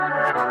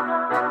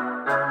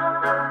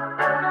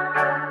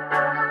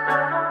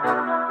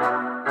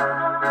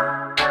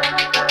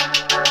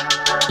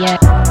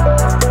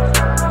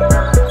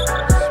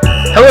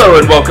Hello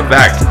and welcome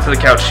back to the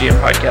Couch GM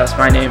podcast.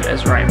 My name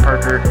is Ryan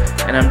Parker,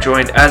 and I'm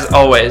joined, as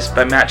always,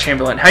 by Matt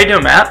Chamberlain. How you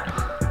doing, Matt?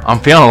 I'm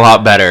feeling a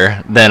lot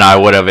better than I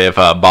would have if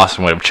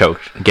Boston would have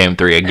choked Game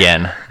 3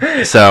 again.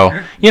 So,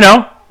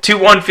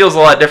 2-1 feels a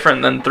lot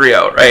different than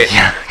 3-0, right?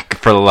 Yeah,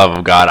 for the love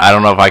of God. I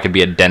don't know if I could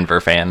be a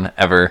Denver fan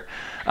ever.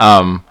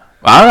 I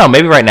don't know.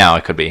 Maybe right now I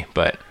could be,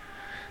 but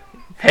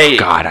hey,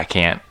 God, I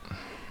can't.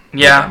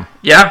 Yeah.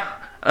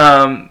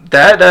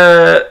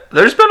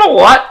 There's been a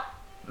lot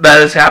that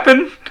has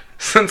happened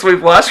since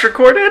we've last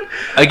recorded.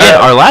 Again,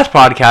 our last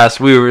podcast,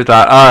 we were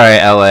thought, all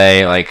right,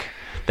 LA,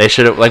 they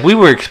should have, we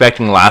were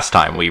expecting last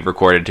time we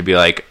recorded to be,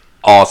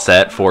 all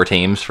set, 4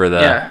 teams for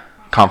the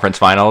conference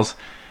finals.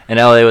 And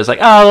LA was like,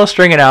 oh, they'll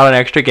string it out an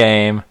extra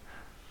game.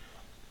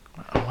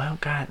 Oh, well,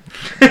 God.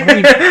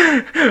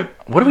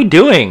 What are we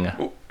doing?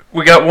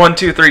 We got 1,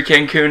 2, 3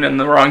 Cancun in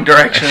the wrong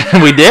direction.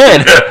 We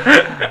did.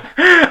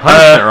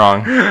 100%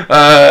 wrong.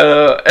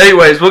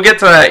 Anyways, we'll get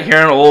to that here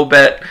in a little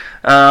bit.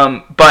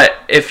 But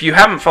if you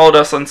haven't followed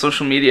us on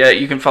social media,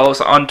 you can follow us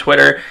on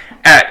Twitter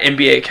at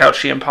NBA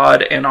CouchGM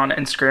Pod and on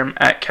Instagram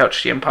at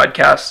CouchGM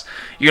Podcast.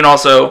 You can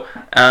also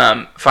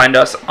find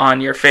us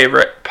on your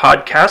favorite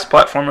podcast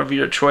platform of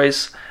your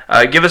choice.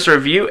 Give us a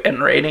review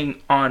and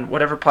rating on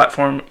whatever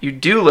platform you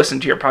do listen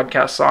to your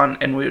podcasts on,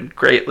 and we would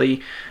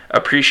greatly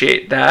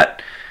appreciate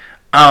that.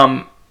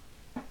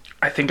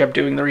 I think I'm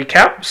doing the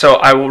recap, so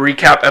I will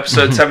recap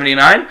episode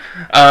 79.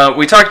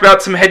 We talked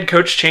about some head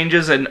coach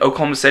changes in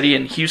Oklahoma City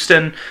and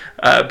Houston.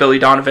 Billy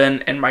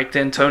Donovan and Mike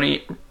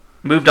D'Antoni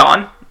moved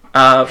on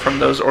from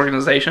those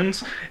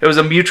organizations. It was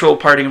a mutual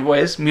parting of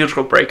ways,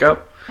 mutual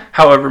breakup,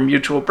 however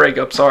mutual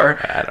breakups are.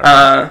 I don't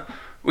know.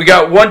 We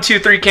got 1, 2,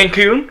 3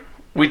 Cancun.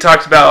 We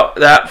talked about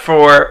that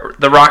for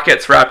the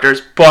Rockets,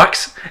 Raptors,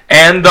 Bucks,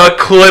 and the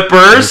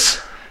Clippers.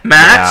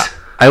 Matt?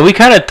 Yeah. We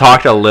kind of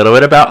talked a little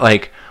bit about,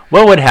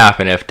 what would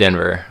happen if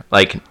Denver,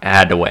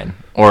 had to win,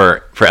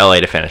 or for LA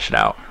to finish it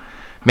out.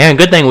 Man,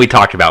 good thing we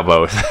talked about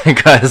both,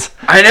 because...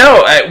 I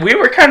know, we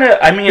were kind of,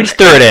 Just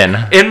threw it in.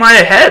 In my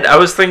head, I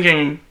was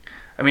thinking,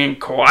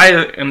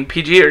 Kawhi and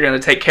PG are going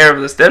to take care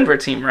of this Denver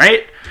team,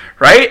 right?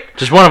 Right?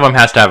 Just one of them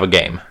has to have a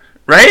game.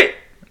 Right?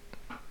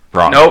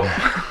 Wrong. Nope.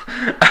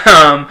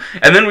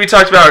 And then we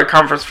talked about our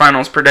conference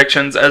finals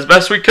predictions as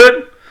best we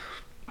could.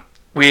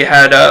 We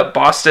had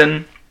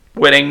Boston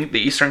winning the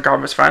Eastern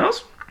Conference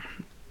Finals,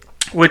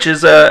 which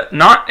is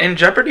not in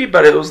jeopardy,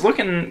 but it was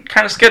looking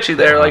kind of sketchy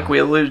there, like we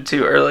alluded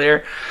to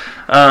earlier.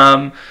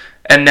 And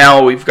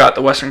now we've got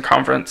the Western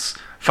Conference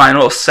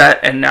Finals set,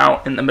 and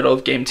now in the middle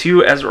of Game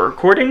 2 as we're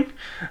recording.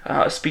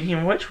 Speaking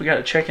of which, we got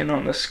to check in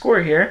on the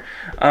score here.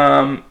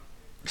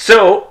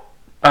 So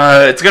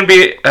it's going to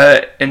be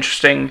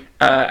interesting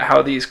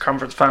how these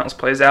conference finals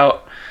plays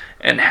out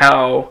and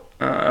how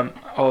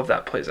all of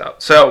that plays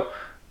out. So,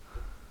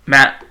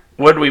 Matt,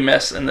 what did we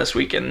miss in this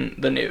week in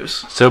the news?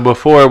 So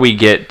before we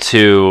get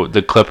to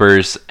the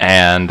Clippers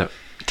and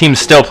teams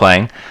still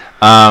playing,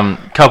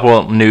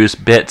 couple news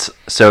bits.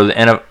 So the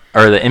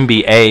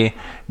NBA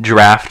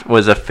draft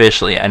was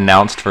officially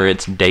announced for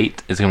its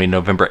date. It's going to be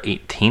November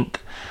 18th.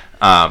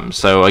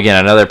 So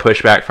again, another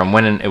pushback from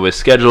when it was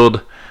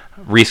scheduled,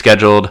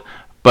 rescheduled,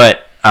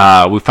 but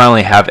we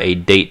finally have a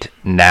date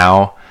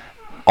now.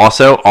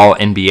 Also, all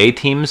NBA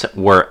teams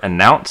were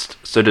announced.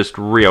 So just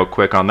real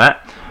quick on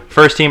that.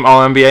 First team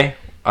All-NBA,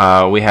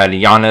 we had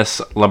Giannis,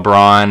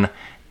 LeBron,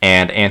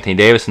 and Anthony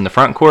Davis in the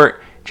front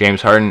court,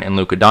 James Harden and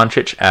Luka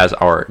Doncic as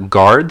our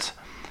guards.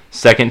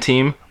 Second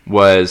team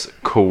was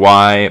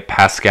Kawhi,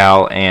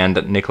 Pascal,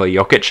 and Nikola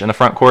Jokic in the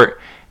front court,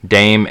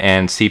 Dame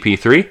and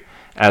CP3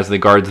 as the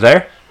guards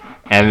there.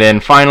 And then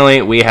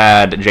finally, we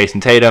had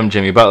Jason Tatum,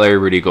 Jimmy Butler,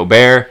 Rudy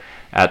Gobert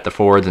at the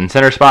forwards and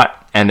center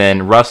spot, and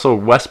then Russell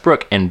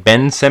Westbrook and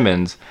Ben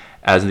Simmons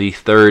as the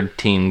third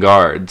team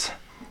guards.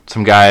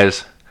 Some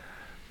guys,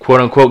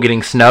 quote-unquote,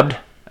 getting snubbed.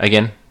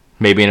 Again,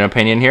 maybe an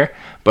opinion here.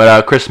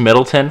 But Chris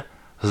Middleton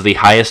was the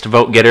highest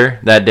vote getter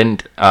that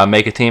didn't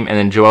make a team. And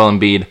then Joel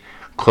Embiid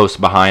close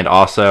behind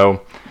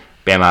also.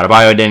 Bam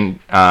Adebayo didn't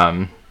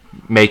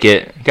make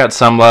it. Got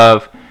some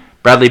love.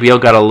 Bradley Beal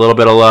got a little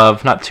bit of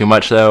love. Not too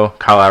much, though.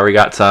 Kyle Lowry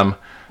got some.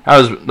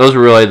 Those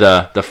were really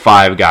the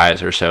 5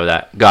 guys or so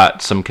that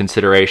got some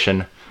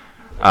consideration.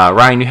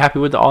 Ryan, you happy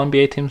with the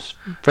All-NBA teams?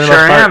 For the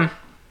sure most part? am.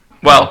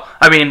 Well,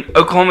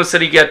 Oklahoma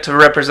City get to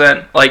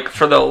represent,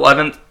 for the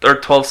 11th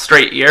or 12th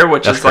straight year,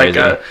 which That's is crazy.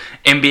 a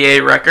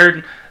NBA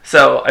record.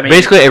 So,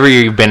 Basically every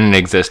year you've been in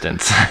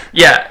existence.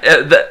 Yeah,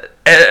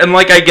 and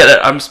I get it.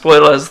 I'm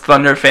spoiled as a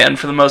Thunder fan.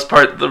 For the most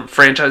part, the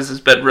franchise has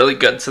been really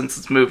good since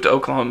it's moved to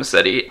Oklahoma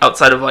City,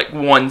 outside of,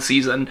 one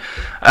season.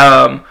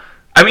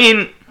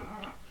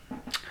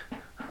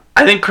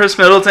 I think Chris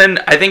Middleton,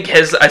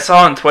 I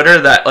saw on Twitter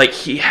that,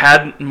 he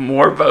had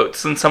more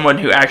votes than someone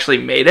who actually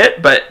made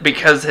it, but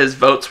because his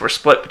votes were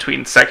split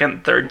between second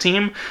and third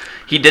team,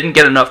 he didn't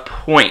get enough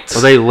points.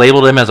 Well, they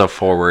labeled him as a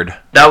forward.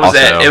 That was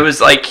also. it. It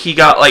was he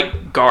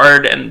got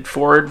guard and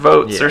forward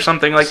votes or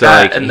something like so,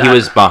 that. He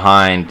was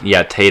behind,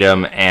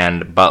 Tatum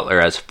and Butler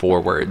as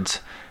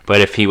forwards.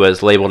 But if he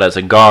was labeled as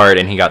a guard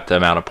and he got the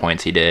amount of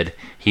points he did,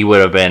 he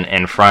would have been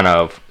in front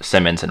of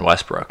Simmons and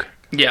Westbrook,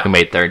 who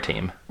made third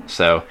team.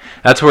 So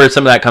that's where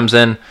some of that comes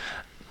in.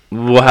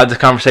 We'll have the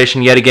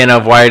conversation yet again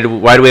of why do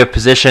we have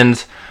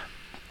positions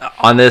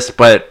on this,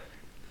 but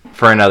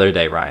for another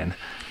day, Ryan.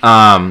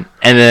 And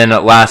then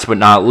last but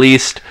not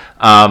least,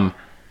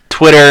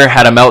 Twitter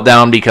had a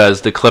meltdown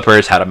because the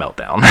Clippers had a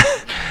meltdown.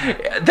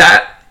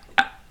 That,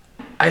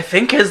 I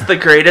think, is the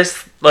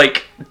greatest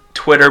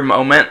Twitter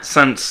moment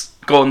since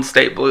Golden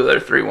State blew their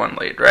 3-1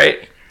 lead,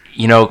 right?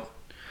 You know,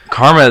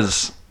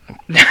 karma's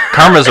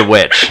a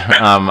witch.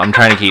 I'm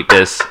trying to keep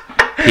this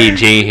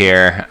PG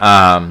here.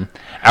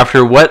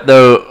 After what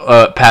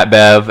Pat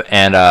Bev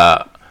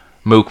and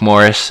Mook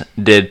Morris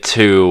did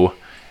to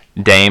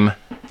Dame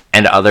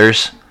and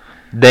others,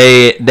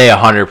 they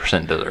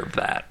 100% deserve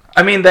that.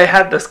 I mean, they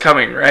had this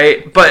coming,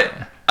 right? But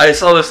I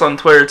saw this on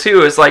Twitter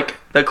too. It's like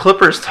the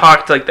Clippers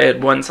talked like they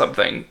had won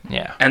something,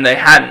 and they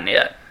hadn't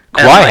yet.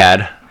 Kawhi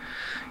had.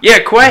 Yeah,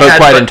 Kawhi but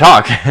had. Kawhi didn't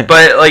talk.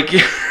 But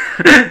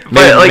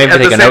maybe at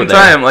the same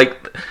time,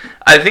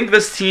 I think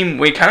this team,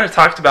 we kind of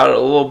talked about it a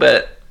little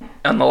bit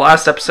on the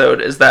last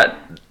episode, is that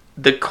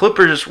the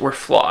Clippers were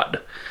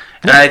flawed.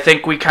 And I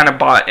think we kind of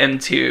bought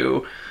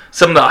into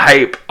some of the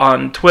hype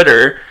on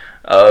Twitter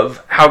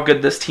of how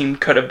good this team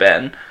could have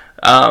been.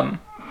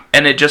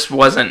 And it just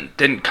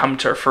didn't come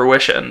to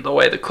fruition the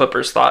way the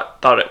Clippers thought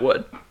it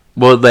would.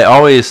 Well, they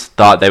always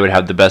thought they would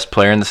have the best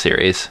player in the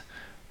series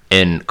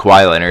in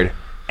Kawhi Leonard.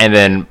 And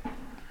then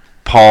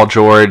Paul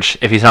George,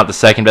 if he's not the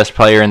second best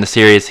player in the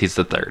series, he's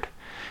the third.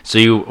 So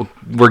you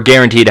were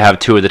guaranteed to have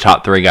two of the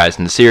top three guys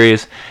in the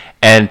series.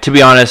 And to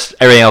be honest,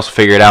 everything else will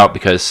figure it out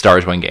because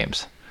stars win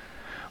games.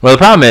 Well, the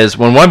problem is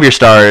when one of your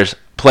stars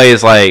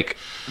plays like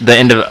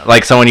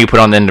someone you put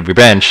on the end of your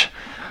bench,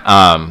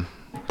 Paul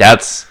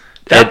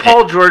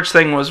George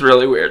thing was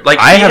really weird.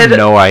 I have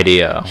no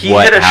idea. He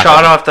hit a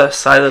shot off the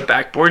side of the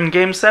backboard in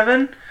Game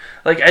 7.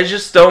 I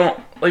just don't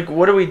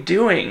what are we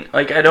doing?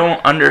 I don't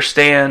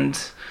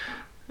understand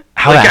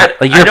how that.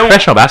 You're a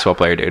professional basketball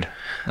player, dude.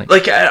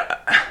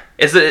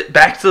 Is it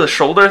back to the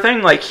shoulder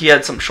thing? He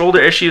had some shoulder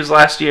issues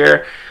last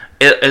year.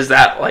 Is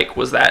that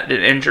was that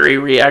an injury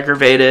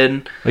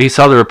re-aggravated? Well, you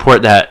saw the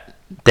report that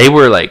they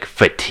were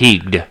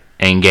fatigued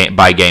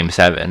by Game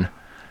 7,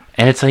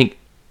 and it's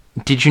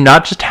did you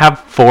not just have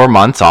 4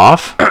 months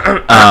off?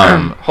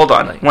 Hold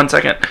on 1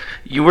 second.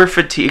 You were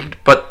fatigued,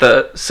 but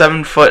the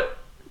 7-foot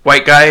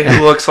white guy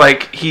who looks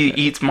like he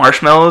eats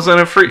marshmallows in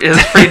his free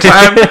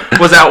time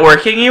was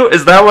outworking you?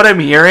 Is that what I'm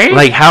hearing?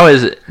 How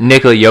is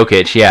Nikola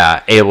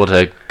Jokic, able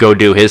to go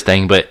do his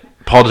thing, but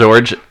Paul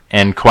George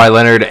and Kawhi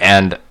Leonard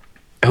and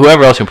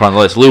whoever else you put on the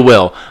list, Lou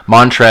Will,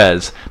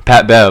 Montrez,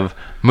 Pat Bev,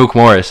 Mook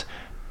Morris,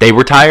 they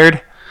were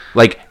tired?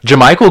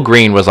 JaMychal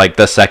Green was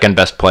the second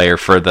best player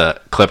for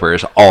the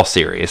Clippers all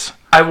series.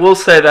 I will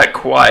say that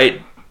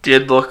Kawhi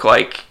did look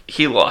like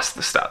he lost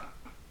the step.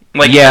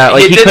 He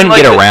couldn't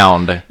get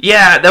around.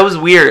 Yeah, that was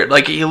weird.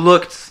 He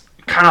looked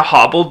kind of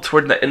hobbled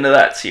toward the end of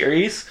that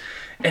series,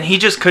 and he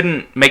just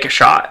couldn't make a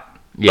shot.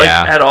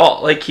 At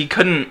all. He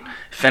couldn't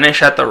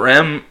finish at the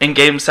rim in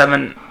Game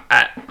 7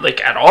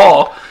 at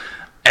all.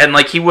 And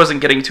he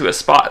wasn't getting to his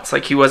spots.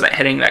 He wasn't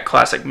hitting that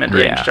classic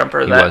mid-range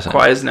jumper that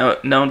Kawhi is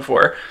known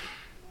for.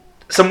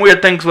 Some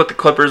weird things with the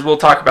Clippers. We'll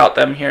talk about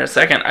them here in a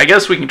second. I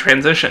guess we can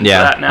transition to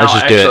that now, let's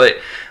just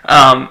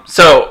actually.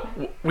 So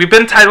we've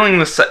been titling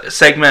this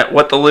segment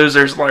 "What the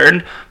Losers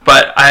Learned,"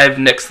 but I've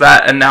nixed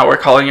that, and now we're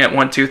calling it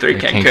 1, 2, 3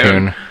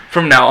 Cancun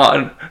from now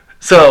on.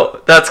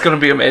 So that's going to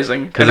be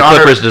amazing. Because the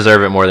Clippers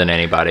deserve it more than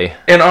anybody.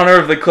 In honor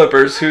of the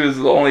Clippers, who's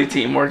the only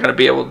team we're going to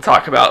be able to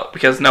talk about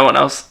because no one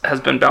else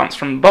has been bounced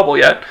from the bubble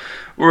yet,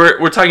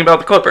 we're talking about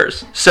the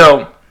Clippers.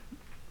 So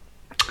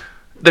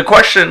the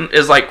question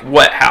is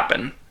what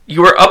happened?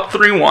 You were up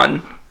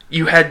 3-1.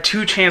 You had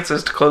 2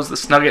 chances to close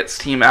the Nuggets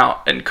team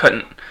out and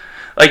couldn't.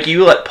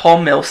 You let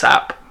Paul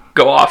Millsap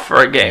go off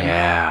for a game.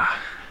 Yeah.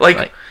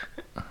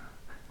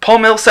 Paul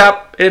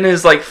Millsap in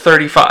his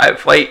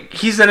 35.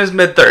 He's in his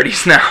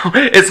mid-30s now.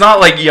 It's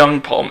not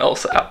young Paul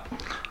Millsap.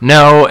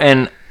 No,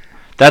 and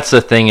that's the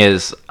thing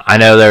is, I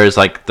know there was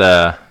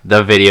the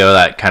video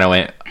that kind of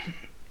went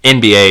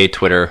NBA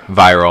Twitter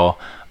viral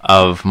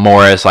of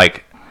Morris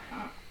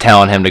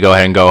telling him to go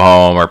ahead and go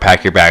home or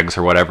pack your bags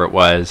or whatever it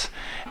was.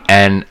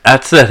 And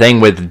that's the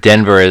thing with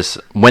Denver is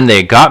when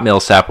they got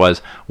Millsap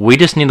was we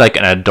just need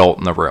an adult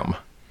in the room.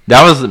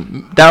 That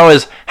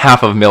was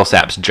half of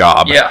Millsap's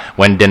job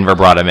when Denver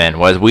brought him in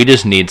was we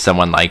just need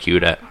someone like you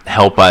to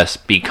help us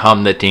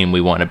become the team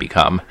we want to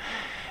become.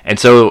 And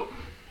so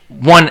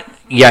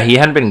he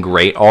hadn't been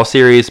great all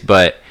series,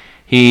 but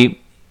he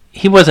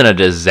wasn't a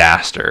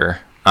disaster,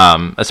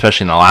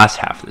 especially in the last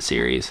half of the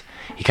series.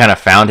 He kind of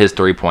found his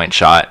 3-point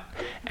shot.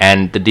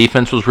 And the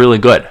defense was really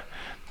good.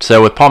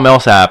 So with Paul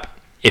Millsap,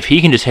 if he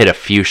can just hit a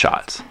few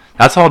shots,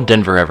 that's all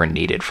Denver ever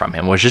needed from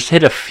him, was just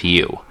hit a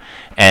few.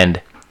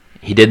 And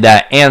he did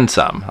that and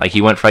some.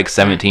 He went for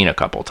 17 a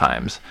couple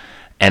times.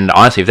 And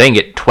honestly, if they can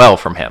get 12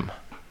 from him,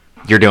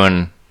 you're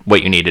doing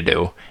what you need to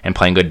do and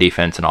playing good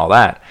defense and all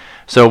that.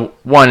 So,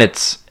 one,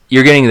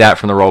 you're getting that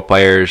from the role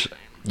players.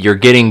 You're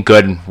getting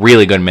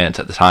really good minutes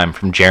at the time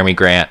from Jeremy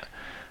Grant,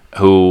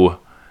 who,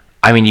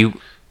 I mean,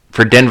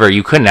 for Denver,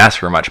 you couldn't ask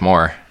for much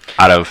more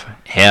out of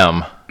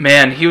him.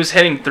 Man, he was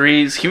hitting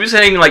threes. He was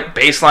hitting like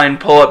baseline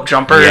pull-up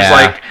jumpers,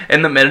 like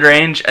in the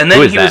mid-range, and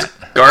then he was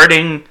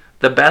guarding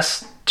the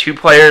best two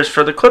players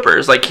for the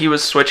Clippers. Like he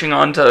was switching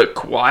on to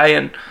Kawhi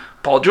and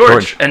Paul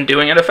George and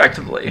doing it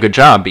effectively. Good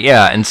job,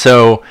 yeah. And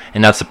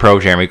that's the pro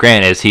Jeremy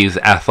Grant, is he's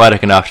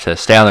athletic enough to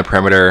stay on the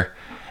perimeter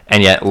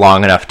and yet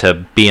long enough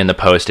to be in the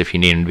post if you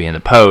need him to be in the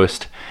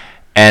post.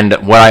 And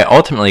what I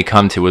ultimately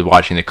come to with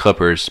watching the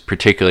Clippers,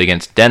 particularly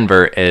against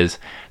Denver, is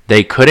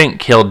they couldn't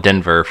kill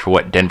Denver for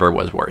what Denver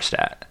was worst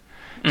at.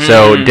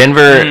 So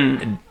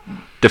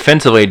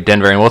defensively,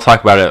 Denver, and we'll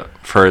talk about it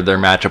for their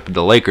matchup with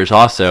the Lakers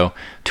also,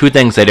 two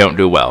things they don't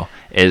do well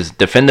is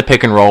defend the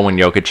pick and roll when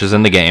Jokic is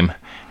in the game,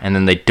 and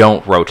then they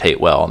don't rotate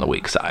well on the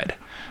weak side.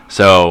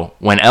 So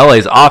when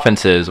LA's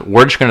offense is,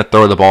 we're just going to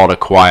throw the ball to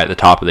Kawhi at the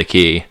top of the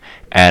key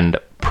and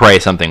pray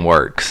something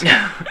works.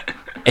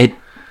 That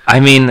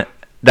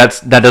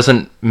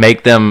doesn't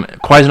make them.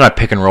 Kawhi's not a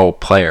pick and roll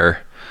player.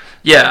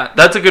 Yeah,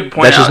 that's a good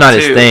point. That's just not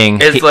his thing.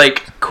 It's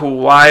like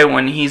Kawhi,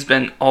 when he's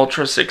been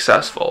ultra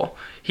successful,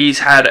 he's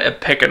had a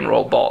pick and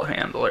roll ball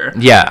handler.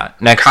 Yeah,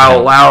 next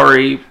Kyle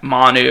Lowry,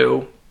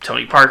 Manu,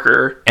 Tony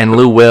Parker, and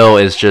Lou Will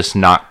is just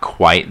not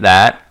quite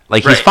that.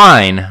 Like he's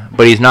fine,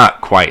 but he's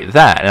not quite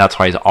that, and that's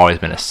why he's always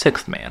been a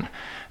sixth man.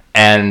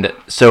 And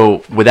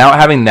so without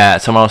having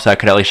that, someone else that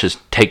could at least just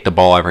take the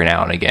ball every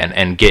now and again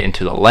and get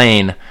into the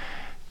lane,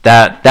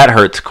 that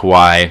hurts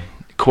Kawhi.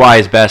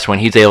 Kawhi is best when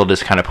he's able to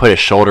just kind of put his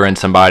shoulder in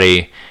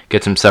somebody,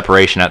 get some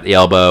separation at the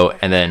elbow,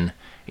 and then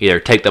either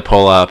take the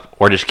pull-up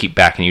or just keep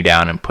backing you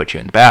down and put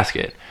you in the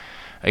basket.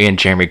 Again,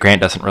 Jeremy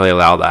Grant doesn't really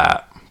allow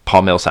that.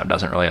 Paul Millsap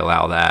doesn't really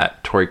allow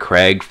that. Torrey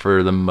Craig,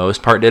 for the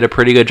most part, did a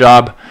pretty good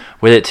job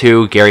with it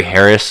too. Gary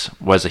Harris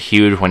was a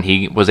huge when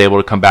he was able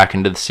to come back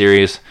into the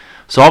series.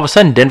 So all of a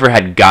sudden, Denver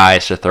had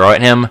guys to throw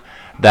at him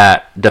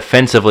that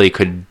defensively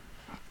could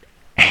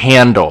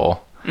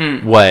handle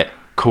what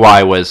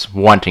Kawhi was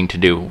wanting to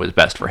do was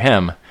best for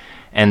him.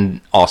 And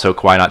also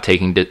Kawhi not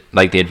taking the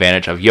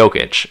advantage of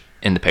Jokic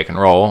in the pick and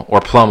roll or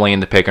Plumlee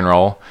in the pick and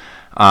roll.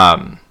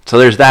 So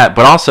there's that.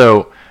 But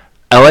also,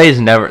 LA's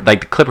never, the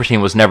Clippers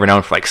team was never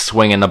known for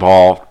swinging the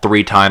ball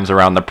 3 times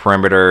around the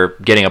perimeter,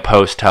 getting a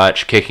post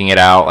touch, kicking it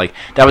out.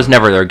 That was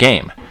never their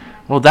game.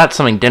 Well, that's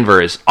something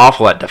Denver is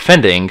awful at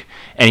defending,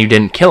 and you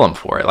didn't kill him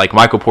for it.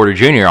 Michael Porter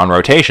Jr. on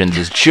rotations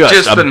is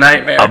just a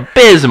nightmare.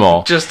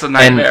 Abysmal. Just a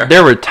nightmare. And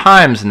there were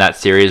times in that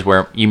series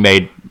where you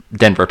made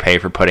Denver pay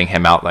for putting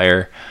him out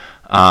there.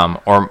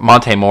 Or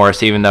Monte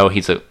Morris, even though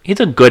he's a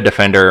good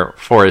defender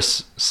for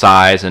his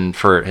size and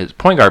for his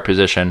point guard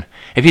position.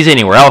 If he's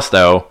anywhere else,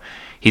 though,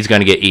 he's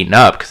going to get eaten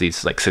up because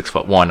he's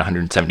 6'1",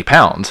 170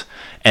 pounds.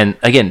 And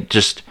again,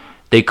 just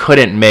they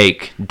couldn't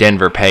make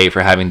Denver pay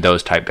for having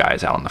those type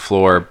guys out on the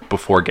floor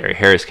before Gary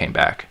Harris came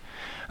back.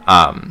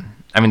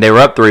 They were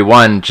up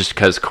 3-1 just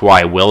because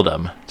Kawhi willed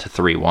them to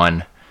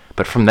 3-1.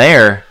 But from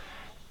there,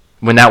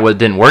 when that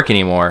didn't work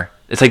anymore,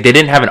 it's they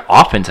didn't have an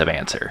offensive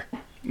answer.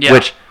 Yeah.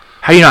 Which,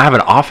 how do you not have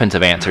an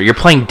offensive answer? You're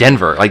playing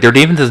Denver. Their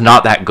defense is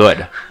not that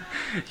good.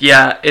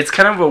 Yeah, it's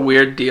kind of a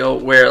weird deal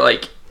where,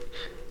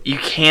 you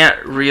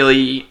can't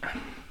really...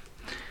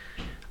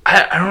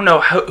 I don't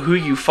know who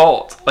you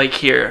fault,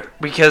 here.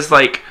 Because,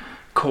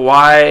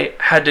 Kawhi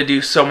had to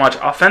do so much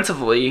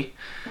offensively.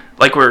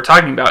 Like we were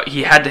talking about,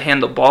 he had to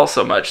handle the ball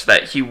so much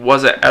that he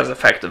wasn't as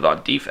effective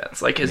on defense.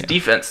 His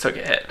defense took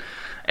a hit.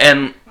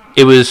 And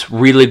it was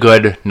really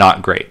good,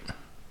 not great.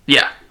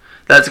 Yeah,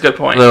 that's a good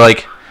point. They're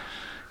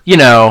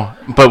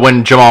but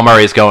when Jamal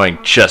Murray is going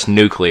just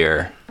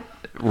nuclear,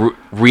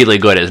 really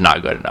good is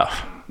not good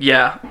enough.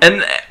 Yeah,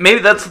 and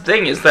maybe that's the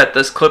thing, is that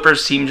this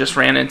Clippers team just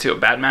ran into a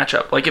bad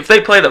matchup. If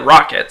they play the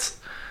Rockets,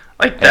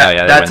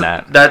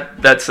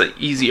 that's an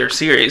easier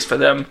series for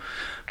them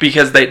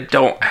because they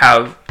don't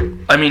have...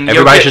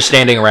 everybody's just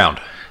standing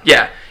around.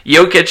 Yeah,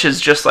 Jokic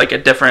is just a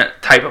different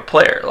type of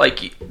player.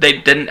 They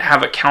didn't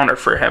have a counter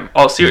for him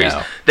all series.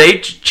 No. They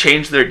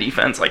changed their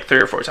defense 3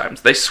 or 4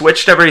 times. They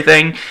switched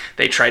everything.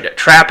 They tried to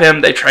trap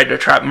him. They tried to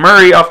trap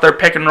Murray off their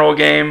pick and roll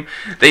game.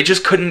 They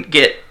just couldn't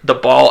get the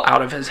ball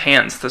out of his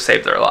hands to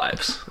save their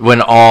lives.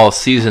 When all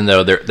season,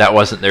 though, that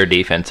wasn't their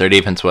defense. Their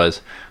defense was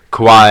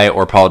Kawhi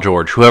or Paul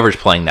George, whoever's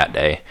playing that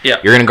day.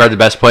 Yeah. You're going to guard the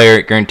best player.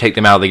 You're going to take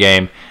them out of the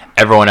game.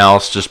 Everyone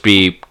else just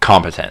be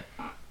competent.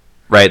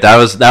 Right, that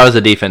was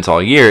the defense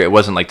all year. It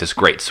wasn't this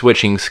great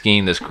switching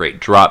scheme, this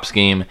great drop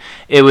scheme.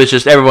 It was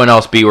just everyone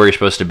else be where you're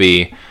supposed to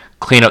be,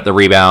 clean up the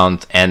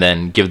rebounds, and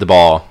then give the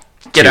ball.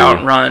 Get out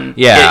and run.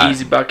 Yeah. Get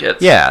easy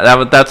buckets.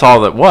 Yeah, that's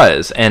all it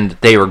was, and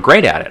they were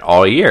great at it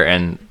all year.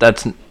 And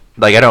that's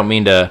I don't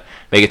mean to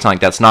make it sound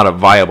like that's not a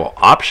viable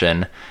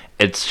option.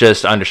 It's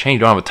just understanding you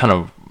don't have a ton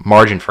of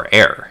margin for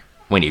error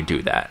when you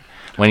do that.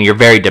 When you're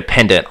very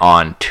dependent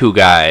on 2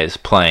 guys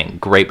playing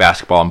great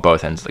basketball on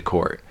both ends of the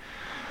court.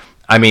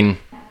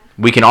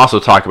 We can also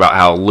talk about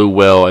how Lou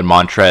Will and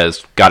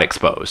Montrez got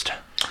exposed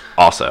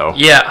also.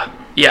 Yeah.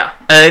 Yeah,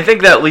 and I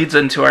think that leads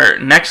into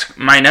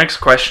my next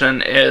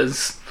question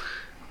is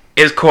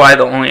Kawhi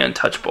the only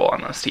untouchable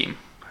on this team?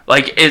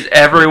 Like, is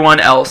everyone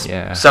else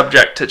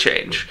subject to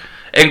change,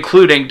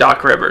 including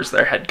Doc Rivers,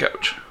 their head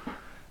coach?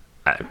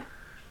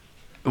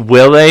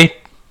 Will they?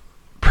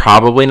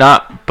 Probably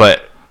not,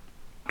 but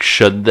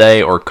should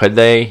they or could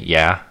they?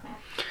 Yeah.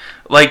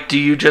 Like, do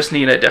you just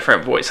need a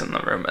different voice in the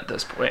room at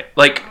this point?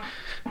 Like,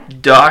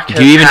 Doc has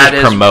Do you even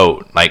just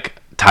promote, like,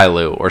 Ty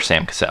Lue or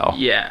Sam Cassell?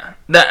 Yeah.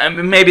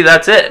 Maybe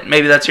that's it.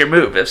 Maybe that's your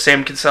move. If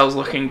Sam Cassell's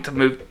looking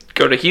to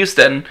go to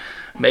Houston,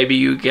 maybe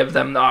you give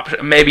them the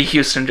option. Maybe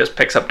Houston just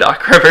picks up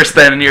Doc Rivers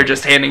then, and you're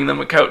just handing them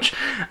a coach.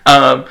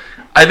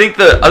 I think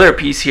the other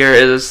piece here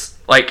is,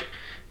 like,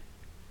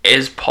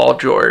 is Paul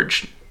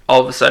George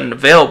all of a sudden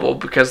available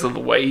because of the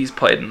way he's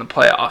played in the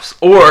playoffs?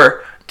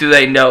 Or do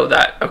they know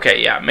that,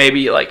 okay, yeah,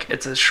 maybe, like,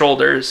 it's his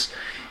shoulders.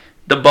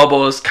 The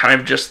bubble is kind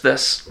of just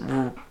this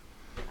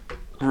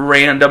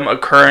random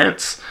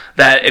occurrence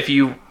that if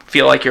you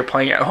feel like you're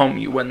playing at home,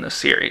 you win the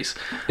series.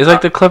 Is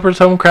like the Clippers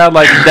home crowd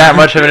like that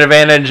much of an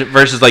advantage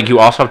versus like you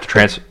also have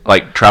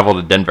to travel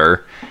to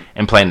Denver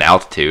and play in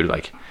altitude?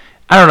 Like,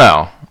 I don't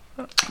know.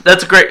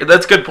 That's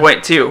a good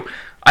point too.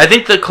 I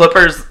think the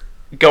Clippers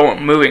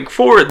moving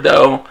forward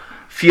though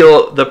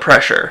feel the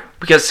pressure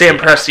because Sam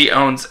Presti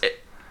owns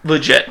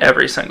legit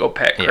every single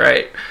pick,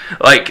 right?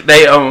 Like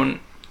they own.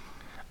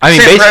 I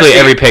mean, Sam basically Presti,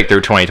 every pick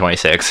through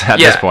 2026 at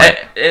this point.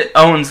 It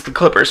owns the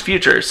Clippers'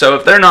 future. So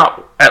if they're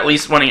not at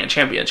least winning a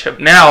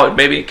championship now, and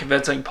maybe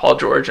convincing Paul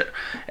George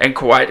and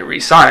Kawhi to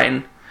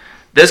re-sign,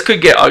 this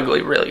could get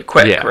ugly really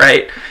quick,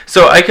 right?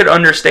 So I could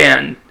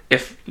understand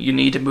if you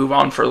need to move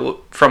on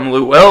from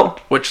Lou Will,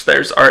 which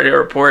there's already a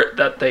report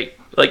that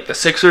the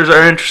Sixers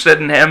are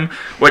interested in him,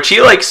 which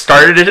he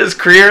started his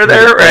career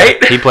there,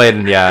 right? He played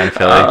in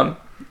Philly.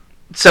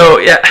 So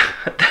yeah.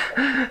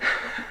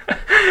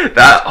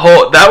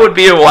 That would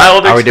be a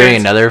wild experience. Are we doing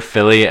another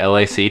Philly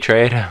LAC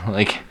trade?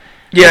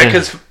 Yeah,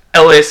 because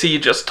LAC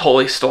just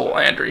totally stole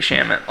Landry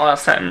Shamet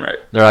last time, right?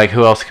 They're like,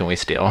 who else can we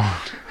steal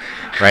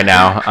right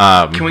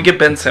now? Can we get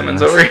Ben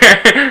Simmons over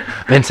here?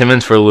 Ben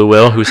Simmons for Lou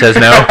Will, who says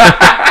no?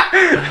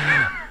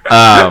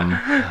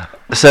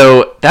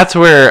 So that's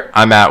where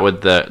I'm at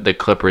with the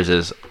Clippers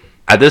is,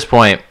 at this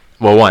point,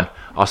 well, one,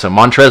 also,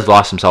 Montrez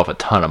lost himself a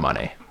ton of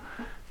money.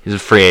 He's a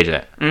free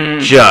agent.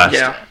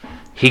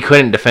 He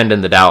couldn't defend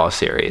in the Dallas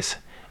series,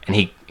 and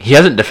he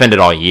hasn't defended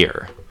all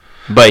year,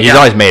 but he's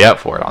always made up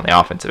for it on the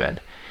offensive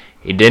end.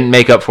 He didn't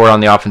make up for it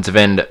on the offensive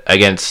end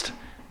against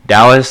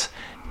Dallas,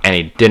 and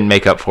he didn't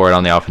make up for it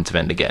on the offensive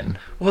end again.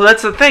 Well,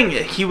 that's the thing.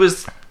 He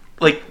was,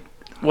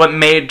 what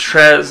made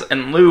Trez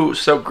and Lou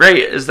so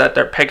great is that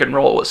their pick and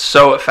roll was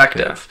so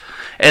effective.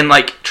 Yeah. And,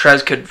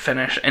 Trez could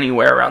finish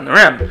anywhere around the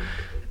rim.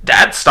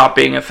 That stopped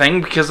being a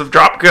thing because of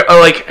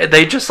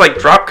they just,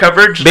 drop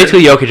coverage.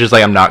 Basically, Jokic is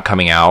I'm not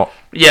coming out.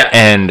 Yeah.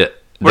 And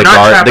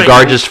the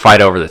guard just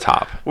fight over the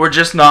top. We're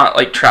just not,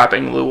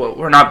 trapping Lou Will.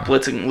 We're not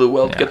blitzing Lou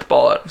Will to get the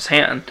ball out of his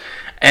hand.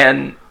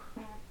 And,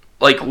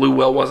 Lou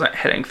Will wasn't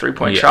hitting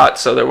three-point shots,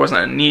 so there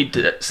wasn't a need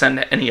to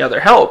send any other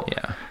help.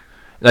 Yeah.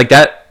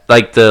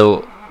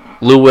 The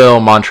Lou Will,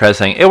 Montrez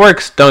thing, it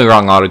works, don't get me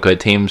wrong, a lot of good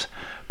teams,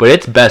 but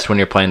it's best when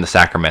you're playing the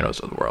Sacramentos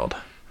of the world.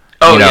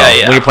 Oh,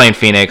 When you're playing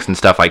Phoenix and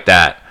stuff like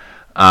that.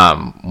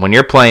 When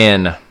you're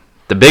playing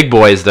the big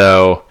boys,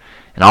 though,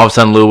 and all of a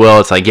sudden Lou Will,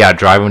 it's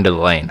drive him to the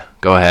lane.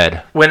 Go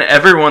ahead. When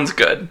everyone's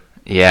good.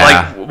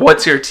 Yeah.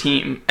 What's your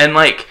team? And,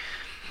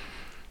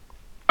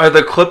 are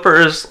the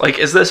Clippers,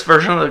 is this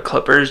version of the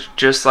Clippers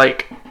just,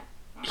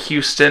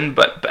 Houston,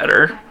 but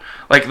better?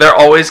 They're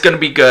always going to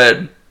be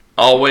good.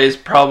 Always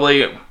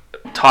probably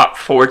top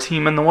 4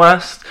 team in the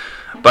West.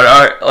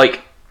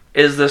 But,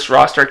 is this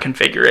roster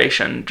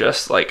configuration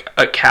just,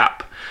 a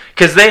cap?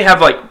 Because they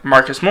have,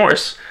 Marcus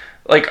Morris.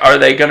 Are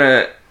they going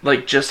to,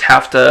 just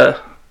have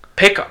to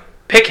pick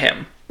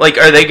him?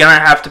 Are they going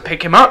to have to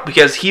pick him up?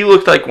 Because he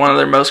looked like one of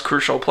their most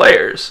crucial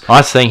players. Well,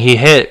 that's the thing. He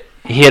hit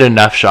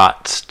enough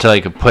shots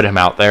to, put him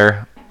out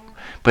there.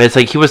 But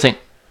it's he wasn't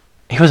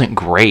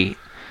great.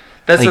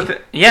 That's the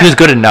thing. Yeah. He was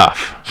good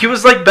enough. He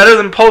was, better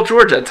than Paul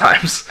George at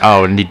times.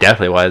 Oh, and he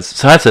definitely was.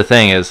 So that's the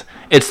thing is,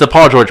 it's the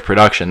Paul George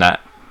production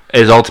that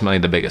is ultimately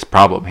the biggest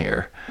problem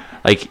here.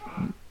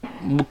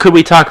 Could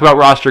we talk about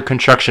roster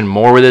construction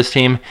more with this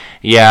team?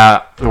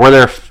 Yeah. Were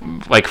there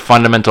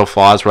fundamental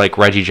flaws where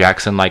Reggie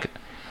Jackson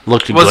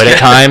looked good at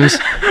times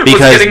because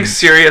was getting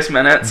serious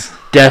minutes.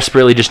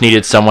 Desperately just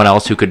needed someone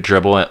else who could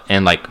dribble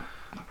and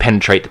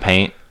penetrate the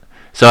paint.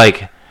 So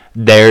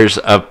there's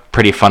a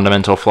pretty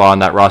fundamental flaw in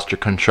that roster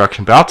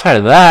construction. But outside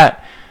of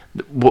that,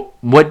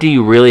 what do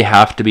you really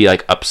have to be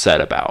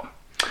upset about?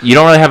 You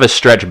don't really have a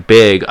stretch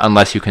big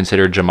unless you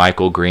consider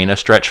JaMychal Green a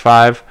stretch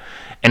 5,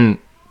 and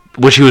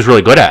which he was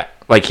really good at.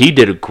 He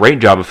did a great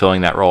job of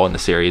filling that role in the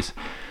series.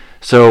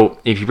 So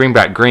if you bring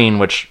back Green,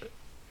 which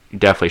you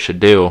definitely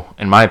should do,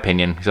 in my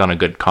opinion, he's on a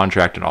good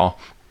contract and all.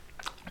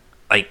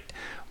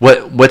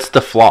 What's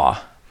the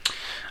flaw?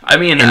 I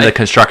mean, in the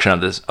construction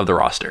of the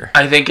roster,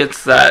 I think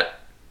it's that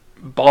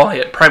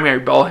primary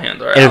ball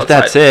handler. And if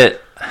that's it,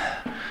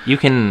 you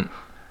can.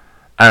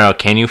 I don't know.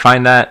 Can you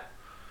find that?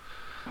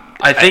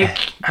 I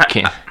think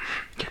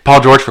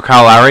Paul George for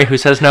Kyle Lowry, who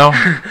says no?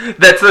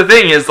 that's the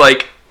thing is,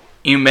 like,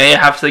 you may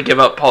have to give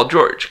up Paul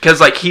George. Because,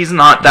 like, he is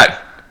not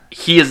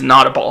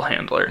a ball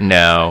handler.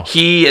 No.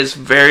 He is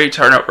very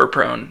turnover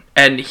prone.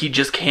 And he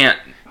just can't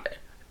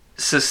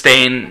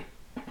sustain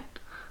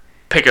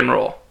pick and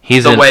roll.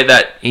 He's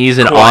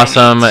an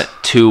awesome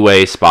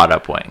two-way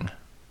spot-up wing.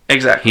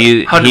 Exactly.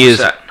 He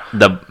is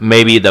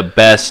maybe the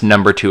best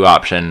number 2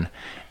 option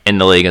in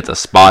the league. It's a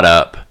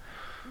spot-up,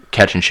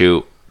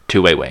 catch-and-shoot,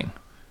 two-way wing.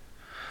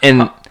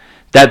 And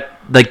that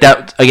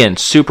again,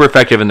 super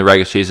effective in the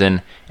regular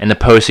season. In the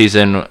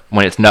postseason,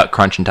 when it's nut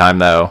crunching time,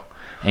 though,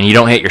 and you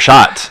don't hit your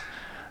shots,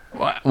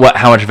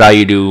 how much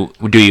value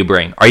do you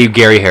bring? Are you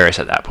Gary Harris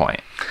at that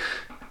point?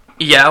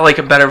 Yeah, like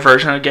a better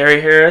version of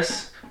Gary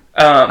Harris.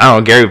 I don't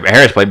know. Gary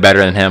Harris played better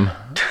than him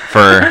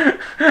for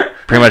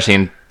pretty much the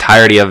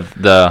entirety of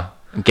the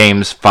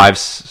games 5,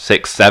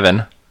 6,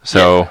 7.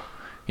 So,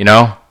 you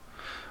know.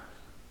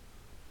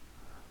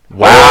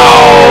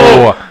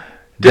 Wow.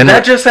 Did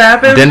that just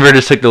happen? Denver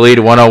just took the lead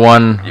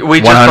 101. We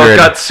just both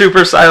got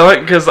super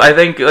silent because I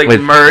think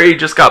Murray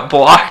just got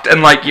blocked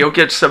and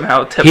Jokic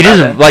somehow tipped it. He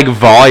just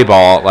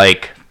volleyball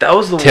that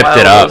was the tipped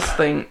it up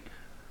thing.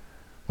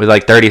 With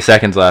 30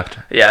 seconds left.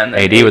 Yeah, and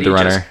AD with the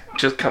runner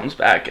just comes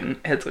back and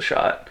hits a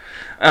shot.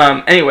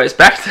 Anyways,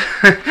 back to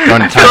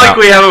I feel like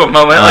we have a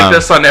moment like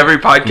this on every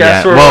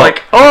podcast where we're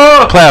like,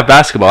 oh, playoff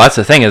basketball. That's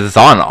the thing, is it's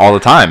on all the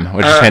time,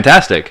 which is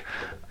fantastic.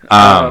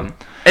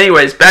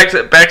 Anyways, back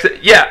to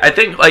yeah, I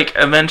think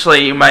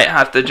eventually you might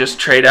have to just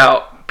trade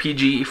out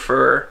PG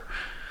for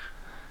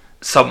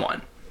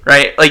someone,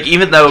 right?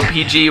 Even though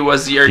PG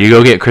was your you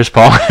go get Chris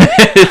Paul.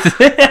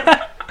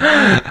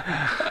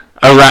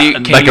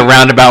 A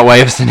roundabout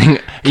way of sending.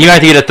 You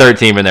have to get a third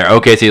team in there.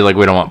 Okay, so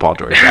we don't want Paul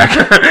George back.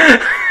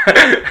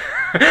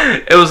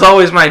 It was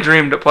always my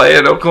dream to play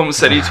in Oklahoma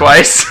City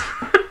twice.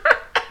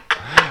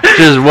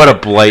 Just what a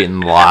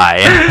blatant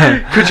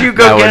lie. Could you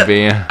go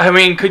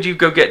could you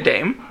go get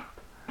Dame?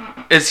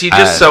 Is he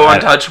just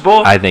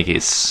untouchable? I think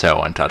he's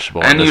so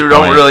untouchable. And you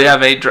don't really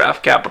have a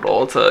draft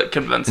capital to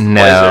convince the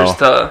Blazers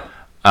to.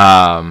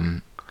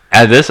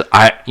 At this,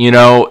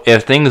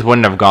 if things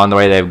wouldn't have gone the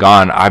way they've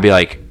gone, I'd be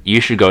like, you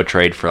should go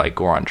trade for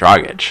Goran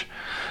Dragic.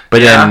 But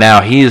then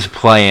now he's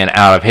playing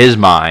out of his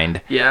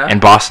mind. Yeah.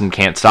 And Boston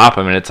can't stop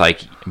him, and it's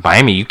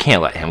Miami, you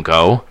can't let him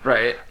go.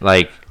 Right.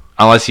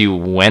 Unless you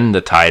win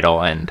the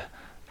title, and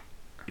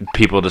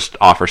people just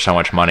offer so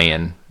much money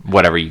and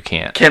whatever you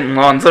can't. Can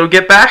Lonzo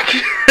get back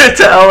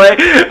to LA?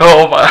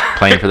 Oh my.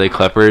 Playing for the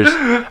Clippers.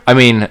 I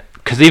mean,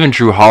 because even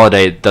Drew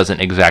Holiday doesn't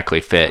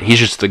exactly fit. He's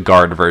just the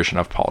guard version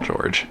of Paul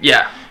George.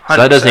 Yeah. 100%.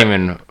 So that doesn't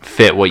even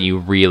fit what you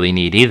really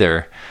need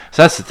either.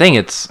 So that's the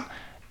thing.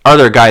 Are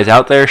there guys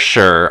out there?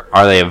 Sure.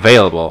 Are they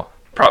available?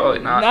 Probably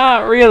not.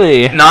 Not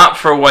really. Not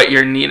for what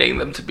you're needing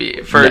them to be.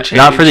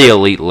 Not for the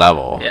elite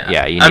level.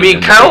 Yeah.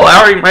 Kyle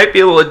Lowry might be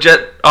a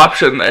legit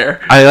option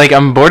there.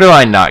 I'm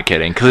borderline not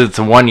kidding, because it's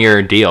a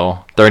 1-year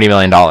deal, $30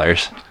 million.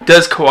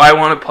 Does Kawhi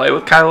want to play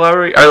with Kyle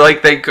Lowry? Are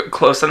they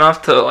close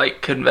enough to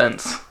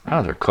convince?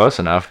 Oh, they're close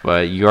enough,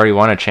 but you already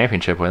won a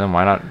championship with them.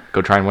 Why not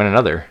go try and win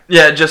another?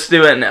 Yeah, just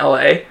do it in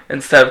LA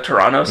instead of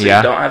Toronto, so you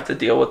don't have to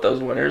deal with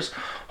those winners.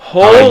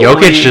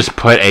 Jokic just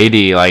put AD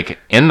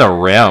in the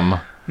rim.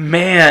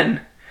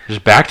 Man,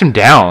 just backed him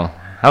down.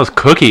 That was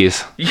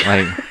cookies.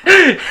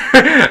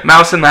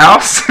 Mouse and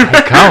mouse.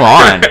 Come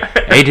on,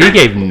 AD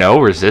gave no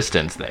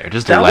resistance there.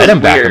 Just let him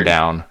back him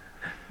down.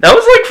 That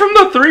was from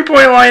the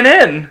 3-point line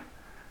in.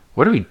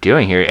 What are we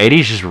doing here?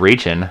 AD's just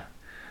reaching.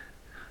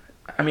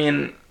 I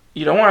mean,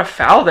 you don't want to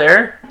foul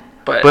there,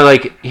 but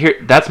here,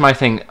 that's my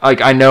thing.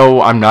 I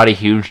know I'm not a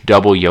huge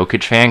double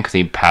Jokic fan because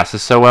he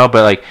passes so well,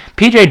 but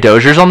PJ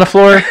Dozier's on the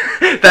floor.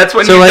 That's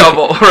when you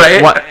double,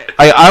 right?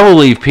 I will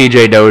leave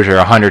PJ Dozier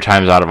 100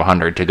 times out of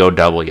 100 to go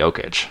double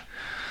Jokic.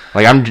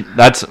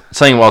 That's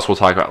something else we'll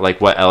talk about,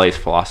 what LA's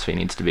philosophy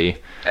needs to be.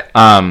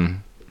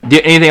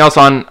 Anything else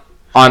on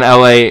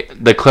LA?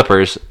 The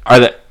Clippers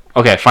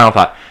okay? Final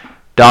thought.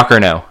 Doc or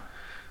no?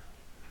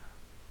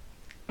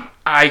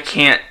 I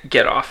can't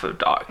get off of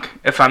Doc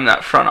if I'm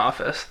that front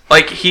office.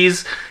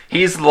 He's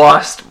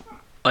lost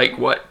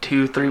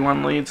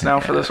 2-3-1 leads now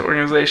for this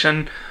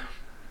organization.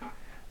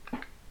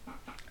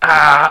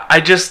 Or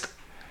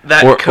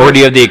do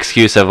you have the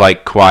excuse of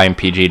Kawhi and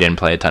PG didn't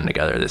play a ton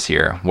together this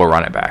year? We'll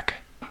run it back.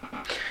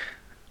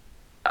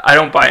 I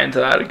don't buy into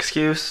that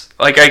excuse.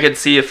 I could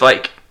see if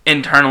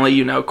internally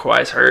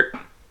Kawhi's hurt,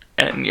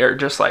 and you're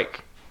just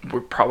we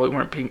probably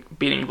weren't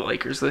beating the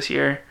Lakers this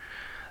year.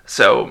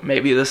 So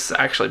maybe this is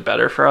actually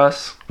better for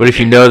us. But if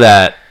you know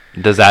that,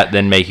 does that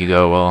then make you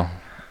go, well,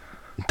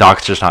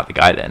 Doc's just not the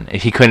guy then?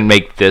 If he couldn't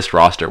make this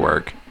roster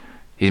work,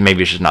 he's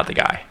just not the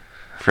guy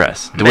for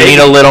us. Do we need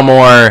a little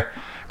more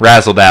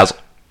razzle-dazzle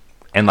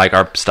in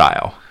our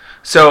style?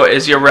 So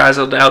is your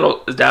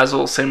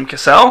razzle-dazzle Sam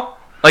Cassell?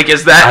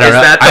 Is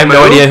that the I have move?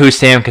 no idea who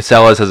Sam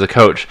Cassell is as a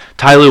coach.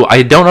 Ty Lue,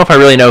 I don't know if I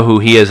really know who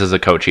he is as a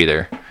coach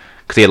either,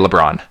 because he had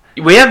LeBron.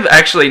 We have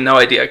actually no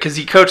idea because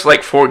he coached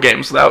like 4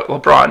 games without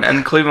LeBron,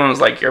 and Cleveland was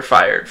like, "You're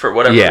fired" for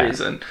whatever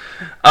reason.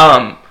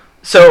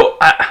 So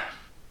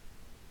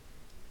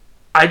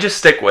I just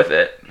stick with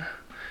it.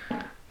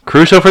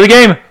 Caruso for the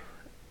game.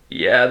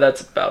 Yeah,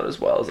 that's about as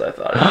well as I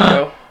thought it would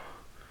go.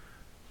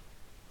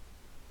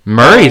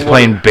 Murray's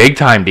playing big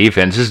time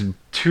defense. Just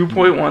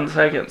 2.1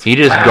 seconds. He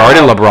just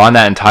guarded LeBron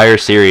that entire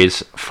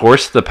series,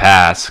 forced the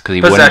pass because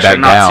he wouldn't back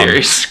down.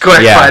 Series.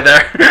 Clarify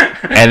there.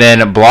 And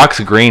then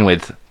blocks Green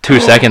with 2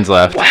 seconds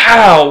left.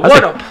 Wow,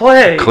 what a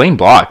play! Clean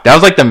block. That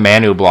was like the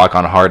Manu block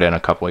on Harden a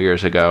couple of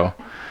years ago.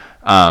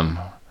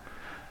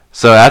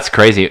 So that's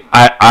crazy.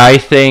 I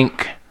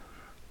think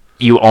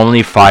you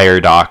only fire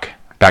Doc,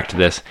 back to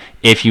this,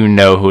 if you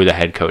know who the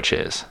head coach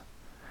is.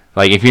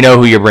 Like, if you know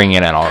who you're bringing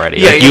in already.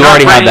 Yeah, like, you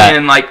already have that.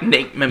 in, like,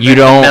 Nate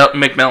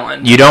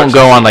McMillan. You don't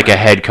go on, like, a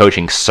head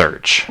coaching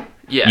search.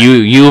 Yeah.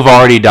 You've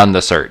already done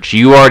the search.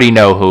 You already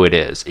know who it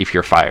is if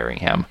you're firing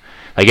him.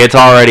 Like, it's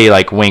already,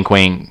 like, wink,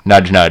 wink,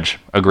 nudge, nudge,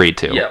 agreed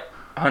to. Yep,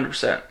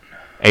 100%.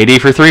 AD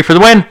for 3 for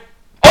the win.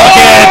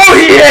 Buckets! Oh,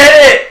 he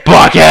hit it!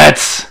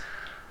 Buckets!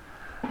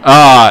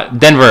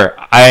 Denver,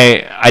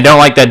 I don't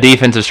like that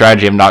defensive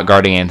strategy of not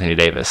guarding Anthony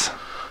Davis.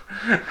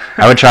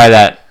 I would try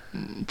that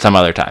some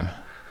other time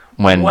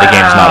when the game's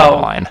not on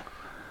the line.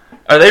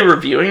 Are they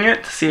reviewing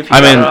it to see if he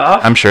got it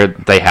off? I'm sure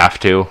they have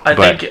to. I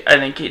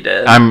think he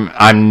did. I'm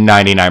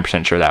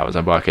 99% sure that was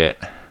a bucket.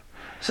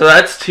 So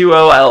that's 2-0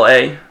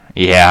 LA.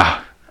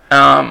 Yeah.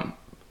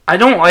 I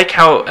don't like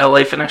how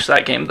LA finished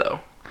that game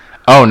though.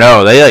 Oh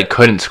no, they like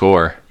couldn't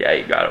score. Yeah,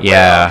 you got it.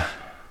 Yeah.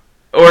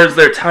 Or is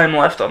there time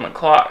left on the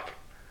clock?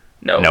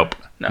 Nope.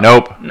 No.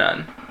 Nope.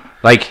 None.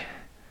 Like,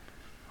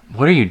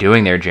 what are you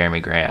doing there, Jeremy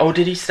Grant? Oh,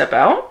 did he step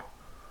out?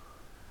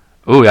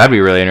 Ooh, that'd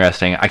be really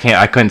interesting.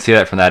 I couldn't see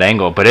that from that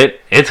angle, but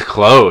it's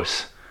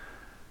close.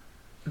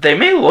 They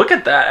may look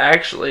at that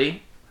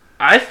actually.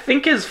 I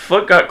think his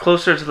foot got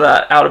closer to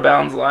that out of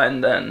bounds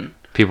line than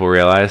people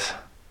realize.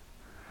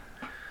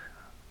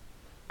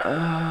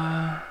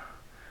 Ooh,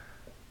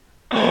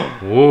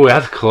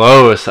 that's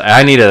close.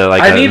 I need to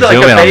like a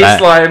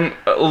baseline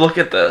look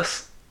at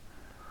this.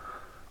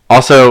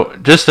 Also,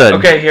 just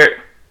okay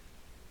here.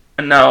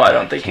 No, I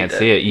don't think can't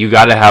see it. You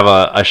got to have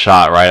a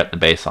shot right at the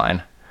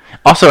baseline.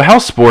 Also, how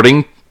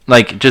sporting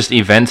like just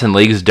events and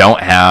leagues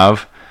don't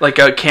have like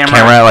a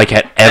camera like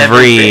at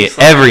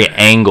every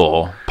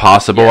angle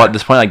possible at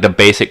this point, like the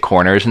basic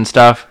corners and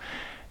stuff,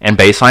 and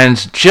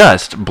baselines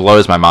just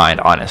blows my mind,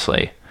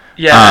 honestly.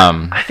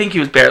 Yeah, I think he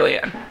was barely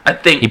in. I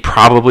think he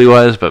probably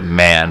was, but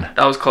man,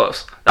 that was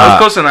close. That was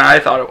closer than I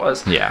thought it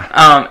was.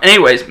 Yeah.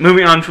 Anyways,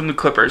 moving on from the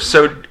Clippers.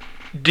 So,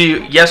 do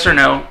you, yes or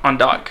no on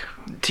Doc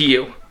to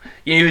you?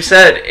 You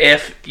said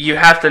if you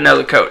have to know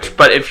the coach,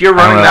 but if you're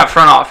running that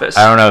front office,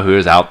 I don't know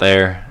who's out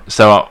there.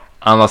 So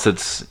unless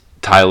it's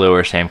Ty Lue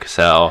or Sam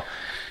Cassell,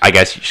 I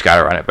guess you just got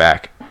to run it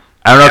back.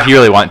 I don't know if you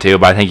really want to,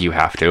 but I think you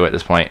have to at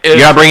this point. You're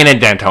not bringing in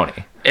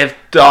D'Antoni. If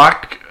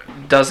Doc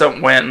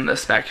doesn't win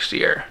this next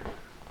year.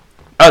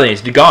 Oh, then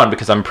he's gone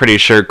because I'm pretty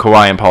sure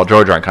Kawhi and Paul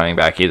George aren't coming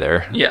back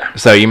either. Yeah.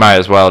 So you might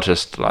as well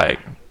just like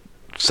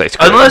say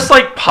screw unless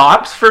like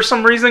Pops for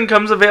some reason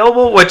comes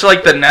available, which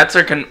like the Nets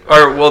are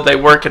they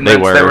were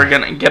convinced they were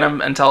gonna get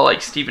him until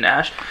like Steve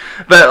Nash,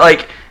 but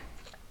like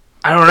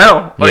I don't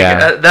know.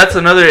 Like that's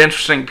another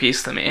interesting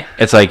piece to me.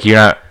 It's like you're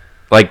not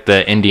like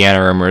the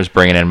Indiana rumors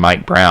bringing in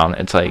Mike Brown.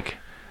 It's like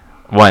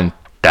one,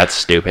 that's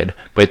stupid,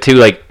 but two,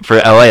 like for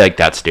LA, like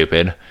that's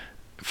stupid.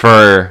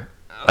 For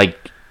like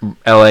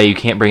LA, you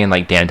can't bring in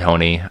like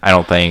D'Antoni. I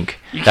don't think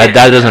that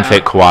doesn't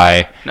fit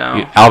Kawhi.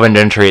 No. Alvin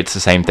Gentry, it's the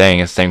same thing.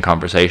 It's the same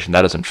conversation.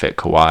 That doesn't fit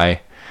Kawhi.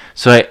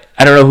 So I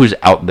don't know who's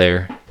out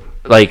there.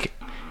 Like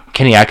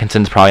Kenny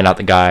Atkinson's probably not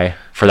the guy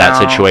for that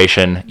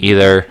situation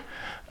either.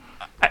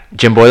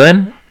 Jim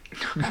Boylan?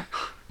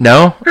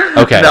 No?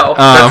 Okay. No,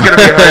 that's going to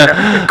be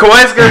hard.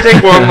 Kawhi's going to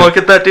take one look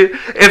at that dude.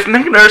 If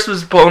Nick Nurse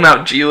was pulling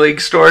out G League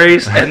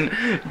stories and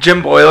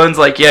Jim Boylan's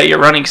like, yeah, you're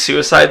running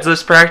suicides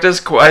this practice,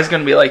 Kawhi's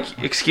going to be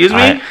like, excuse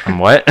me? I'm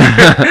what?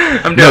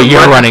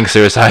 You're running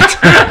suicides.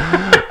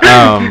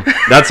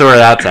 That's where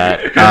that's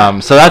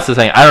at. So that's the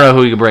thing. I don't know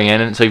who you can bring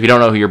in. So if you don't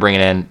know who you're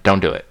bringing in,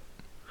 don't do it.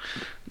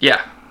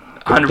 Yeah,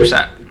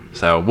 100%.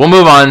 So we'll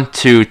move on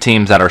to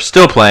teams that are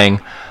still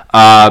playing.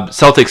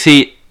 Celtics,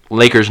 Heat,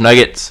 Lakers,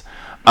 Nuggets.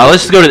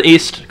 Let's just go to the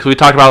East because we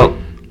talked about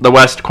the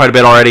West quite a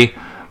bit already.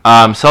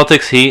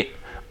 Celtics, Heat.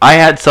 I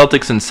had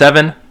Celtics in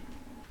 7.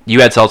 You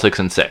had Celtics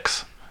in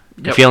 6.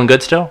 Yep. You feeling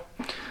good still?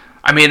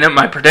 I mean,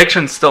 my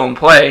prediction's still in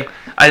play.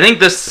 I think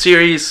this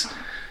series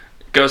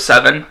goes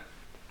 7.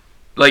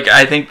 Like,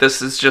 I think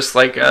this is just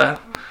like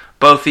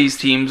both these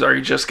teams are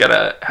just going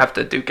to have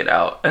to duke it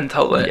out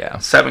until the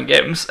 7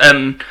 games.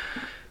 And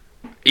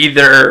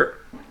either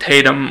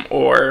Tatum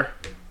or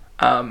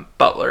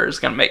Butler is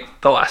going to make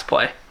the last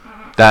play.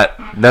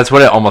 That's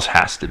what it almost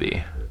has to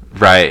be,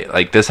 right?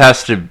 Like, this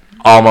has to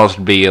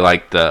almost be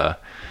like the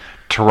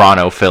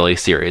Toronto-Philly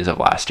series of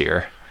last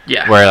year.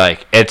 Yeah. Where,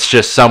 like, it's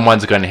just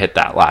someone's going to hit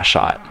that last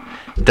shot.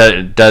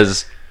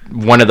 Does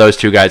one of those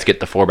two guys get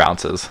the 4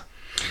 bounces?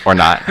 or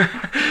not?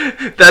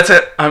 That's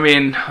it. I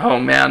mean, oh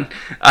man,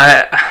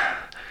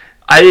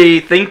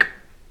 I think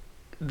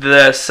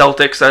the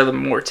Celtics are the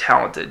more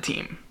talented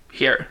team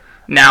here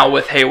now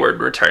with Hayward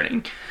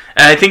returning,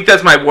 and I think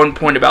that's my one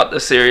point about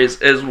this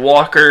series is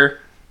Walker,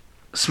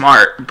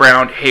 Smart,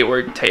 Brown,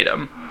 Hayward,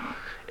 Tatum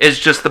is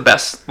just the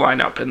best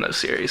lineup in this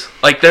series.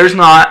 Like, there's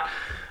not,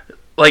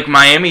 like,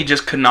 Miami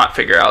just could not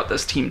figure out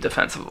this team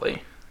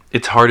defensively.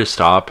 It's hard to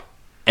stop,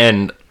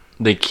 and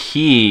the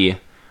key,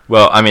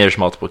 well, I mean, there's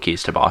multiple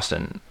keys to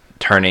Boston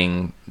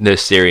turning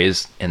this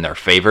series in their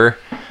favor,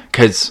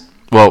 because,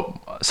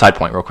 well, side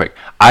point real quick,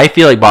 I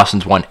feel like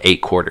Boston's won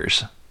 8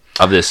 quarters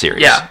of this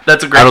series. Yeah,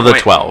 that's a great out of point.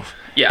 the 12.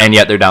 Yeah. And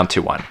yet they're down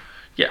 2-1.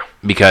 Yeah.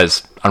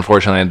 Because,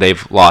 unfortunately,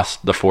 they've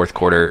lost the fourth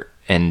quarter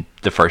in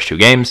the first 2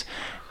 games,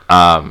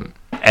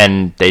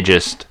 and they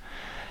just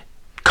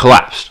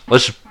collapsed.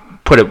 Let's just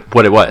put it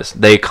what it was.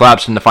 They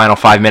collapsed in the final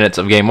 5 minutes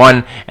of Game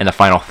 1 and the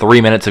final 3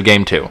 minutes of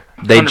Game 2.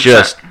 They 100%.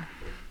 just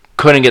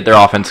couldn't get their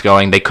offense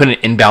going. They couldn't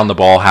inbound the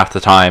ball half the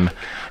time.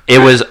 It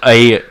was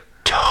a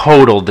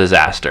total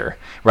disaster,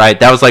 right?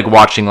 That was like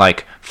watching,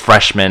 like,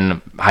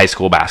 freshman high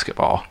school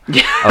basketball.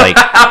 Yeah. Like,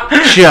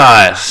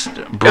 just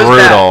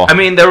brutal. I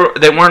mean,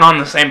 they weren't on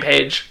the same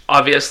page.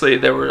 Obviously,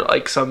 there were,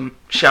 like, some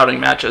shouting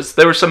matches.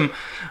 There were some...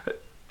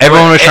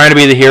 Everyone was trying to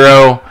be the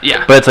hero.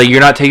 Yeah. But it's like, you're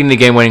not taking the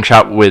game-winning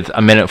shot with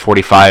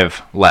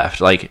 1:45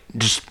 left. Like,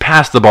 just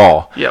pass the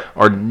ball. Yep.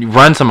 Or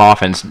run some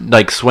offense.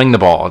 Like, swing the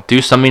ball.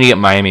 Do something to get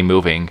Miami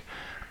moving.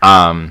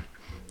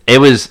 It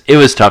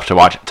was tough to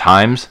watch at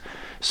times.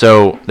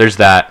 So, there's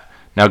that.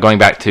 Now, going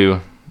back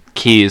to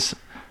keys.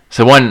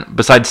 So, one,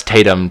 besides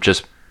Tatum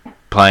just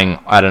playing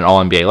at an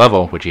All-NBA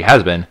level, which he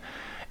has been,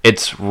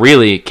 it's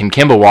really, can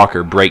Kemba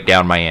Walker break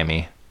down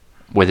Miami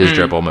with his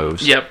dribble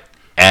moves? Yep.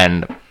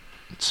 And...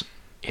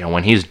 you know,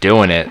 when he's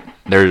doing it,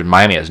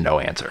 Miami has no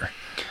answer.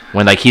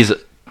 When, like, he's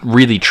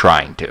really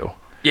trying to.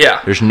 Yeah.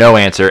 There's no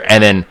answer.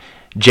 And then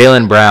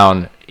Jaylen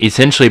Brown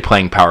essentially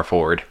playing power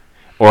forward.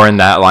 Or in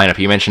that lineup,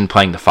 you mentioned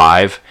playing the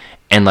 5.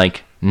 And,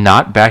 like,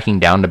 not backing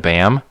down to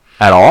Bam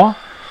at all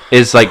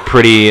is, like,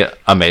 pretty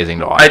amazing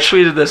to watch. I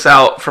tweeted this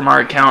out from our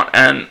account,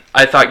 and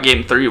I thought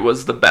Game 3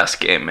 was the best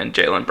game in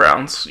Jaylen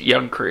Brown's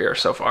young career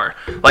so far.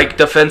 Like,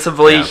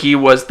 defensively, he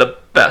was the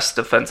best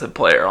defensive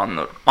player on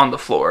the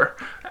floor.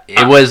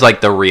 It was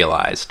like the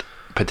realized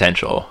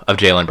potential of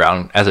Jaylen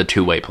Brown as a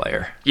two-way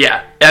player.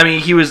 Yeah. I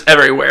mean, he was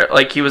everywhere.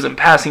 Like, he was in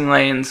passing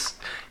lanes.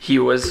 He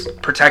was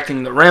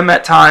protecting the rim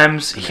at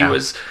times. He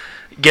was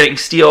getting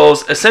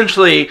steals.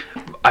 Essentially,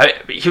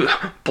 he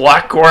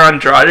blocked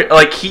Goran Dragic.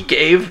 Like, he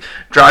gave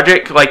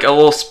Dragic, like, a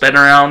little spin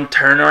around,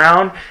 turn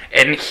around,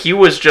 and he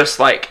was just,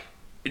 like,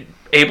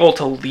 able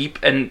to leap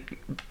and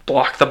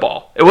block the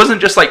ball. It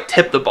wasn't just, like,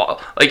 tip the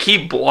ball. Like, he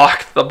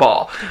blocked the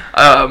ball.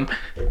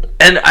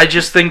 And I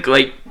just think,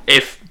 like,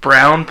 if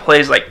Brown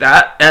plays like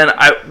that, and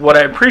what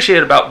I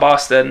appreciate about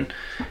Boston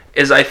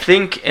is I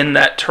think in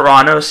that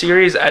Toronto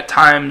series at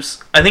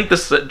times, I think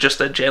this is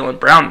just a Jaylen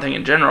Brown thing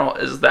in general,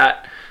 is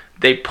that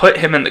they put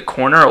him in the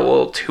corner a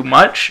little too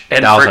much.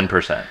 And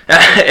 1,000%.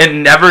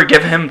 And never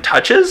give him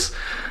touches.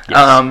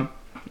 Yes.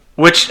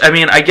 Which, I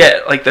mean, I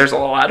get, like, there's a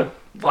lot of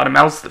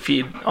mouths to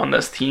feed on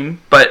this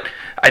team, but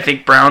I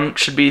think Brown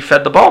should be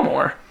fed the ball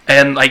more.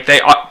 And, like, they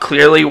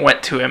clearly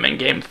went to him in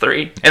Game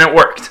 3, and it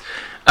worked.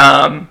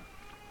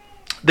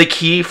 The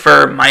key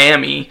for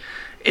Miami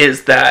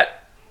is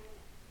that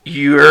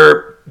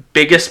your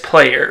biggest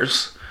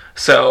players,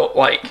 so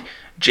like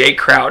Jay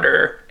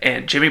Crowder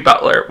and Jimmy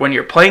Butler, when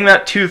you're playing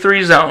that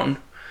 2-3 zone,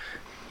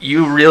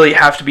 you really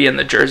have to be in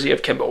the jersey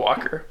of Kemba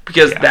Walker,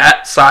 because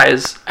that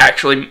size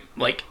actually,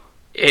 like,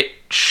 it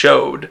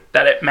showed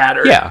that it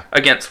mattered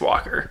against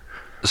Walker.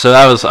 So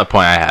that was a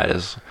point I had,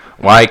 is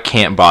why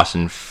can't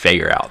Boston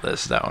figure out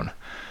this zone?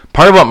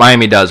 Part of what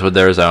Miami does with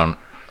their zone,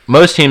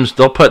 most teams,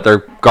 they'll put their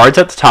guards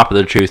at the top of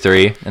their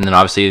 2-3, and then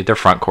obviously their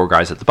front court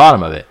guys at the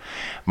bottom of it.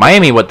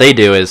 Miami, what they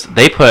do is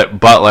they put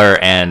Butler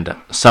and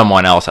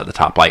someone else at the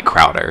top, like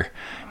Crowder.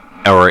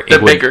 Or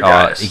the bigger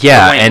guys.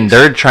 Yeah, and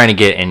they're trying to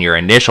get in your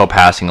initial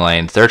passing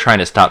lanes. They're trying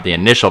to stop the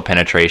initial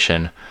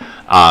penetration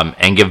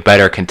and give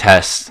better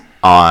contests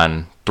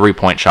on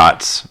three-point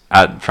shots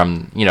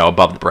from,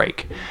 above the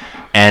break.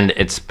 And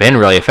it's been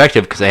really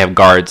effective because they have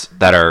guards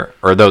that are,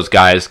 or those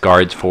guys,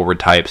 guards, forward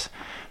types,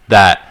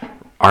 that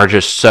are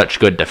just such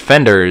good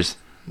defenders.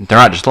 They're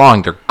not just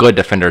long, they're good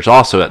defenders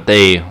also, that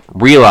they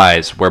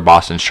realize where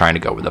Boston's trying to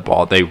go with the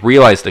ball. They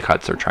realize the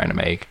cuts they're trying to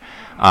make,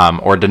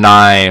 or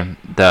deny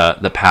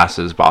the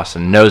passes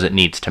Boston knows it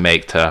needs to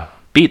make to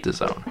beat the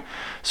zone.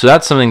 So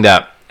that's something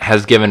that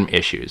has given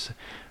issues.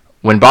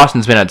 When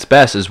Boston's been at its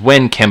best is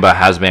when Kemba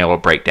has been able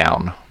to break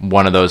down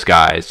one of those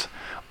guys,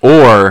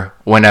 or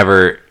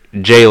whenever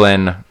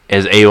Jaylen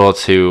is able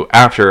to,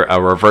 after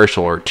a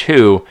reversal or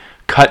two,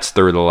 cuts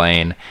through the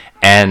lane,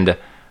 and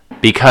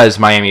because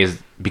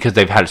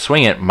they've had to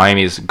swing it,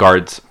 Miami's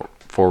guards,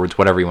 forwards,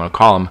 whatever you want to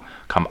call them,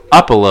 come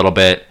up a little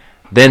bit,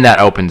 then that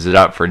opens it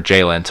up for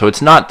Jaylen. So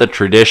it's not the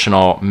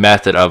traditional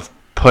method of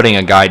putting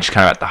a guy just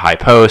kind of at the high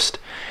post,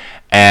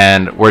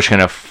 and we're just going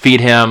to feed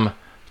him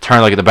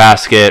turn, look at the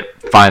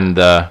basket, find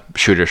the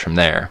shooters from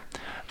there.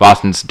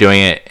 Boston's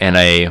doing it in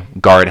a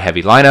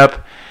guard-heavy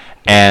lineup,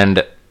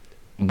 and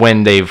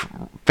when they've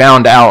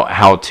found out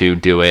how to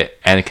do it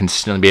and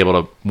consistently be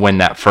able to win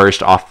that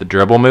first off the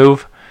dribble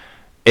move,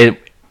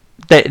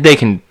 they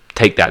can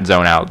take that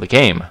zone out of the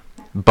game.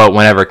 But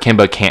whenever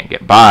Kemba can't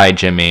get by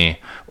Jimmy,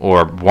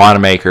 or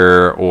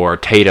Wanamaker or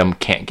Tatum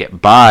can't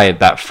get by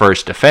that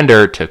first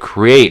defender to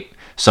create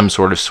some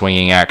sort of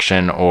swinging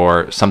action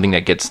or something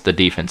that gets the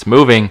defense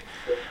moving,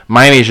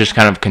 Miami's just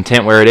kind of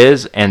content where it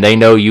is, and they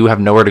know you have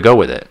nowhere to go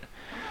with it.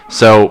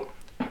 So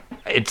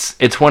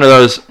it's one of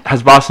those,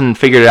 has Boston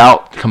figured it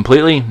out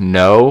completely?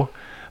 No.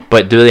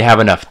 But do they have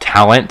enough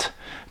talent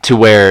to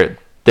where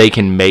they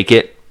can make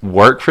it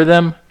work for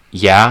them?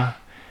 Yeah.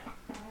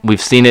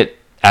 We've seen it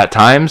at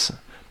times,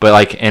 but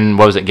like in,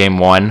 what was it, game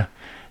 1?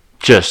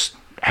 Just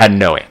had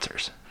no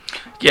answers.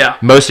 Yeah.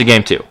 Most of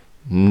game 2,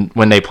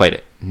 when they played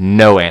it,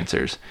 no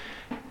answers.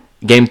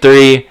 Game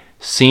 3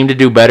 seemed to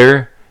do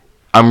better.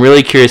 I'm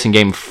really curious in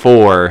game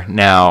 4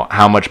 now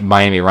how much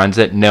Miami runs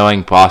it,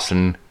 knowing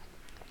Boston,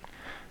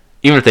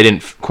 even if they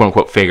didn't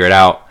quote-unquote figure it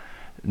out,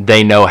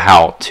 they know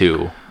how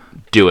to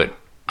do it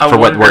for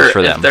what works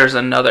for them. If there's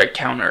another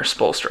counter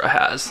Spoelstra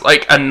has.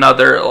 Like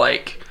another,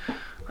 like,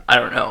 I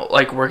don't know,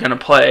 like we're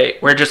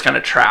just going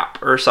to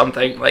trap or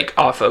something, like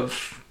off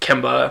of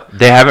Kemba.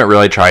 They haven't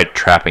really tried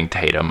trapping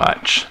Tatum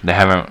much. They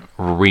haven't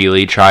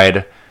really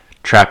tried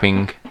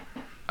trapping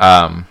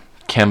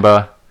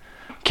Kemba.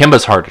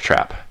 Kemba's hard to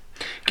trap.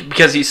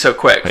 Because he's so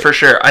quick, for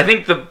sure. I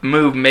think the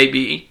move may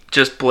be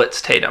just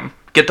blitz Tatum.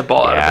 Get the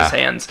ball out of his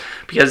hands.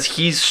 Because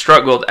he's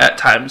struggled at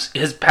times.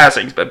 His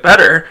passing's been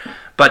better,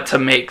 but to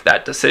make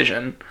that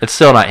decision. It's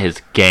still not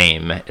his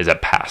game as a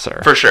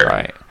passer. For sure.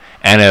 Right.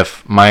 And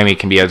if Miami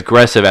can be as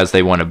aggressive as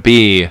they want to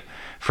be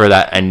for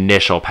that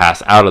initial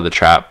pass out of the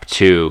trap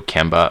to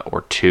Kemba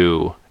or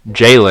to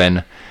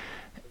Jalen,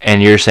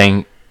 and you're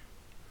saying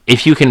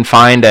if you can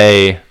find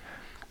a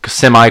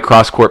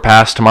semi-cross-court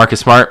pass to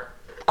Marcus Smart,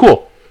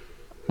 cool.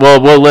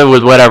 Well, we'll live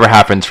with whatever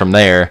happens from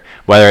there,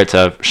 whether it's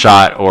a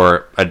shot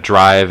or a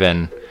drive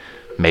and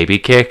maybe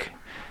kick.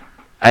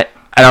 I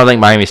don't think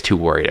Miami's too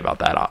worried about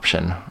that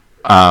option.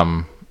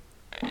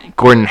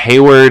 Gordon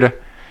Hayward,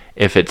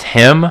 if it's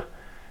him,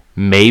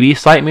 maybe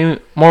slightly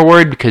more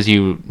worried because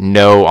you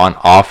know on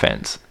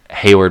offense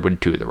Hayward would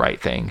do the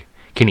right thing.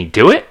 Can he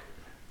do it?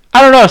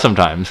 I don't know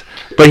sometimes.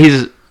 But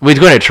he's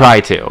going to try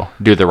to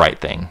do the right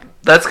thing.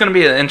 That's going to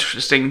be an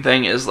interesting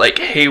thing, is like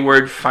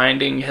Hayward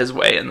finding his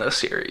way in this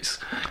series.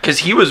 Because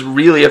he was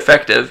really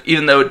effective,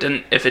 even though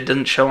if it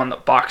didn't show on the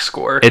box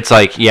score. It's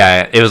like,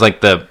 yeah, it was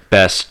like the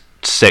best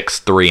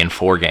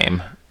 6-3-4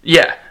 game.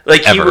 Yeah,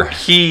 like ever.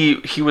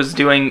 he was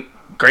doing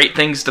great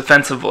things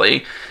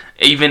defensively,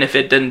 even if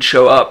it didn't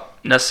show up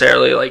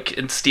necessarily like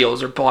in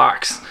steals or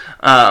blocks.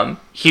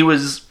 He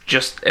was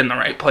just in the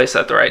right place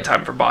at the right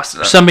time for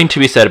Boston. Something to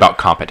be said about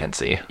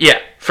competency. Yeah,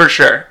 for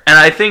sure. And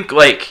I think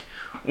like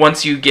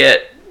once you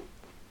get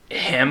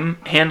him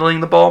handling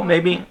the ball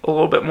maybe a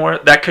little bit more,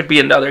 that could be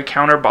another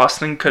counter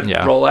Boston could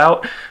roll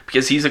out,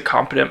 because he's a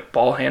competent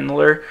ball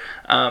handler,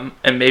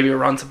 and maybe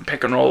run some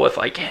pick and roll with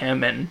like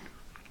him and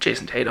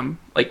Jason Tatum.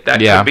 Like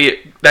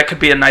that could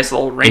be a nice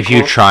little wrinkle. If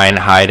you try and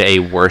hide a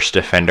worse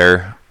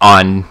defender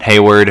on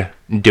Hayward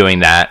doing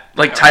that,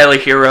 like Tyler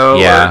Hero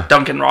or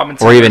Duncan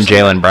Robinson, or even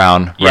Jaylen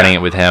Brown running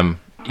it with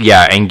him,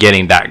 and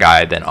getting that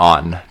guy then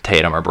on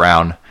Tatum or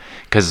Brown.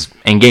 Because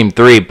in game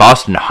 3,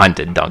 Boston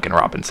hunted Duncan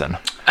Robinson.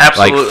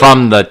 Absolutely. Like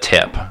from the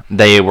tip,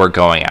 they were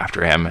going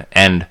after him.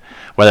 And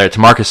whether it's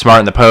Marcus Smart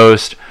in the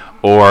post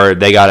or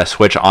they got a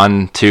switch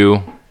on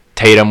to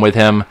Tatum with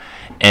him,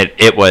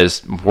 it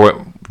was,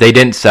 they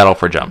didn't settle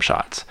for jump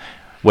shots,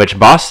 which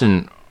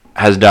Boston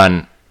has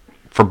done,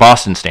 for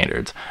Boston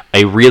standards,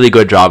 a really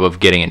good job of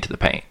getting into the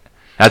paint.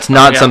 That's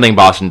not something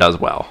Boston does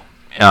well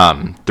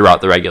throughout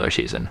the regular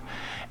season.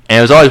 And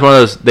it was always one of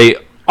those, they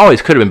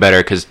always could have been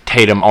better because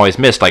Tatum always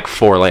missed like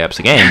 4 layups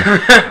a game.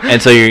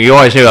 And so you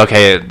always knew,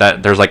 okay,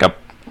 that there's like a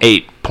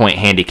 8-point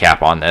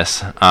handicap on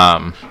this.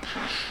 And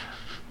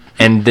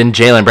then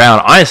Jaylen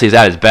Brown, honestly, is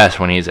at his best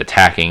when he's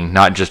attacking,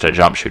 not just a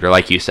jump shooter.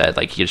 Like you said,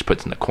 like he just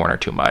puts in the corner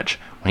too much.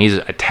 When he's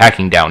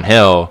attacking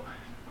downhill,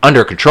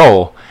 under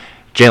control,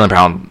 Jaylen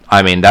Brown,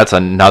 I mean, that's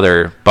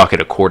another bucket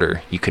a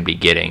quarter you could be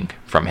getting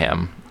from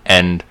him.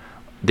 And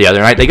the other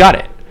night, they got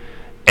it.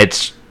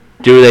 It's,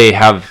 do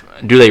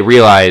they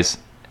realize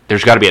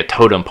there's got to be a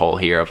totem pole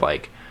here of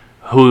like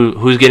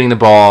who's getting the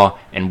ball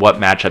and what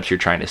matchups you're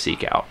trying to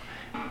seek out.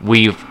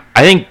 I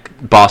think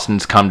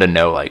Boston's come to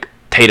know like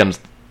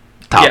Tatum's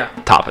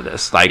top of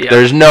this. Like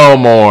there's no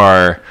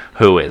more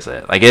who is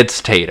it. Like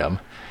it's Tatum.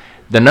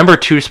 The number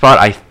 2 spot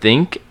I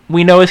think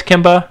we know is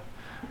Kemba.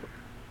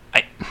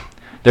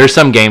 There's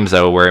some games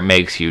though where it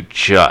makes you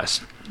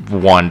just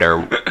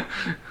wonder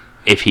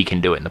if he can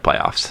do it in the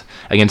playoffs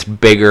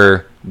against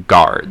bigger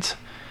guards.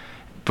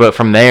 But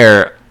from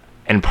there,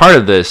 and part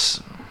of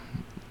this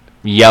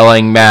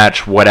yelling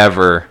match,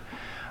 whatever,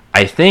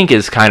 I think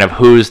is kind of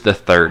who's the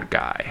third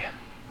guy.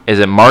 Is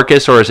it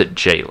Marcus or is it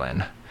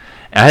Jalen?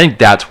 And I think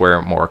that's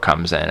where more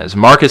comes in. Is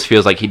Marcus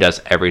feels like he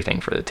does everything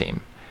for the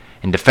team.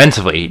 And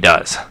defensively, he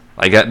does.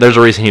 Like, there's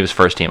a reason he was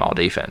first team all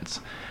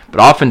defense.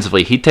 But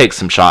offensively, he takes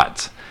some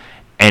shots.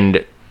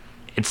 And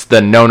it's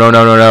the no.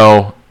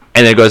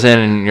 And it goes in,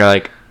 and you're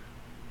like,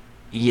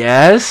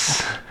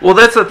 yes? Well,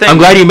 that's the thing. I'm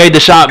glad you made the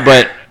shot,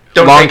 but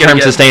Don't long-term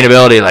take it again.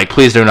 sustainability, like,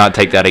 please do not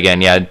take that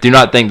again. Yeah, do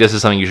not think this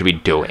is something you should be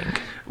doing.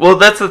 Well,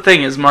 that's the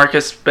thing, is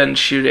Marcus been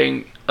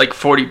shooting like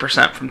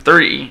 40% from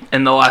 3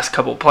 in the last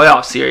couple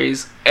playoff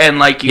series. And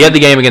like He had the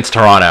game against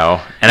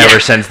Toronto, and ever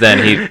since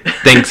then, he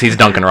thinks he's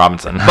Duncan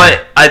Robinson.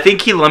 But I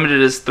think he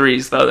limited his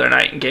threes the other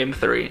night in Game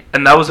 3,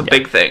 and that was a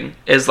big thing.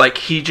 Is like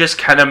he just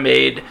kind of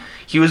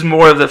he was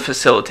more of the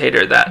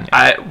facilitator that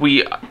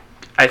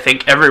I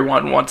think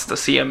everyone wants to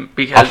see him,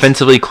 because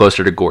offensively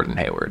closer to Gordon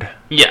Hayward.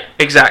 Yeah,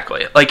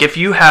 exactly. Like if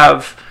you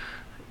have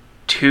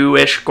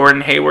 2-ish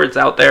Gordon Haywards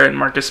out there, and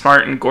Marcus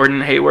Smart and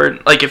Gordon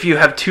Hayward, like if you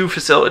have 2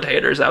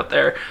 facilitators out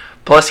there,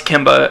 plus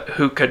Kemba,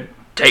 who could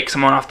take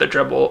someone off the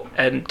dribble,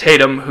 and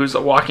Tatum, who's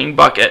a walking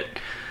bucket,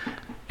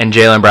 and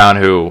Jaylen Brown,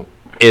 who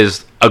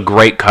is a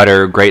great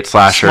cutter, great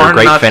slasher, smart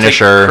great enough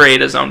finisher, to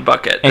create his own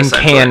bucket, and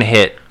can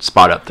hit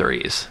spot-up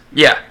threes.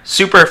 Yeah,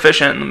 super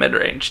efficient in the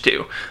mid-range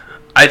too.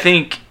 I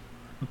think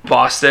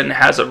Boston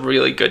has a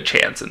really good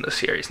chance in this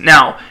series.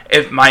 Now,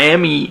 if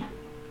Miami,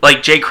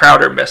 like Jay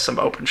Crowder missed some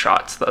open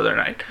shots the other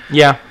night.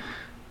 Yeah.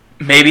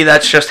 Maybe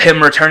that's just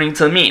him returning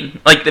to the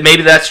mean. Like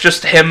maybe that's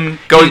just him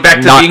going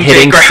back to not being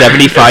hitting Jay Crowder.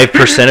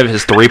 75% of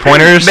his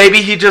three-pointers.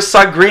 Maybe he just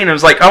saw green and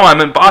was like, "Oh, I'm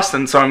in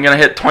Boston, so I'm gonna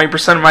hit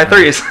 20% of my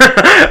threes."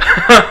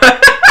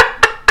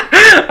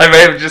 I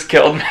may have just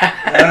killed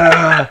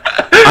Matt.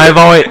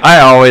 I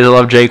always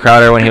loved Jay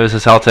Crowder when he was a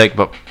Celtic,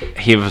 but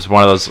he was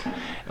one of those,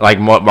 like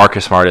what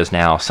Marcus Smart is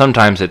now.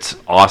 Sometimes it's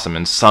awesome,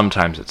 and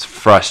sometimes it's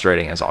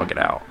frustrating as all get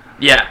out.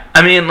 Yeah,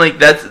 I mean, like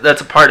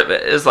that's a part of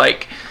it. Is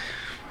like,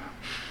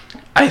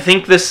 I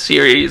think this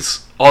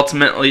series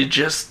ultimately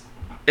just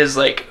is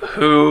like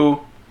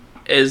who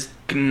is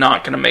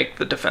not going to make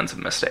the defensive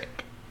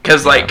mistake.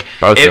 Because like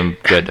both of them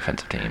good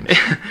defensive teams.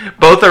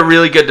 Both are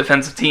really good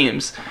defensive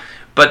teams,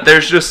 but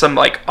there's just some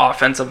like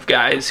offensive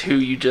guys who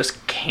you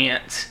just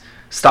can't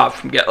stop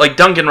from getting. Like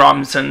Duncan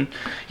Robinson,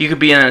 you could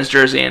be in his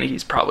jersey and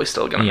he's probably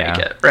still going to make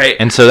it, right?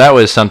 And so that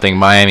was something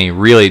Miami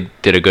really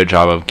did a good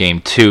job of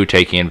Game 2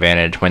 taking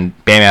advantage when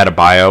Bam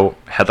Adebayo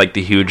had like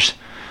the huge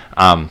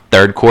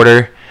third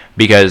quarter,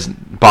 because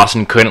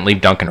Boston couldn't leave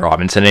Duncan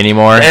Robinson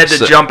anymore. They had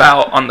to jump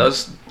out on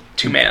those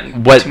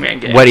two-man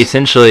games. What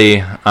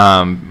essentially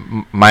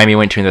Miami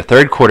went to in the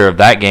third quarter of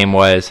that game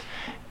was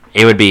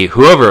it would be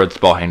whoever was the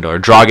ball handler,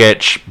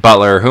 Dragic,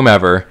 Butler,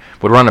 whomever,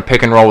 would run a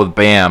pick and roll with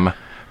Bam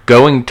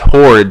going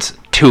towards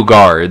 2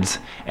 guards,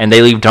 and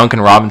they leave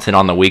Duncan Robinson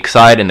on the weak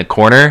side in the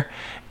corner,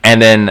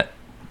 and then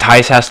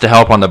Tice has to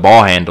help on the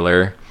ball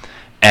handler,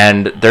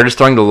 and they're just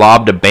throwing the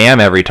lob to Bam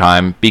every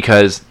time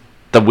because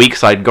the weak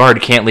side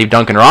guard can't leave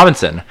Duncan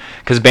Robinson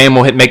because Bam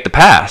will make the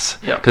pass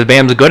because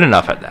Bam's good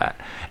enough at that.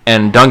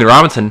 And Duncan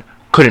Robinson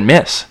couldn't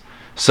miss.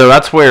 So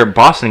that's where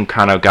Boston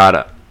kind of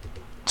got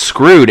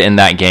screwed in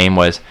that game,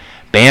 was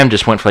Bam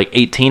just went for like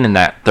 18 in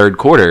that third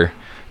quarter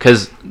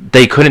because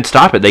they couldn't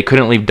stop it. They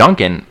couldn't leave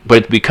Duncan, but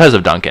it's because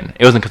of Duncan.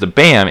 It wasn't because of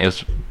Bam. It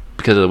was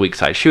because of the weak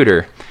side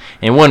shooter.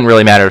 And it wouldn't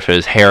really matter if it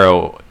was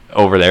Harrow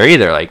over there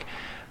either. Like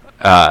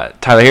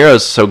Tyler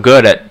Herro's so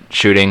good at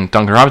shooting.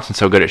 Duncan Robinson's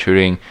so good at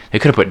shooting. They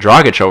could have put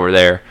Dragic over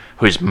there,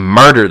 who's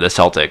murdered the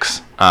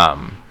Celtics.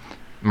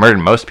 Murdered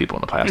most people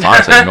in the playoffs,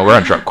 honestly.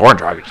 Goran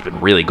Dragic has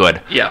been really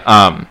good.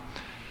 Yeah.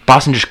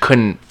 Boston just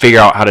couldn't figure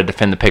out how to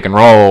defend the pick and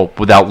roll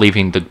without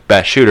leaving the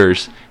best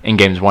shooters in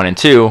games 1 and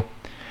 2.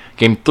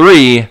 Game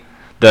 3,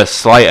 the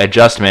slight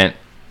adjustment.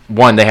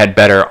 1, they had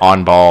better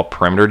on-ball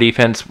perimeter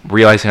defense,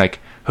 realizing like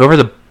whoever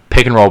the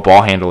pick and roll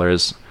ball handler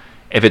is,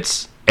 if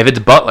it's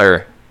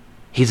Butler,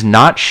 he's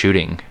not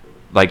shooting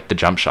like the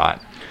jump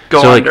shot.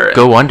 Go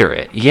under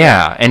it.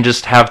 Yeah, and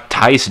just have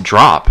Tice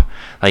drop.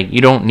 Like,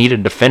 you don't need to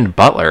defend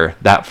Butler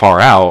that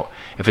far out.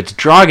 If it's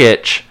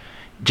Dragic,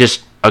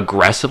 just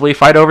aggressively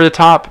fight over the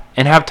top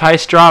and have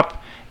Tice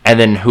drop, and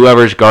then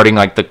whoever's guarding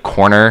like the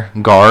corner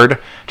guard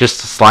just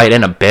slide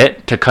in a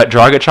bit to cut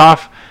Dragic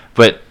off.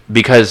 But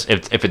because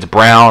if it's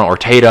Brown or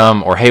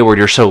Tatum or Hayward,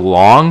 you're so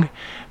long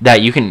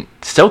that you can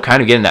still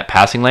kind of get in that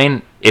passing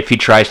lane if he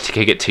tries to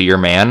kick it to your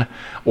man,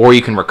 or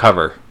you can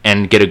recover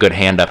and get a good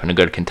hand up and a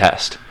good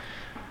contest.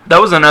 That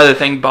was another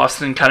thing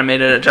Boston kind of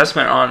made an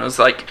adjustment on, was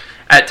like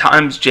at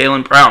times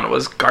Jaylen Brown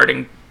was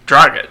guarding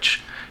Dragic.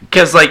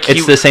 Because like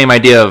it's the same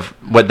idea of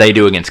what they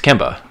do against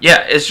Kemba.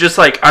 Yeah, it's just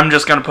like, I'm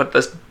just going to put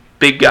this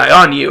big guy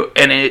on you,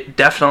 and it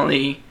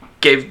definitely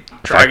gave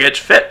Dragic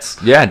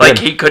fits. Yeah, it like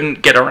did. He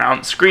couldn't get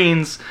around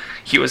screens.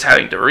 He was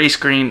having to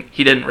rescreen.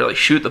 He didn't really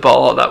shoot the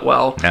ball all that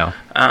well. No.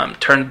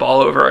 Turned the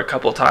ball over a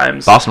couple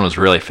times. Boston was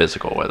really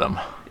physical with him.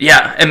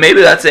 Yeah, and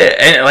maybe that's it.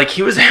 And like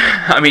he was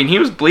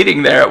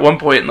bleeding there at one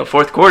point in the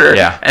fourth quarter.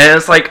 Yeah. And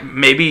it's like,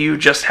 maybe you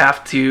just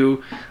have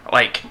to,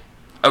 like,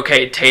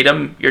 okay,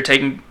 Tatum, you're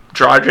taking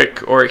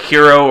Dragic or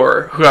Hero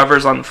or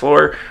whoever's on the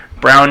floor.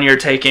 Brown, you're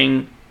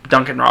taking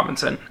Duncan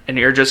Robinson, and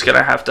you're just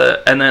gonna have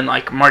to. And then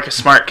like Marcus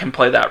Smart can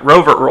play that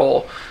rover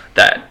role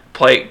that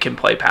can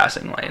play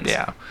passing lanes.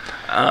 Yeah,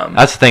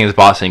 that's the thing is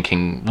Boston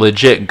can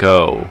legit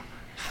go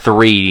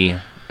 3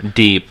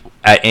 deep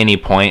at any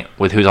point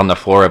with who's on the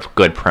floor of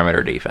good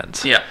perimeter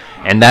defense. Yeah.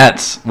 And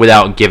that's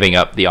without giving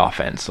up the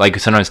offense. Like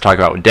sometimes talk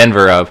about with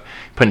Denver of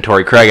putting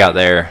Torrey Craig out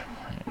there.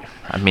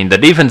 I mean, the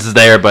defense is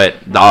there, but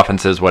the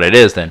offense is what it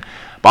is. Then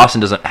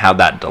Boston doesn't have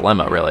that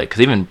dilemma, really. Because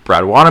even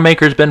Brad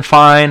Wanamaker's been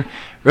fine.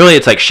 Really,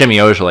 it's like Shimmy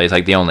Ojale is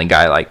like the only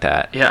guy like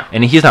that. Yeah.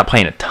 And he's not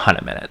playing a ton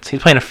of minutes.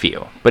 He's playing a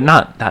few, but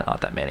not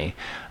that many.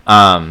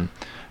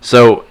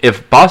 So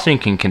if Boston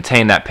can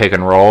contain that pick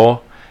and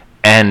roll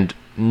and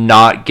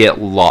not get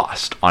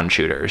lost on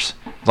shooters,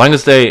 as long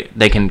as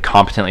they can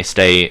competently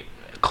stay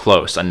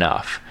close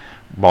enough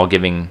while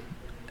giving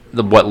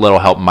what little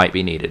help might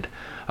be needed,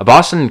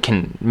 Boston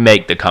can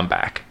make the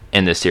comeback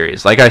in this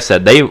series. Like I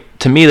said,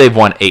 they've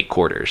won 8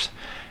 quarters.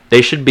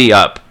 They should be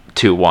up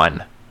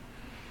 2-1.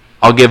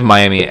 I'll give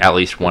Miami at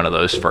least one of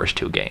those first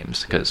 2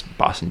 games because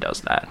Boston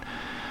does that.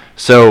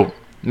 So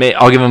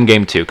I'll give them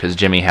game 2 because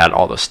Jimmy had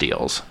all the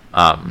steals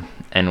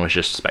and was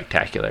just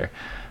spectacular.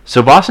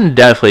 So Boston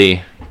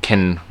definitely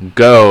can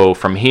go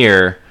from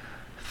here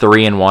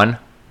 3-1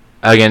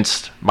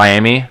 against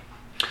Miami.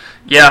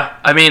 Yeah,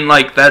 I mean,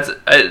 like that's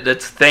the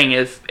thing.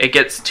 If it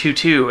gets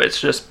 2-2,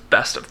 it's just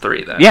best of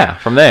 3 then. Yeah,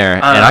 from there,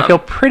 and I feel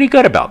pretty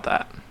good about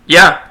that.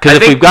 Yeah, because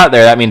if we've got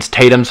there, that means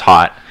Tatum's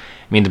hot.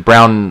 It means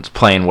Brown's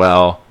playing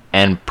well,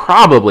 and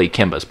probably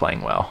Kemba's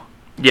playing well.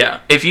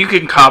 Yeah, if you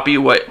can copy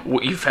what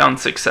you found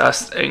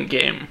success in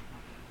Game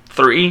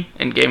 3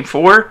 and Game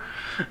 4,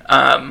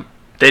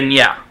 then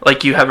yeah,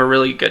 like you have a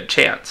really good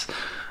chance.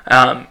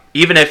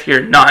 Even if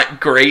you're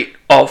not great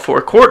all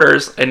 4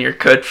 quarters and you're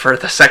good for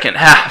the second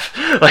half,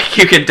 like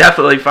you can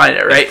definitely find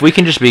it, right? If we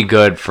can just be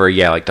good for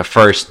like the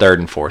first, third,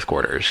 and fourth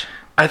quarters.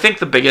 I think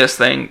the biggest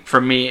thing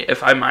for me,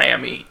 if I'm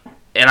Miami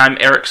and I'm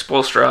Eric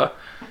Spoelstra,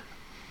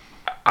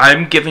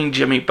 I'm giving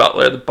Jimmy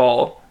Butler the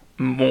ball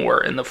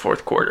more in the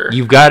fourth quarter.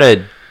 You've got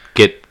to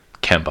get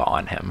Kemba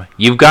on him.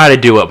 You've got to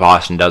do what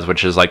Boston does,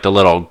 which is like the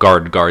little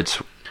guard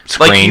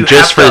screen, like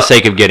just for the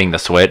sake of getting the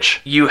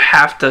switch. You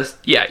have to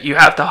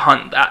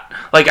hunt that.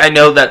 Like, I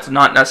know that's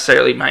not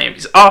necessarily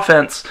Miami's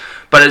offense,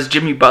 but as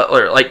Jimmy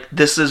Butler, like,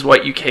 this is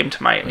what you came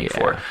to Miami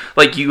for.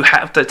 Like, you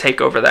have to take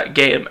over that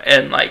game,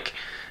 and like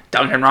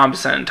Duncan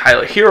Robinson and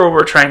Tyler Hero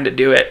were trying to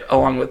do it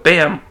along with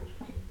Bam,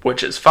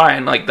 which is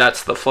fine. Like,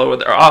 that's the flow of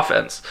their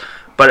offense.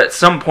 But at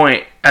some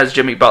point, as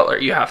Jimmy Butler,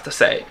 you have to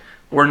say,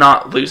 we're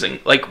not losing.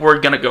 Like, we're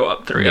going to go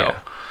up 3-0.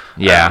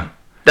 Yeah.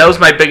 That was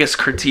my biggest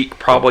critique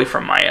probably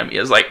from Miami,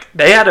 is like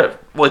they had a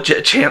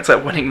legit chance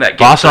at winning that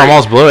game. Boston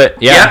almost blew it.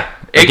 Yeah.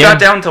 It got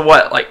down to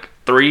what, like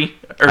 3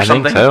 or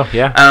something? I think so,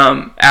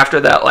 yeah.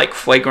 After that like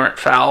flagrant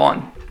foul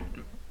on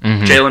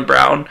Jaylen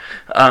Brown.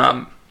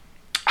 I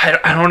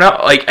don't know.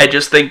 Like, I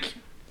just think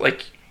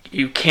like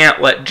you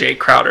can't let Jay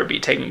Crowder be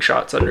taking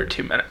shots under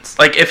 2 minutes.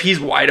 Like, if he's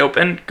wide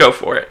open, go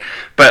for it.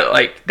 But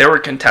like there were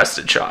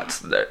contested shots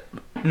that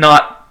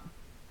not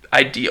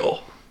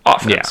ideal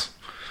offense.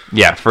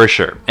 Yeah, for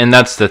sure. And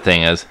that's the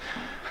thing is,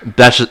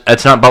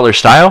 that's not Butler's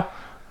style,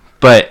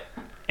 but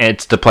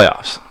it's the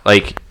playoffs.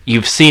 Like,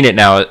 you've seen it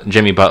now,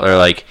 Jimmy Butler.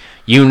 Like,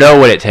 you know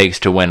what it takes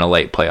to win a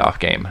late playoff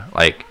game.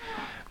 Like,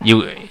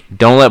 you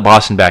don't let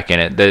Boston back in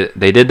it.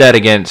 They did that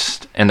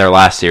in their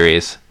last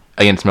series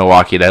against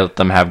Milwaukee. They let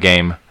them have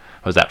game, what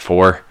was that,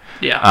 4?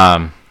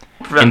 Yeah.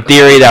 In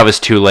theory, that was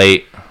too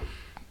late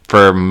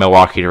for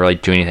Milwaukee to really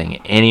do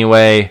anything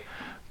anyway,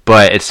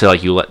 but it's still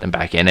like you let them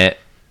back in it.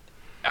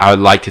 I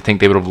would like to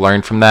think they would have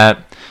learned from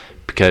that,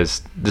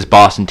 because this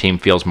Boston team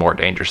feels more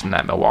dangerous than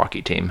that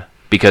Milwaukee team,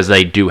 because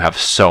they do have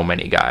so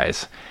many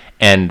guys,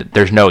 and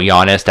there's no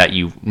Giannis that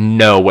you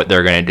know what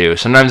they're going to do.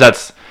 Sometimes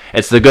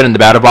it's the good and the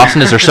bad of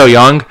Boston is they're so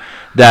young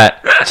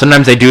that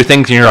sometimes they do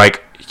things and you're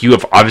like, you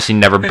have obviously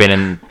never been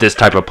in this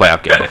type of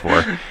playoff game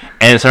before.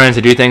 And sometimes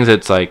they do things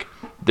it's like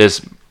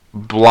this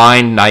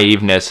blind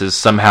naiveness is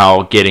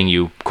somehow getting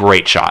you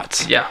great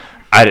shots. Yeah.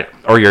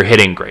 Or you're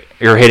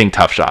hitting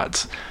tough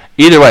shots.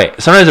 Either way,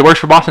 sometimes it works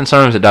for Boston,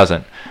 sometimes it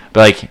doesn't. But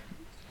like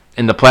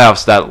in the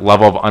playoffs, that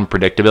level of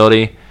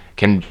unpredictability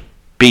can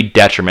be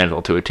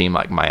detrimental to a team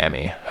like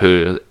Miami,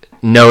 who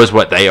knows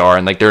what they are,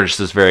 and like they're just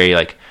this very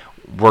like,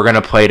 we're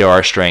gonna play to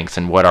our strengths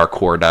and what our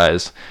core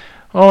does.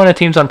 Well, when a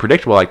team's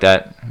unpredictable like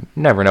that, you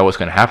never know what's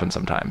gonna happen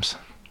sometimes.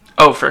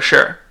 Oh, for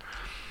sure.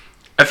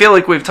 I feel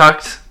like we've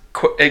talked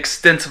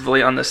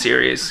extensively on the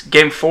series.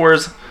 Game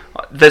 4's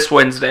this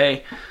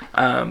Wednesday.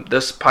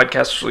 This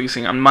podcast is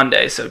releasing on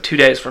Monday, so 2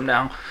 days from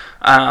now.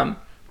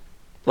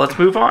 Let's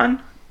move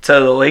on to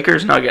the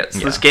Lakers Nuggets.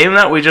 Yeah. This game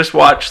that we just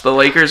watched, the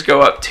Lakers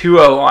go up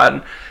 2-0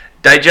 on.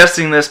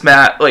 Digesting this,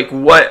 Matt, like,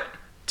 what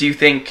do you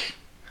think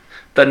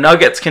the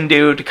Nuggets can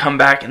do to come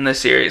back in this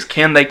series?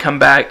 Can they come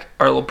back?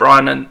 Are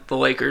LeBron and the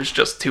Lakers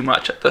just too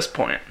much at this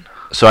point?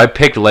 So I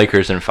picked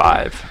Lakers in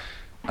 5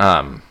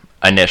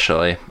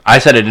 initially. I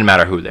said it didn't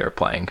matter who they were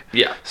playing.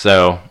 Yeah.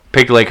 So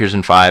picked Lakers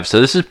in 5. So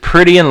this is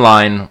pretty in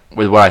line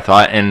with what I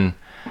thought. And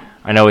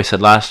I know we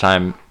said last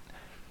time,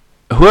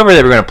 whoever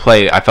they were going to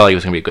play, I felt like it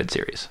was going to be a good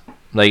series.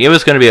 Like, it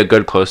was going to be a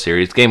good, close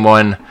series. Game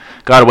 1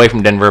 got away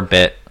from Denver a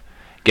bit.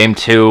 Game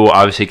 2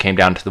 obviously came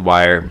down to the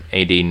wire.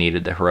 AD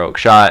needed the heroic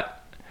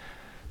shot.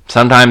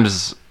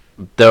 Sometimes,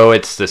 though,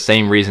 it's the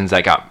same reasons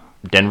that got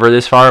Denver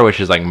this far, which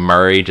is like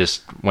Murray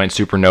just went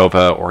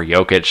supernova, or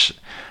Jokic,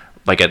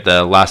 like at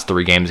the last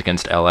 3 games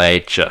against LA,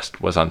 just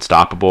was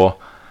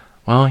unstoppable.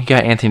 Well, you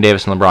got Anthony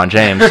Davis and LeBron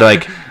James, so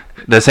like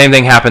the same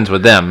thing happens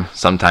with them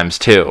sometimes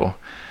too.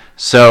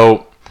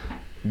 So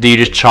do you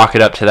just chalk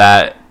it up to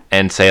that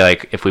and say,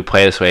 like, if we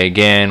play this way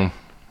again,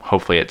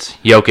 hopefully it's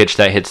Jokic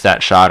that hits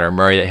that shot or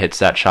Murray that hits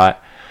that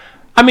shot?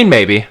 I mean,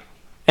 maybe.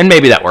 And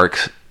maybe that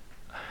works.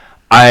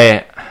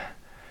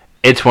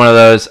 It's one of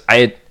those,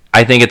 I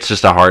think it's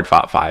just a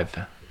hard-fought 5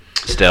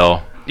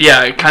 still.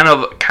 Yeah, kind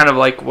of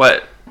like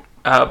what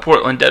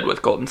Portland did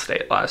with Golden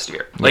State last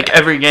year. Like,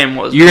 every game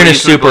was You're going to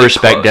super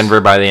respect close.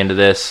 Denver by the end of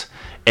this.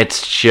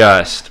 It's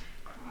just,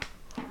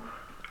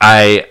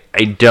 I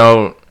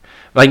don't,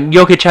 like,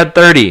 Jokic had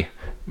 30.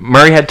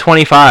 Murray had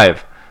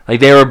 25. Like,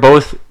 they were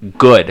both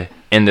good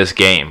in this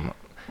game.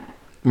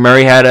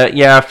 Murray had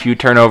a few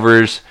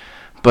turnovers,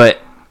 but,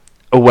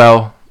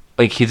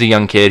 like, he's a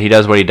young kid. He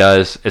does what he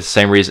does. It's the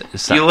same reason.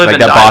 It's you live like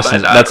and that die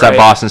Boston. by that, That's right? that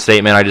Boston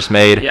statement I just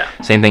made. Yeah.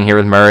 Same thing here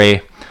with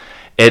Murray.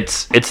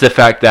 It's the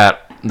fact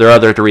that their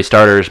other 3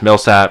 starters,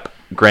 Millsap,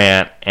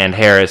 Grant, and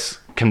Harris,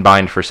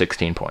 combined for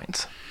 16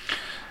 points.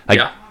 Like,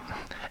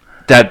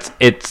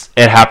 it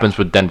happens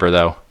with Denver,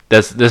 though.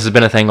 This has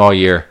been a thing all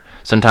year.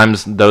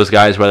 Sometimes those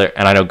guys,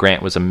 and I know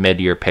Grant was a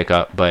mid-year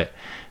pickup, but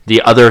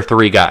the other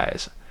 3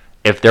 guys,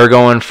 if they're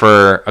going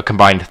for a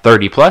combined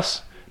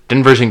 30+,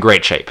 Denver's in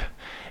great shape.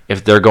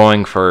 If they're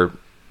going for,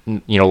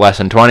 less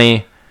than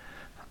 20,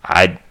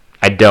 I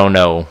don't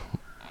know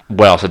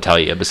what else to tell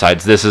you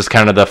besides this is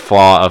kind of the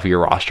flaw of your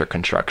roster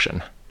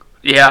construction.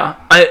 Yeah,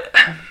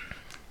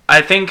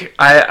 I think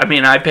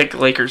I picked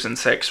Lakers in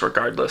 6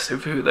 regardless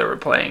of who they were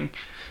playing,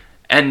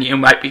 and you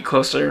might be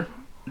closer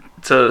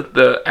to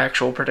the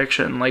actual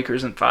prediction,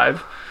 Lakers in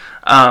 5.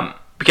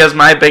 Because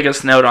my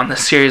biggest note on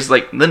this series,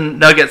 like, the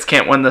Nuggets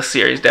can't win this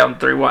series down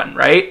 3-1,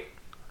 right?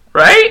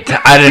 Right?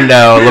 I didn't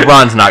know.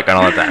 LeBron's not going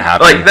to let that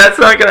happen. Like, that's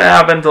not going to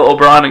happen to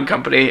LeBron and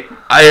company.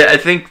 I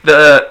think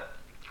the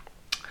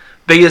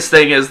biggest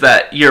thing is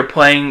that you're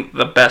playing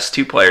the best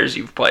 2 players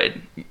you've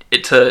played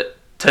to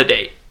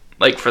date,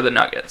 like, for the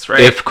Nuggets, right?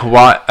 If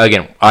Kawhi,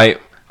 again,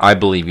 I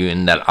believe you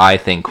in that. I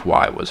think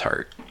Kawhi was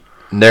hurt.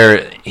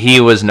 He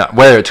was not,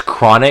 whether it's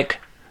chronic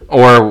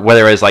or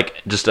whether it's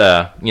like just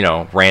a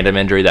random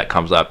injury that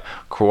comes up.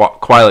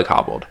 Kawhi looked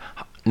hobbled.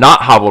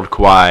 Not hobbled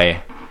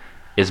Kawhi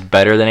is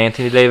better than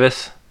Anthony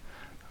Davis.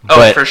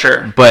 But, for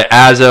sure. But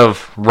as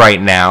of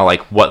right now,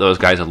 like what those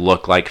guys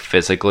look like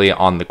physically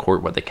on the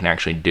court, what they can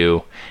actually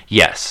do,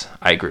 yes,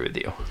 I agree with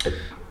you.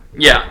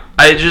 Yeah,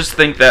 I just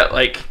think that,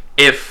 like,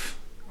 if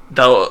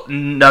the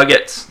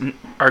Nuggets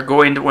are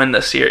going to win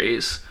the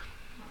series,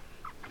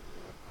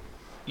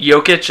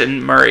 Jokic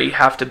and Murray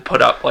have to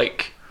put up,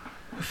 like,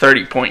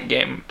 30-point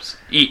games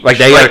each. Like,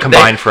 they got to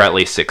combine for at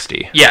least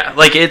 60. Yeah,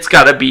 like, it's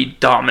got to be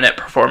dominant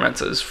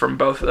performances from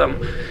both of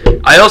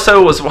them. I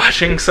also was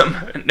watching some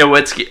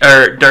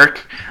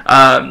Dirk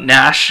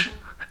Nash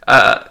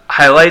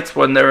highlights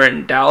when they were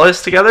in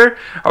Dallas together.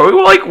 Are we,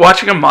 like,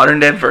 watching a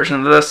modern-day version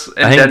of this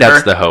in I think Denver?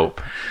 that's the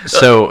hope.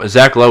 So,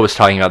 Zach Lowe was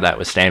talking about that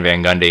with Stan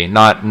Van Gundy.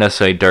 Not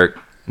necessarily Dirk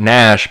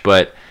Nash,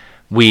 but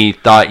we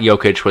thought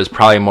Jokic was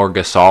probably more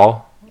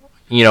Gasol,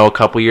 a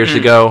couple years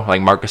ago,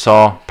 like Marc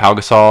Gasol, Pau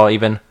Gasol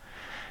even.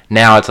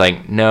 Now it's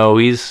like, no,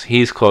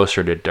 he's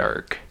closer to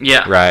Dirk.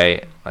 Yeah.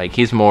 Right? Like,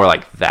 he's more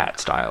like that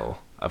style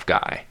of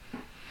guy.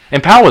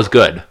 And Pau was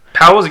good.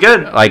 Pau was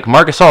good. Like,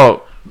 Marc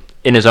Gasol,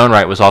 in his own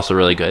right, was also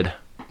really good.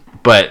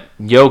 But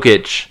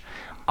Jokic,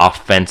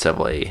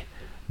 offensively,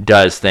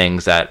 does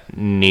things that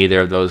neither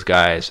of those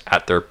guys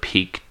at their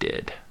peak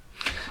did.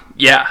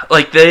 Yeah,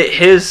 like,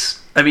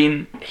 he's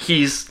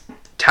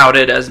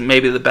touted as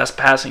maybe the best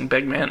passing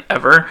big man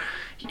ever.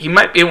 He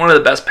might be one of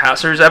the best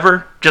passers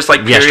ever. Just,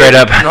 like, period. Yeah, straight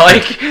up.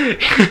 Like,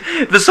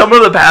 some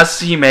of the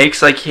passes he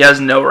makes, like, he has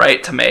no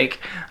right to make.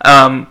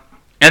 And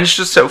it's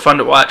just so fun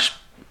to watch.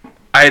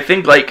 I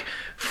think, like,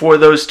 for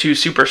those 2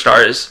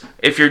 superstars,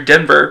 if you're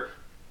Denver,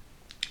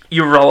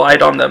 you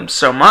relied on them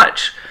so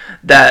much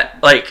that,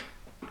 like,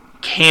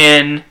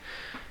 can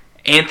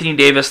Anthony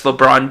Davis,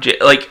 LeBron,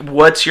 like,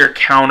 what's your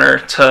counter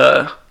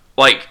to,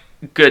 like,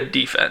 good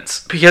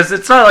defense? Because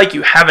it's not like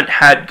you haven't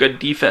had good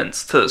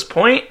defense to this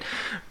point,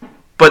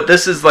 but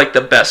this is, like,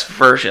 the best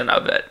version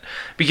of it.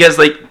 Because,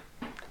 like,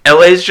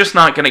 LA's just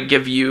not going to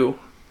give you,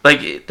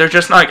 like, they're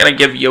just not going to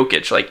give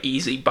Jokic, like,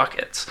 easy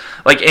buckets.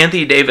 Like,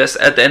 Anthony Davis,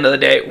 at the end of the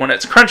day, when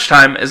it's crunch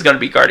time, is going to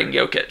be guarding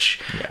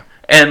Jokic. Yeah.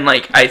 And,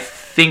 like, I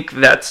think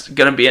that's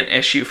going to be an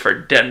issue for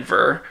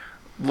Denver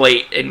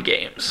late in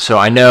games. So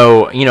I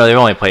know, they've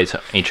only played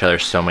each other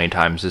so many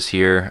times this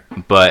year,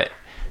 but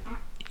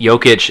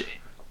Jokic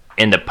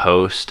in the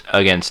post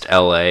against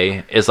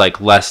LA is like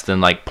less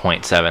than like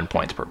 0.7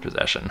 points per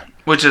possession.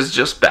 Which is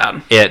just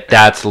bad.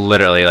 That's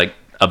literally like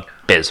a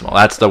abysmal.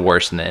 That's the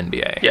worst in the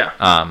NBA.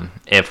 Yeah.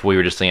 If we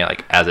were just thinking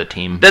like as a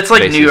team. That's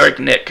like basis. New York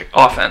Knicks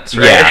offense,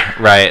 right?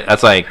 Yeah, right.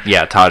 That's like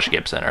Taj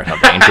Gibson or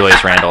something.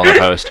 Julius Randle on the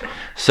post.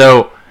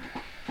 So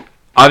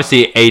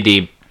obviously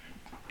AD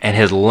and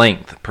his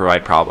length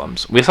provide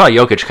problems. We saw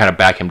Jokic kind of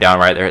back him down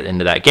right there at the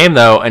end of that game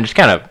though, and just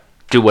kind of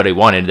do what he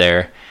wanted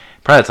there.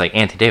 Probably it's like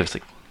Anthony Davis,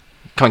 like,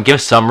 come on,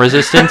 give some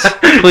resistance,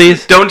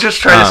 please. Don't just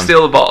try to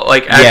steal the ball.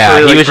 Like, actually, yeah,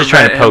 he like, was just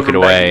trying to poke it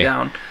away.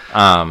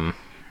 Down.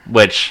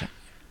 Which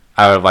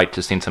I would have liked to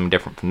have seen something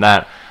different from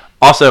that.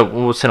 Also,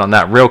 we'll sit on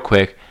that real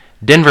quick.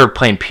 Denver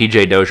playing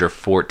PJ Dozier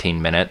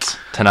 14 minutes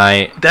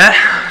tonight.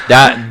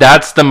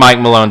 That's the Mike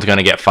Malone's going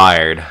to get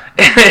fired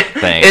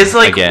thing. It's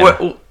like,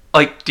 again.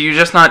 Do you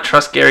just not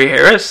trust Gary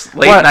Harris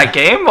late in that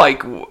game?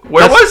 Like,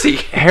 where was he?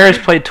 Harris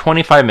played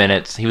 25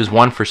 minutes. He was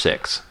 1 for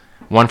 6.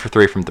 1 for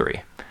 3 from 3.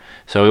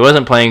 So he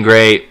wasn't playing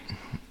great.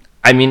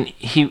 I mean,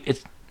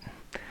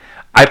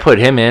 I put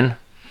him in.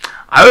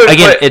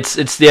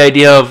 It's the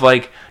idea of,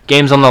 like,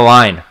 games on the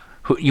line.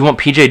 You want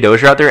PJ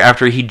Dozier out there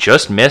after he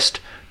just missed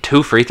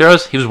 2 free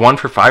throws? He was 1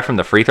 for 5 from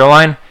the free throw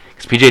line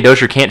because PJ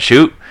Dozier can't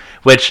shoot,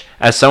 which,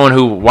 as someone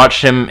who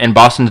watched him in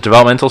Boston's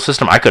developmental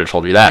system, I could have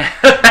told you that.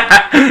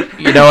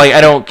 I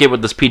don't get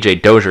what this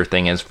PJ Dozier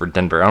thing is for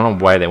Denver. I don't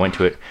know why they went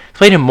to it.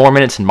 Played him more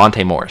minutes than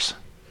Monte Morris.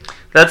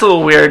 That's a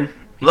little weird.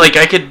 Like,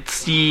 I could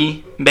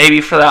see maybe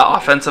for that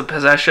offensive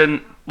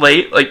possession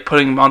late, like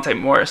putting Monte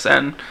Morris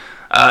in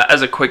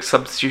as a quick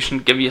substitution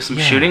to give you some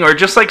shooting or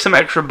just like some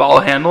extra ball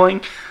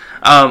handling.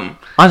 Honestly,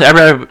 I'd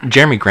rather have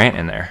Jeremy Grant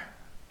in there.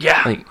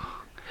 Yeah.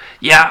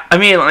 I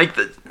mean, like,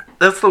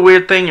 that's the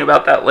weird thing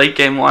about that late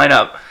game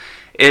lineup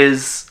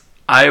is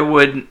I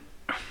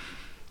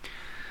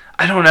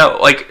don't know.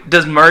 Like,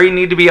 does Murray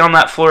need to be on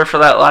that floor for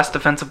that last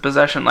defensive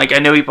possession? Like, I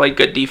know he played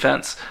good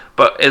defense,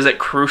 but is it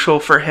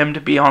crucial for him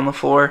to be on the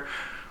floor?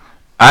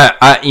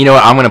 You know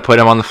what? I'm going to put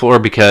him on the floor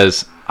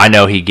because I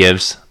know he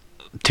gives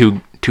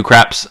two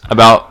craps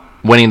about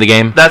winning the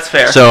game. That's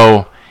fair.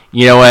 So,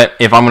 you know what?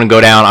 If I'm going to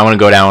go down, I'm going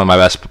to go down with my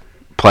best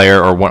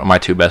player or one of my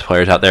 2 best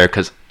players out there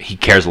because he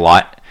cares a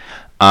lot.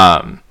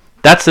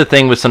 That's the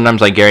thing with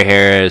sometimes like Gary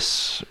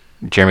Harris,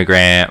 Jeremy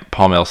Grant,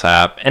 Paul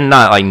Millsap, and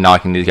not like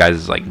knocking these guys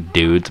as like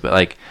dudes, but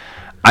like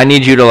I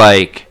need you to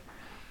like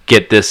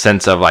get this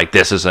sense of like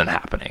this isn't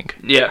happening.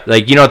 Yeah.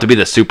 Like you don't have to be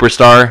the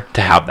superstar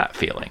to have that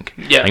feeling.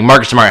 Yeah. Like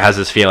Marcus Smart has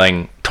this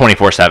feeling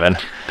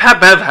 24/7. Pat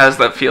Bev has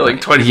that feeling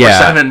 24/7.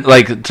 Yeah.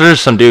 Like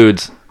there's some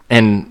dudes,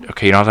 and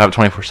okay, you don't have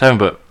to have it 24/7,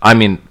 but I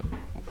mean,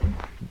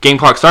 game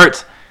clock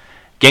starts,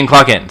 game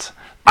clock ends.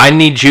 I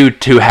need you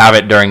to have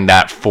it during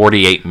that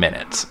 48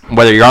 minutes,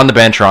 whether you're on the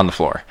bench or on the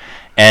floor.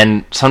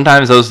 And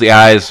sometimes those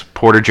guys,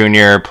 Porter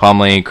Jr.,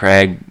 Plumlee,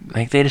 Craig,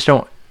 like they just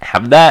don't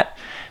have that.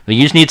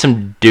 You just need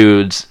some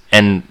dudes,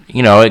 and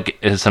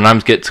it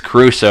sometimes gets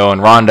Caruso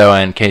and Rondo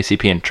and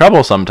KCP in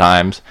trouble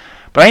sometimes.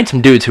 But I need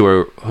some dudes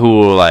who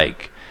will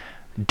like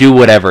do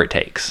whatever it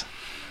takes.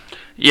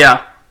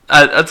 Yeah,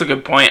 that's a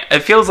good point.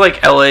 It feels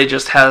like LA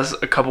just has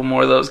a couple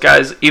more of those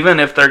guys, even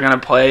if they're gonna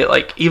play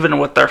like even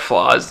with their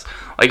flaws.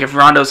 Like, if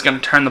Rondo's going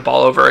to turn the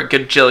ball over a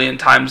good jillion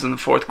times in the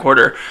fourth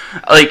quarter,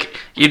 like,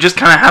 you just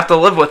kind of have to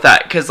live with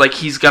that because, like,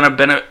 he's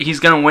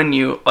gonna win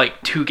you,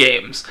 like, 2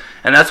 games.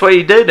 And that's what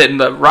he did in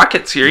the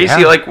Rocket series. Yeah.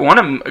 He, like, won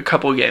him a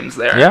couple games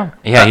there. Yeah,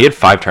 he had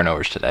 5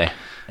 turnovers today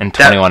in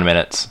 21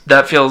 minutes.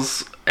 That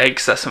feels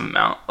excessive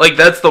amount. Like,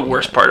 that's the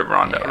worst part of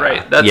Rondo,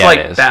 right? That's,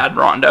 bad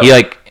Rondo. He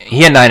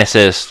had 9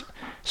 assists,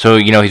 so,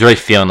 he's really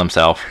feeling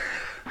himself.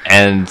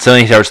 And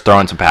suddenly he starts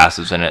throwing some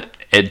passes, and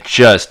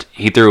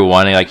he threw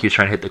one, he was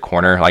trying to hit the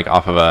corner, like,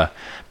 off of a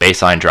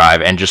baseline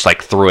drive, and just,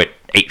 like, threw it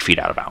 8 feet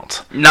out of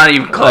bounds. Not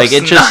even close.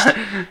 Like,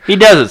 he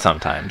does it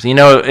sometimes. We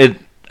doing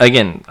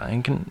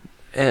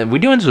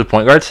this with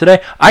point guards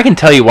today? I can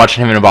tell you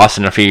watching him in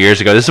Boston a few years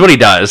ago, this is what he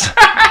does.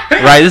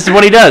 Right? This is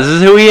what he does. This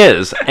is who he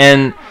is.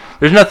 And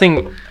there's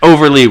nothing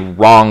overly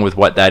wrong with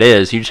what that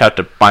is. You just have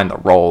to find the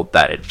role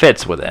that it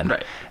fits within.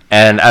 Right.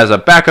 And as a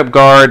backup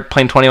guard,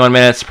 playing 21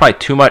 minutes, probably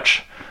too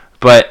much,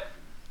 but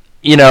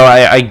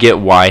I get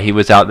why he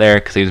was out there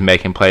because he was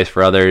making plays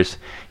for others.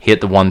 He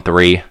hit the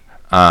 1-3,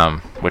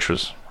 which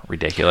was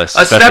ridiculous.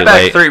 A step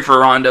back 3 for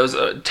Rondo is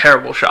a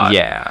terrible shot.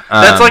 Yeah.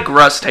 That's like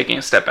Russ taking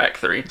a step back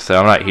 3. So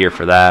I'm not here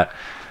for that.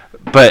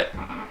 But,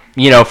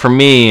 for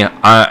me,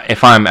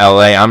 if I'm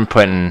LA, I'm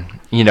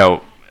putting,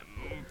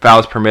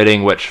 fouls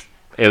permitting, which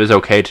it was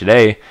okay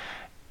today.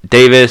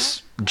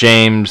 Davis,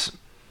 James,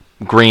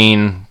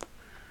 Green,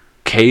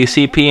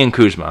 KCP, and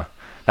Kuzma.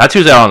 That's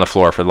who's out on the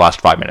floor for the last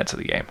 5 minutes of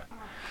the game.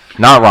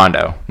 Not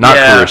Rondo. Not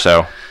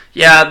Caruso.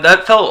 Yeah,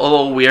 that felt a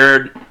little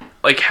weird,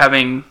 like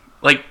having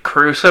like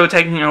Caruso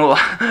taking the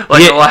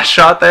last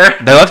shot there.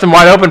 They left him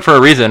wide open for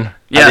a reason at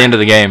the end of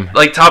the game.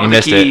 Like top of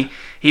the key,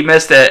 he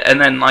missed it, and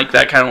then like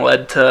that kind of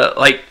led to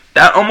like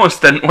that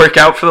almost didn't work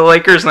out for the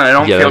Lakers, and I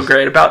don't feel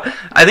great about.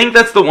 I think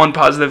that's the one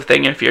positive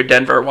thing if you're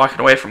Denver walking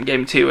away from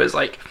Game 2 is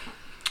like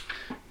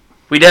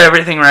we did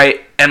everything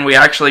right, and we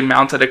actually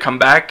mounted a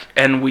comeback,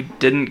 and we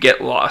didn't get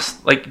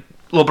lost. Like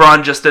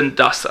LeBron just didn't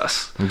dust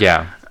us.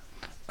 Yeah.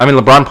 I mean,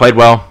 LeBron played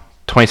well,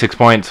 26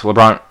 points.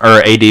 LeBron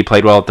or AD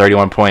played well,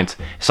 31 points.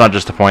 It's not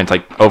just the points.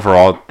 Like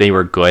overall, they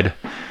were good.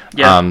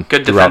 Yeah,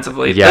 good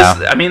defensively. Yeah.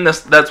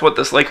 That's what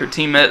this Laker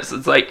team is.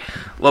 It's like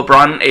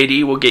LeBron and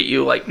AD will get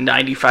you like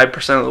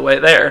 95% of the way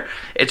there.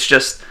 It's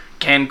just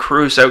can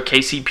Caruso,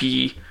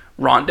 KCP,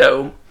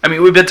 Rondo. I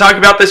mean, we've been talking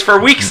about this for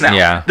weeks now.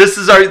 Yeah. This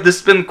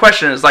has been the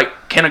question. Is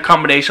like, can a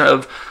combination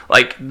of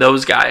like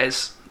those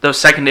guys, those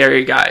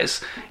secondary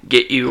guys,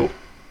 get you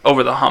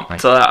over the hump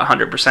to that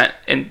 100%?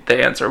 And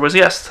the answer was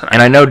yes tonight.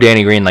 And I know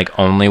Danny Green like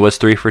only was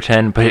 3 for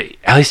 10, but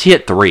at least he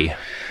hit threes.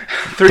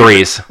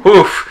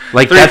 Oof.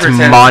 Like 3 that's for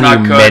 10 is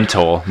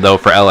monumental though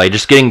for LA.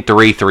 Just getting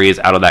 3 threes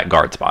out of that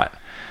guard spot.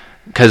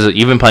 Because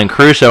you've been playing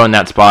Caruso in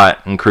that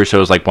spot, and Caruso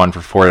was like 1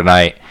 for 4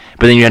 tonight.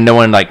 But then you had no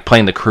one like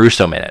playing the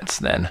Caruso minutes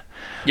then.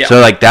 Yeah.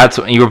 So like that's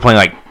you were playing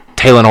like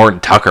Taylor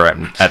Horton Tucker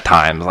at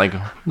times. Like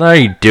what are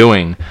you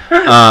doing?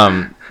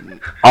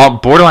 All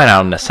borderline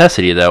out of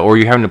necessity though, or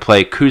you're having to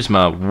play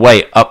Kuzma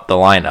way up the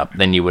lineup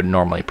than you would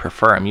normally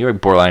prefer him. You're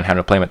borderline having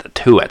to play him at the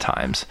 2 at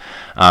times.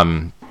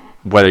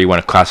 Whether you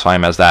want to classify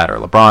him as that or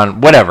LeBron,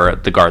 whatever,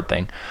 the guard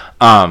thing.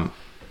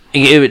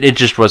 It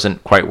just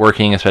wasn't quite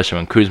working, especially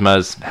when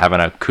Kuzma's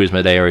having a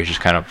Kuzma day where he's just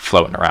kind of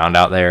floating around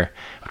out there,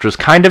 which was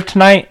kind of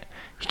tonight.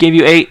 He gave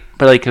you 8,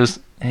 but like it was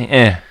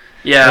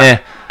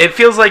It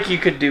feels like you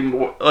could do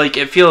more. Like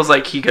it feels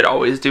like he could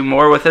always do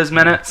more with his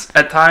minutes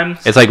at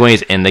times. It's like when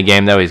he's in the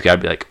game though, he's got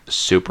to be like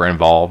super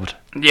involved.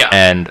 Yeah.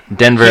 And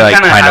Denver he like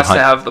kind of kind has of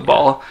to have the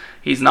ball.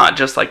 He's not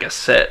just like a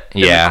sit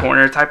in Yeah. the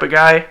corner type of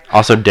guy.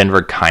 Also,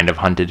 Denver kind of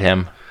hunted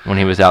him when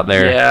he was out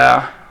there.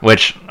 Yeah.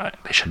 Which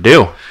they should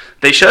do.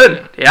 They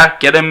should. Yeah,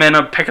 get him in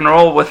a pick and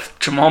roll with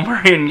Jamal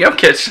Murray and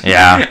Jokic.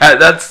 Yeah.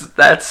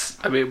 That's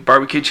I mean,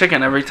 barbecue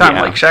chicken every time,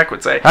 Yeah. like Shaq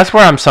would say. That's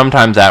where I'm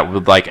sometimes at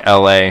with like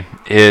LA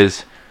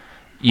is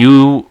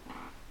you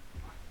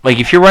like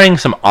if you're running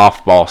some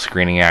off-ball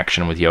screening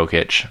action with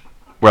Jokic,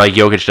 where like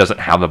Jokic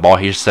doesn't have the ball,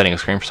 he's just setting a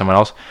screen for someone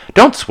else.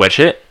 Don't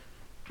switch it.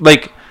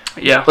 Like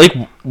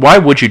why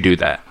would you do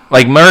that?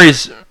 Like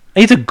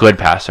he's a good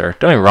passer.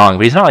 Don't get me wrong,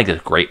 but he's not like a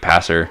great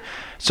passer.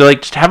 So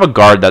like just have a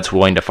guard that's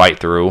willing to fight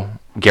through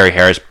Gary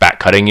Harris back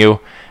cutting you,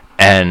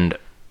 and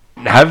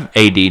have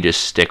AD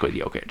just stick with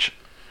Jokic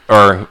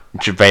or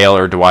JaVale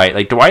or Dwight.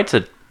 Like Dwight's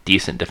a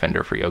decent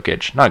defender for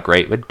Jokic, not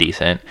great but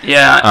decent.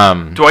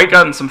 Yeah. Dwight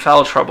got in some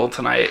foul trouble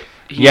tonight.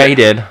 He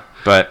did,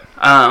 but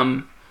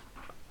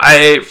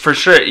for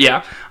sure,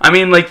 yeah. I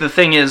mean, like, the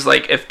thing is,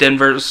 like, if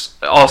Denver's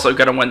also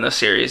going to win this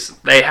series,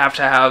 they have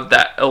to have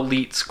that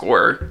elite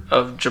score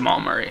of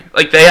Jamal Murray.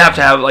 Like, they have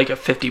to have, like, a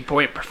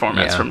 50-point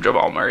performance from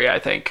Jamal Murray, I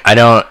think. I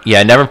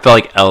never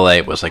felt like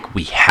LA was like,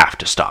 we have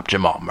to stop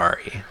Jamal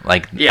Murray.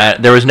 Like,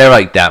 there was never,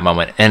 like, that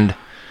moment. And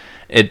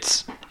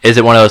is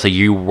it one of those, like,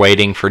 you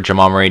waiting for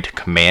Jamal Murray to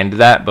command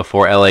that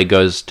before LA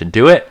goes to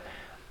do it?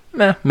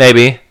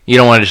 Maybe. You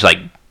don't want to just, like,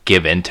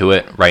 give into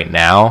it right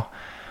now.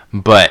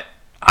 But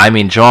I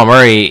mean, Jamal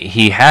Murray,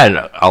 he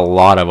had a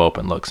lot of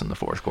open looks in the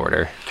fourth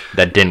quarter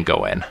that didn't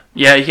go in.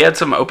 Yeah, he had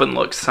some open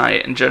looks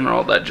tonight in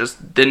general that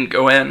just didn't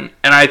go in.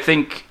 And I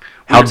think...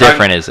 How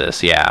different is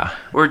this? Yeah.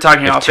 We were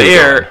talking off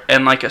air,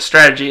 and like a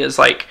strategy is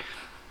like,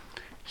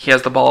 he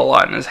has the ball a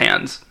lot in his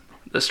hands.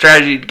 The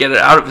strategy to get it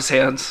out of his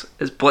hands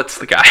is blitz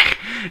the guy.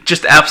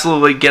 Just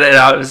absolutely get it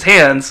out of his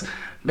hands.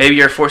 Maybe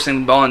you're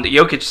forcing the ball into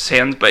Jokic's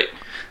hands, but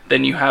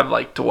then you have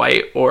like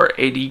Dwight or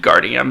AD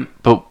guarding him.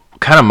 But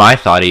kind of my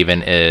thought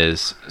even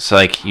is, so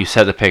like you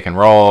set the pick and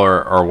roll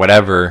or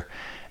whatever,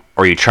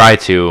 or you try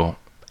to,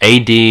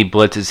 AD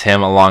blitzes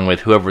him along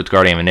with whoever was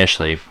guarding him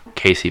initially,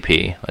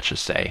 KCP, let's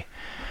just say.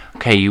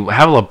 Okay, you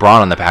have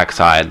LeBron on the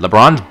backside.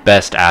 LeBron's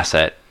best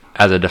asset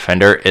as a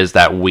defender is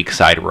that weak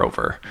side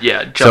rover.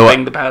 Yeah,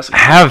 jumping the passing.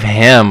 Have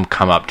him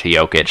come up to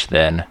Jokic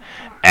then,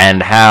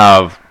 and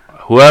have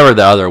whoever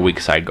the other weak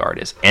side guard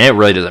is. And it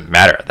really doesn't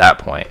matter at that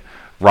point.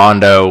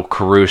 Rondo,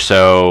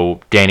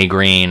 Caruso, Danny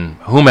Green,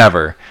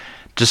 whomever.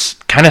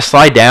 Just kind of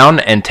slide down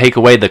and take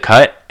away the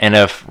cut. And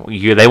if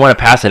they want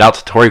to pass it out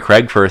to Torrey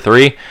Craig for a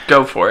 3,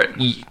 go for it.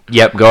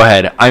 Yep, go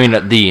ahead. I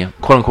mean, the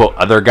quote-unquote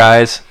other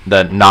guys,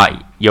 the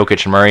not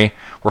Jokic and Murray,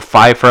 were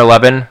 5 for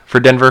 11 for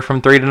Denver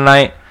from 3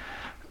 tonight.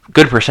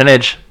 Good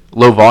percentage,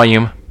 low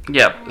volume.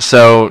 Yep.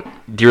 So,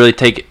 do you really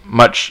take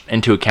much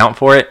into account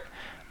for it?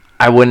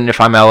 I wouldn't if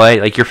I'm LA.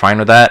 Like, you're fine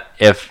with that.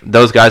 If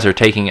those guys are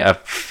taking a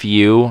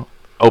few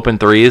open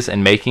 3s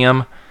and making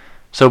them,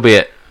 so be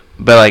it.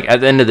 But, like, at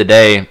the end of the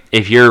day,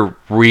 if you're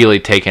really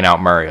taking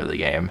out Murray of the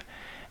game,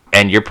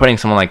 and you're putting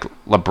someone like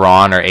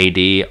LeBron or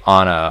AD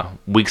on a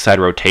weak side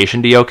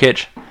rotation to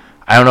Jokic,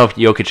 I don't know if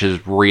Jokic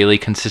is really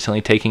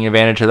consistently taking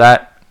advantage of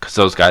that, because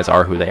those guys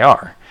are who they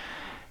are.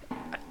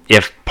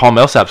 If Paul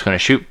Millsap's going to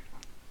shoot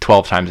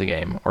 12 times a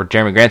game, or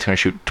Jeremy Grant's going to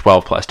shoot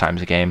 12 plus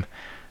times a game,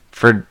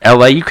 for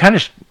LA, you kind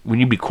of would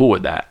you be cool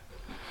with that?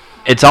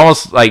 It's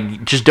almost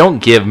like just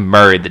don't give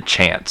Murray the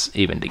chance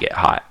even to get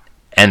hot,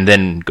 and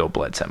then go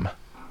blitz him.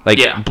 Like,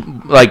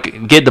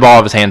 like get the ball out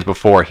of his hands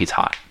before he's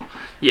hot.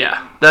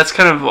 Yeah, that's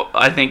kind of,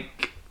 I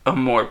think, a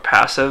more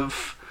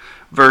passive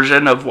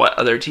version of what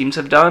other teams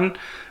have done,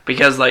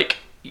 because like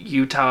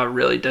Utah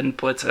really didn't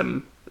blitz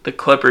him the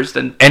Clippers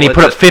didn't. And he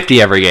put up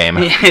 50 every game.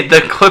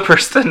 The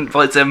Clippers didn't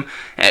blitz him.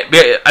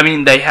 I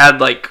mean, they had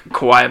like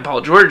Kawhi and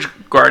Paul George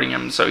guarding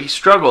him, so he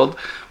struggled.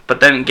 But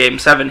then in Game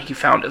 7, he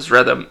found his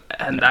rhythm,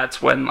 and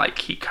that's when like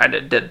he kind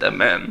of did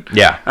them in.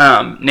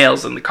 Yeah.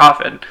 Nails in the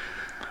coffin.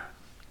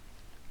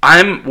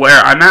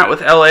 Where I'm at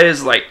with LA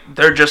is like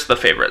they're just the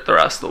favorite the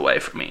rest of the way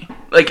for me.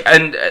 Like,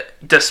 and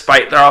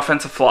despite their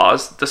offensive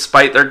flaws,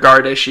 despite their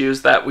guard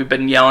issues that we've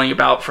been yelling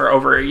about for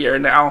over a year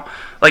now,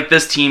 like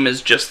this team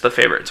is just the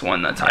favorite to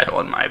win the title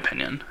in my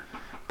opinion.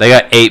 They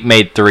got 8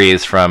 made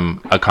threes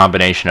from a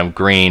combination of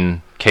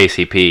Green,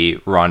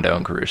 KCP, Rondo,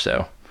 and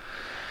Caruso.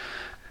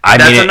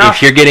 That's mean, enough.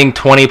 If you're getting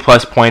 20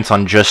 plus points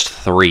on just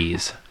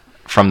threes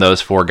from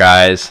those 4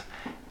 guys,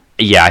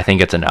 yeah, I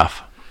think it's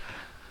enough.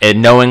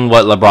 And knowing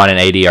what LeBron and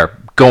AD are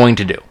going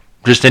to do,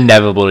 just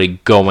inevitably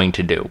going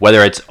to do,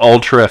 whether it's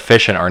ultra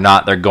efficient or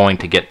not, they're going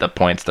to get the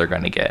points they're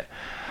going to get.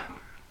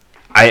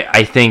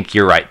 I think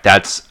you're right.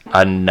 That's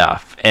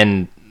enough.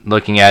 And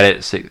looking at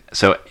it,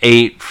 so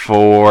 8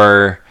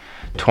 for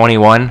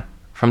 21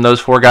 from those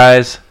 4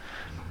 guys.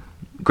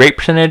 Great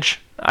percentage.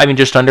 I mean,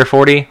 just under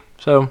 40,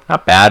 so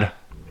not bad.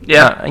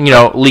 Yeah.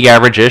 League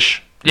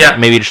average-ish. Yeah.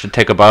 Maybe just a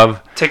tick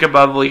above. Tick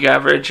above league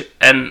average,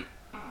 and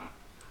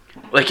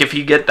like, if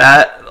you get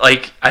that,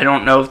 like, I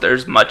don't know if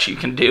there's much you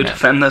can do to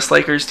defend this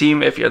Lakers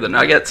team if you're the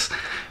Nuggets,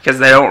 because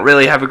they don't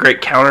really have a great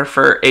counter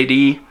for AD.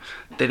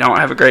 They don't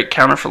have a great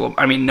counter for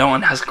no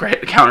one has a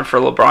great counter for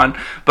LeBron,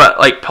 but,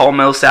 like, Paul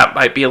Millsap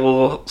might be a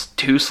little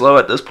too slow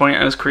at this point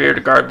in his career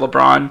to guard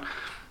LeBron.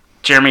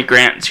 Jeremy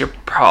Grant's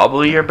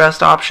probably your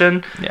best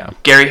option. Yeah.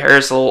 Gary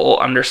Harris is a little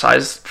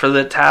undersized for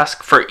the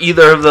task for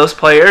either of those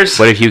players.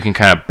 What if you can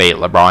kind of bait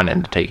LeBron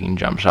into taking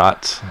jump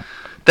shots?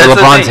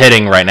 LeBron's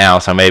hitting right now,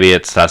 so maybe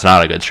that's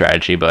not a good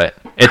strategy, but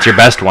it's your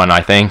best one,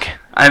 I think.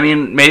 I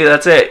mean, maybe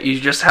that's it. You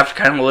just have to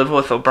kind of live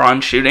with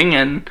LeBron shooting,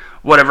 and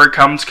whatever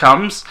comes.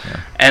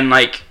 Yeah. And,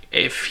 like,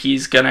 if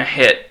he's going to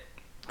hit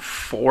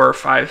 4 or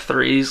 5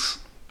 threes,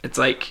 it's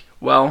like,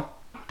 well,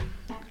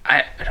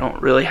 I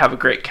don't really have a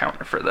great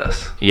counter for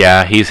this.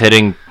 Yeah, he's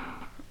hitting,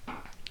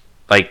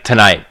 like,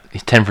 tonight,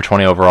 he's 10 for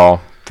 20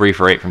 overall, 3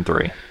 for 8 from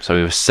 3. So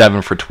he was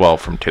 7 for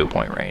 12 from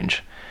 2-point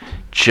range.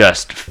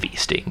 Just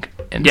feasting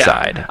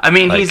inside. Yeah. I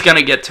mean, he's going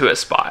to get to his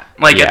spot.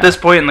 Like, at this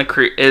point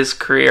in his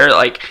career,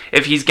 like,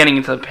 if he's getting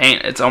into the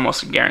paint, it's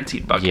almost a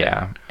guaranteed bucket.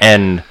 Yeah,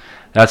 and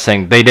that's the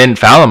thing. They didn't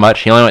foul him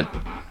much. He only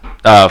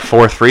went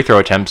 4 free throw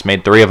attempts,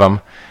 made 3 of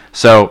them.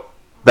 So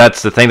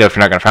that's the thing, though. If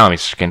you're not going to foul him,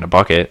 he's just getting a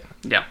bucket.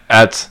 Yeah.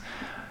 That's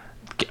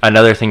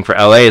another thing for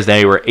LA is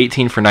they were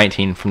 18 for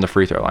 19 from the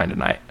free throw line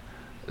tonight.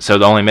 So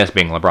the only miss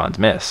being LeBron's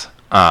miss.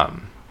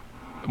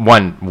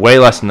 One way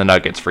less than the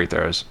Nuggets free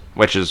throws,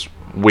 which is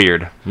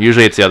weird.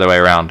 Usually it's the other way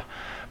around.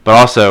 But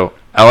also,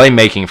 LA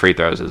making free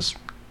throws is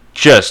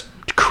just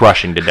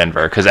crushing to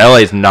Denver because LA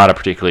is not a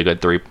particularly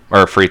good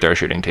free throw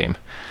shooting team.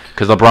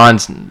 Because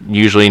LeBron's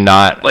usually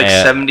not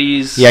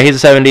 70s. Yeah,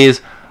 he's a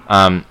 70s.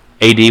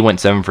 AD went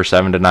 7 for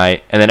 7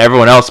 tonight, and then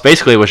everyone else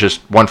basically was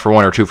just 1 for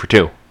 1 or 2 for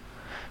 2.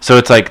 So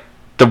it's like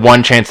the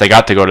one chance they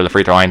got to go to the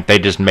free throw line, they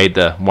just made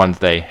the ones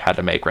they had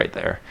to make right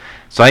there.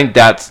 So I think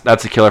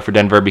that's a killer for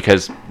Denver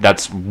because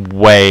that's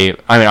way.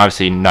 I mean,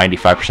 obviously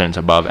 95% is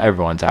above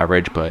everyone's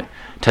average, but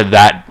to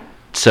that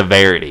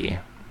severity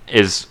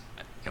is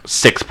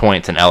 6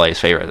 points in LA's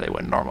favor they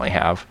wouldn't normally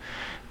have.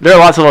 There are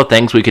lots of little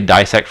things we could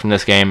dissect from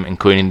this game,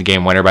 including the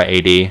game winner by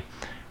AD,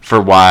 for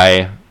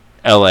why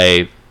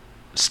LA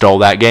stole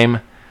that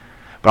game.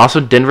 But also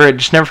Denver, it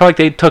just never felt like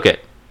they took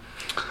it.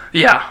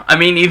 Yeah, I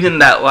mean, even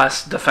that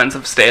last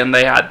defensive stand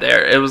they had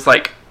there, it was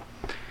like,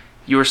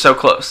 you were so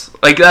close.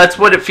 Like, that's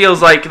what it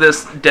feels like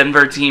this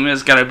Denver team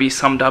is going to be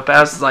summed up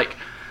as. Like,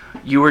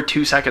 you were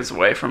 2 seconds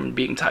away from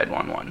being tied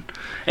 1-1.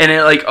 And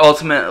it, like,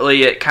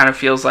 ultimately, it kind of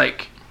feels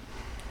like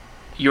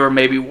you were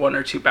maybe 1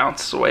 or 2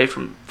 bounces away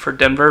for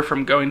Denver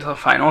from going to the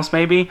finals,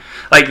 maybe.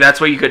 Like,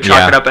 that's what you could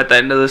chalk it up at the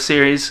end of the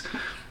series.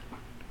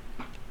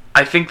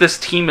 I think this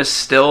team is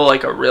still,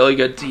 like, a really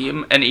good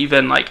team. And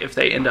even, like, if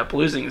they end up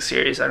losing the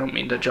series, I don't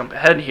mean to jump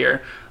ahead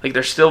here. Like,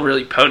 they're still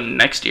really potent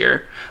next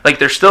year. Like,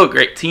 they're still a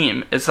great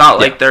team. It's not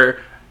like they're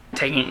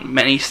taking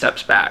many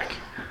steps back.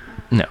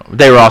 No.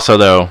 They were also,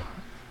 though,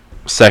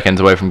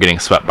 seconds away from getting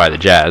swept by the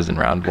Jazz in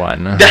round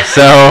 1.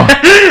 So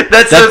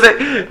that's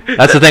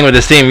the thing with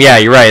this team. Yeah,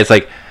 you're right. It's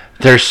like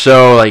they're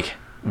so, like,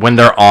 when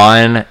they're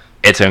on,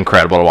 it's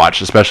incredible to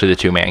watch, especially the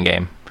 2-man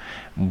game.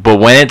 But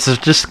when it's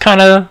just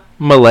kind of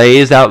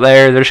malaise out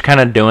there, they're just kind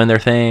of doing their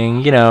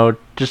thing,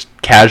 just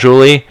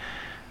casually.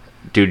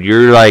 Dude,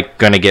 you're, like,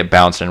 going to get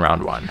bounced in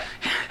round 1.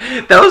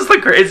 That was the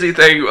crazy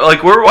thing.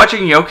 Like, we're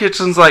watching Jokic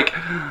and it's like,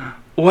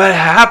 what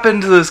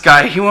happened to this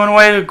guy? He went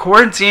away to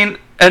quarantine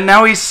and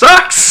now he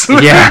sucks.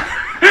 Yeah.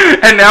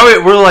 And now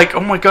we're like, oh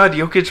my god,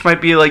 Jokic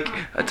might be like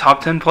a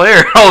top 10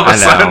 player all of a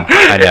sudden.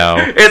 I know.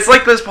 It's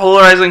like this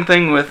polarizing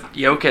thing with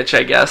Jokic,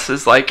 I guess,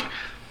 is like,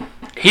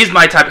 he's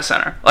my type of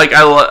center. Like,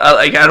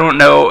 I don't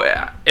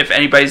know if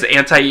anybody's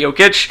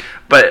anti-Jokic,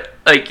 but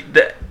like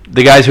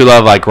the guys who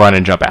love, like, run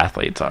and jump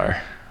athletes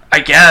are. I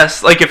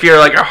guess, like, if you're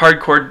like a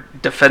hardcore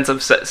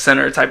defensive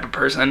center type of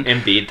person.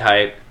 Embiid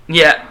type.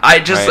 Yeah, I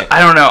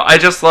don't know. I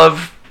just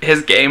love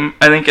his game.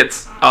 I think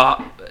it's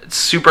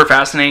super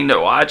fascinating to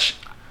watch.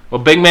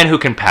 Well, big men who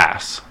can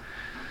pass.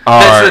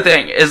 That's the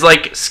thing, is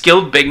like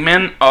skilled big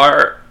men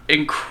are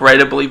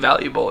incredibly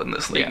valuable in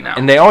this league now.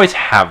 And they always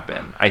have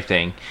been, I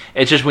think.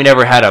 It's just we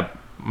never had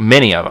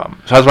many of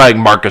them. So that's why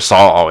Marc Gasol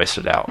always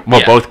stood out.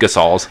 Well, both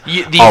Gasols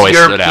always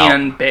stood out.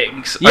 European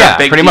bigs. Yeah,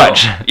 big pretty deal.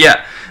 much.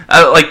 Yeah.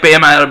 Like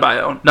Bam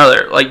Adebayo,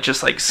 another like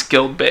just like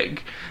skilled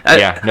big.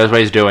 Knows what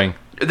he's doing.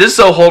 This is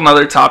a whole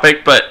nother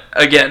topic, but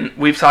again,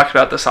 we've talked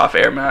about this off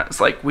air, Matt. It's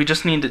like we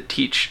just need to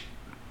teach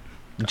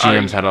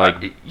GMs how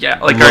to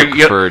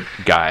look for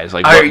guys.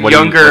 Like what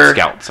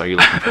scouts are you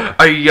looking for?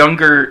 Our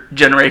younger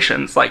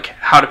generations, like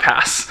how to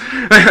pass.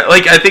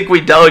 Like I think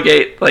we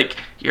delegate, like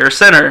you're a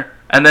center,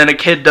 and then a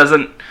kid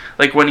doesn't,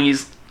 like when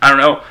he's, I don't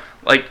know,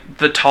 like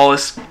the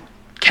tallest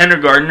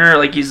kindergartner,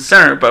 like he's a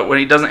center, but when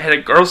he doesn't hit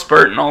a growth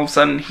spurt and all of a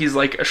sudden he's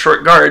like a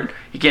short guard,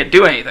 he can't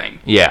do anything.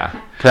 Yeah,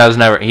 because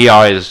he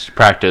always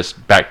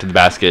practiced back to the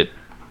basket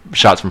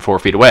shots from 4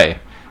 feet away.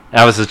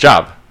 That was his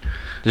job.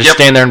 Just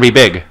stand there and be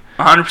big.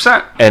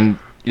 100%. And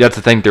that's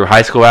the thing through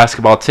high school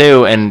basketball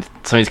too, and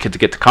some of these kids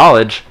get to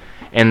college,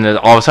 and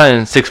all of a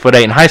sudden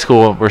 6'8" in high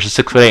school versus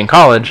 6'8" in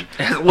college.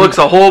 It looks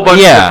a whole bunch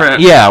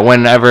different. Yeah,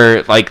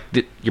 whenever like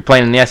you're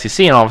playing in the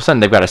SEC and all of a sudden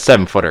they've got a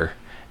 7-footer.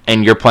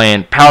 And you're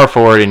playing power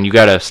forward, and you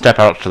got to step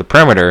out to the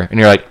perimeter, and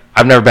you're like,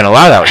 I've never been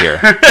allowed out here,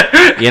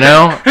 you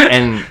know.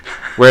 And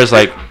whereas,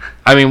 like,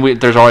 I mean,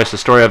 there's always the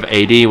story of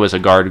AD was a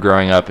guard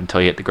growing up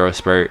until he hit the growth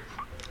spurt.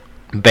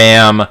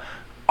 Bam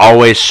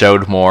always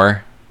showed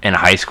more in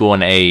high school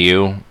and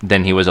AAU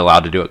than he was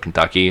allowed to do at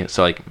Kentucky.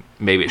 So, like,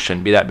 maybe it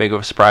shouldn't be that big of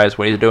a surprise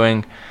what he's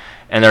doing.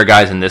 And there are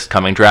guys in this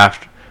coming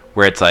draft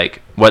where it's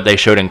like what they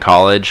showed in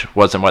college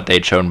wasn't what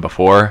they'd shown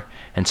before,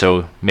 and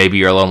so maybe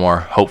you're a little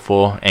more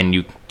hopeful and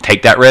you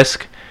take that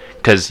risk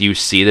because you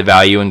see the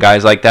value in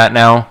guys like that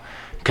now.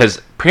 Because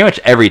pretty much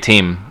every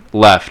team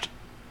left,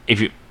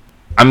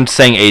 I'm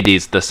saying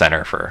AD's the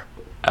center for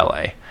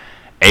LA.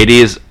 AD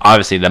is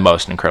obviously the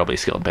most incredibly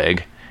skilled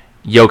big.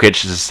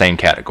 Jokic is the same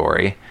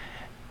category.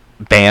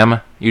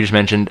 Bam, you just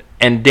mentioned,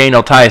 and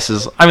Daniel Theis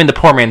is, I mean, the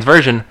poor man's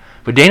version.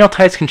 But Daniel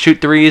Theis can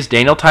shoot threes.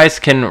 Daniel Theis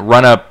can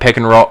run a pick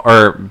and roll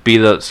or be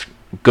the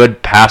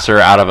good passer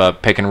out of a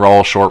pick and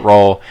roll, short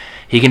roll.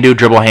 He can do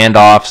dribble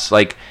handoffs.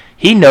 Like,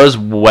 he knows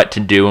what to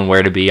do and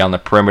where to be on the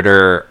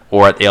perimeter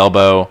or at the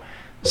elbow.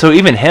 So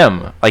even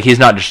him, like, he's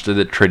not just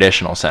the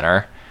traditional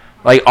center.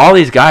 Like, all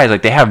these guys,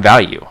 like, they have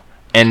value.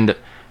 And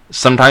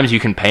sometimes you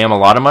can pay them a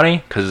lot of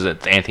money because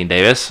it's Anthony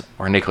Davis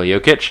or Nikola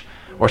Jokic.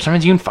 Or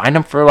sometimes you can find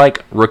them for,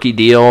 like, rookie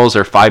deals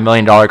or $5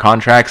 million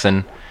contracts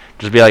and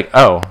just be like,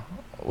 oh,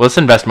 let's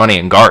invest money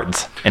in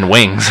guards and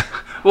wings.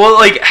 Well,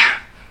 like,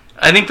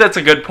 I think that's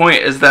a good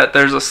point, is that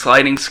there's a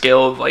sliding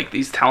scale of, like,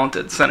 these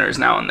talented centers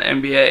now in the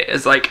NBA.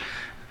 Is like,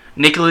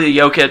 Nikola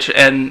Jokic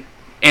and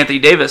Anthony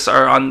Davis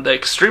are on the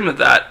extreme of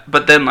that,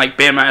 but then like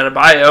Bam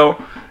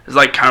Adebayo is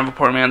like kind of a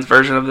poor man's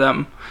version of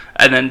them,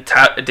 and then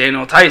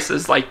Daniel Theis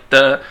is like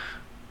the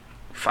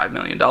 $5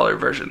 million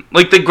version,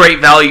 like the great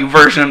value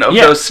version of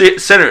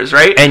those centers,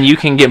 right? And you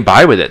can get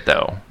by with it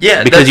though,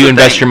 yeah, because you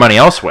invest your money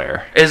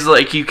elsewhere. Is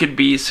like you could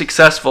be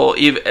successful,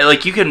 even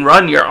like you can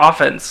run your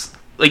offense,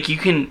 like you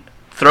can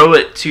throw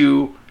it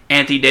to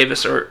Anthony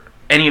Davis or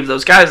any of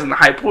those guys in the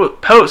high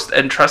post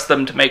and trust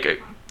them to make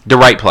the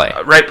right play.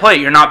 Right play.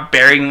 You're not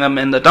burying them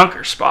in the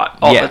dunker spot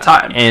all the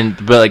time.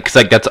 But like, cause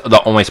like that's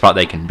the only spot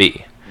they can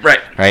be.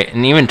 Right.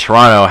 And even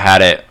Toronto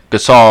had it.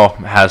 Gasol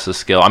has the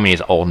skill. I mean,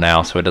 he's old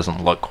now, so it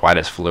doesn't look quite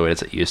as fluid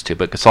as it used to.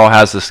 But Gasol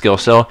has the skill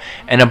still,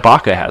 and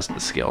Ibaka has the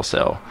skill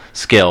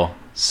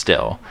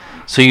still.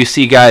 So you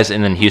see guys,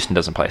 and then Houston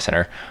doesn't play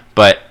center,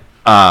 but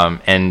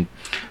and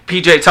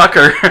PJ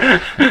Tucker.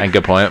 A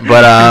good point.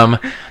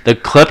 But the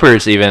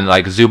Clippers, even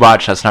like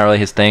Zubac, that's not really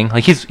his thing.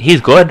 Like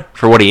he's good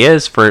for what he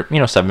is for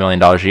 $7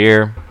 million a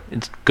year.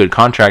 It's a good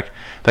contract.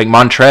 But, like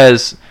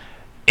Montrez,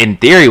 in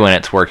theory, when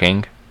it's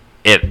working,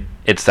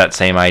 it's that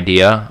same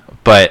idea.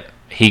 But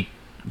he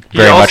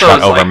very much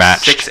got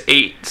overmatched. Like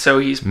 6'8", so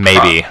he's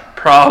maybe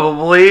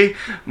probably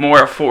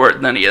more a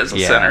forward than he is a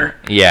center.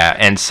 Yeah,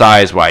 and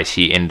size-wise,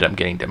 he ended up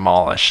getting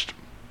demolished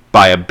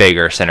by a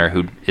bigger center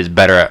who is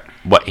better at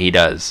what he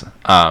does.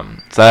 So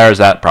there's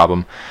that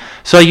problem.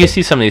 So you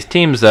see some of these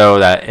teams, though,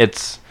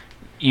 that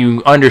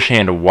you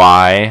understand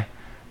why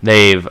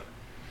they've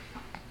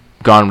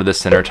gone with the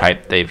center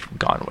type they've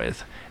gone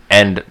with.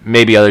 And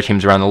maybe other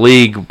teams around the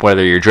league,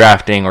 whether you're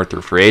drafting or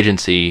through free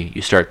agency,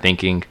 you start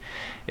thinking,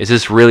 is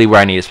this really where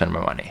I need to spend my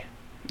money?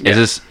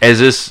 Yeah.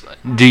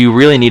 Do you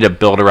really need to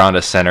build around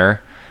a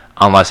center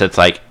unless it's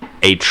like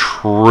a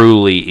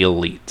truly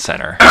elite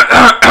center?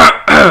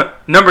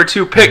 Number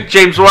 2 pick,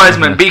 James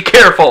Wiseman. Be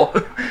careful.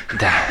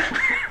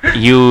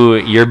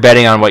 You're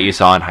betting on what you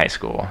saw in high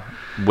school,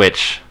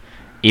 which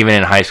even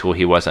in high school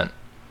he wasn't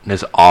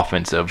this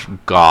offensive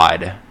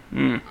god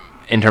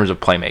in terms of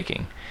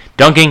playmaking.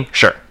 Dunking,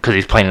 sure. because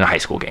he's playing in high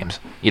school games.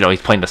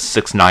 He's playing a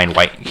 6'9"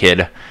 white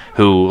kid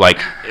who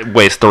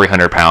weighs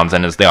 300 pounds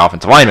and is the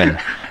offensive lineman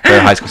for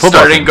the high school football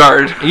starting team.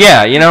 guard.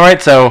 Yeah,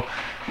 right? So,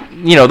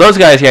 those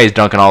guys, he's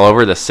dunking all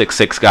over. The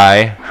 6'6"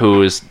 guy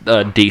who's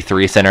a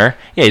D3 center,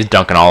 he's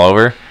dunking all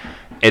over.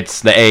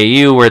 It's the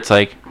AAU where it's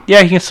he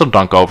can still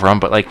dunk over him,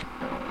 but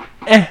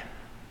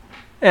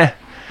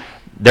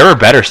there were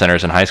better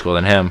centers in high school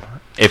than him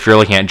if you're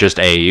looking at just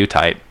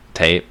AAU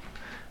tape.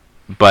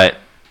 But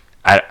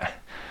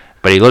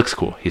he looks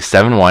cool. He's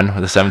 7'1"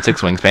 with a 7'6"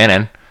 wingspan,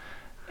 and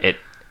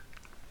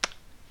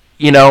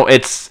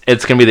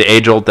it's gonna be the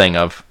age-old thing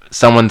of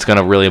someone's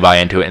gonna really buy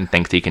into it and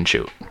thinks he can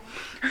shoot.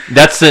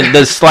 That's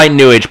the slight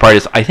new age part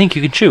is I think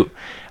you can shoot.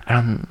 I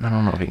don't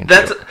know if you can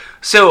shoot.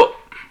 So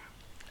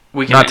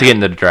we can not to get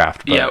into the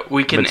draft. But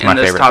we can end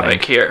this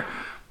topic here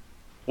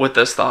with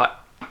this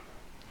thought.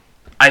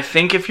 I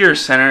think if you're a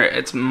center,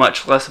 it's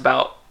much less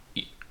about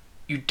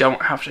you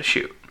don't have to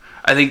shoot.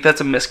 I think that's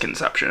a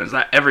misconception, is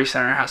that every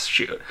center has to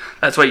shoot.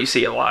 That's what you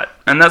see a lot.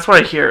 And that's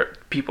what I hear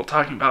people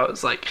talking about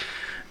is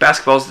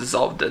basketball's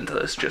dissolved into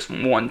this just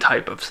one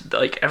type of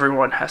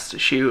everyone has to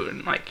shoot,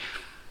 and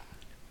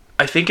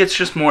I think it's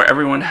just more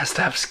everyone has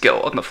to have skill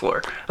on the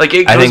floor. I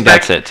think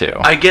that's it too.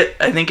 I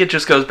think it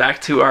just goes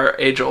back to our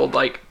age old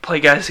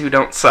play guys who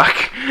don't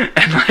suck,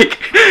 and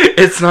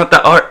it's not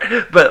that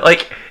hard.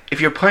 But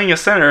if you're playing a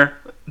center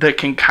that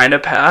can kind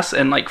of pass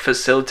and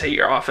facilitate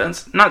your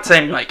offense, not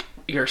saying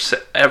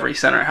every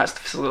center has to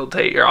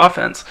facilitate your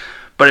offense,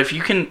 but if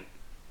you can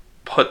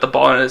put the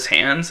ball in his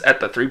hands at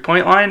the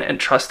 3-point line and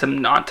trust him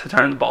not to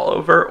turn the ball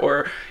over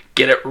or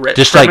get it ripped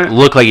just from it,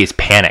 look like he's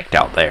panicked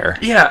out there.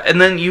 Yeah,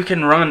 and then you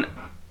can run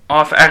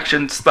off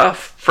action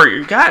stuff for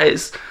your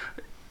guys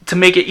to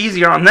make it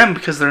easier on them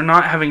because they're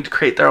not having to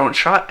create their own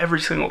shot every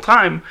single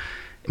time.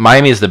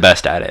 Miami is the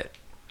best at it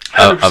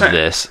of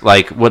this.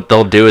 What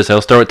they'll do is they'll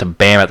throw it to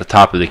Bam at the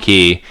top of the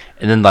key,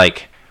 and then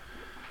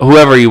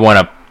whoever you want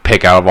to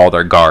pick out of all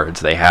their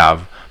guards they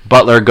have.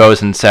 Butler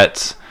goes and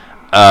sets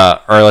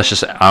or let's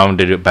just I want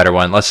to do a better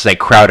one. Let's just say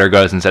Crowder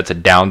goes and sets a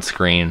down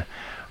screen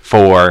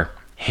for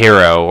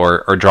Hero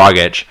or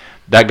Dragic.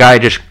 That guy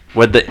just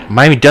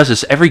Miami does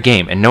this every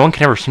game, and no one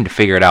can ever seem to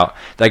figure it out.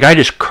 That guy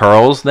just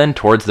curls then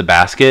towards the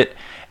basket,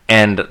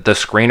 and the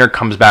screener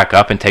comes back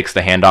up and takes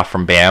the handoff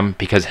from Bam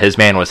because his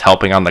man was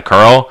helping on the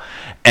curl,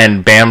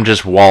 and Bam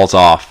just walls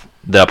off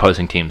the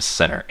opposing team's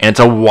center. And it's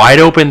a wide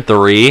open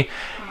three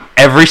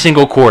every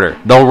single quarter.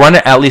 They'll run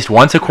it at least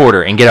once a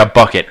quarter and get a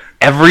bucket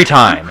every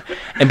time.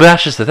 But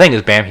that's just the thing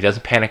is Bam, he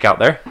doesn't panic out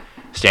there.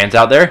 Stands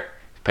out there,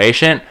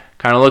 patient,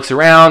 kind of looks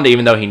around,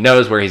 even though he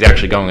knows where he's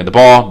actually going with the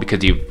ball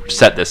because you've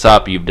set this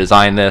up, you've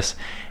designed this,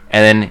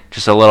 and then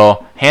just a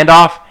little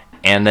handoff,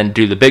 and then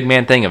do the big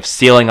man thing of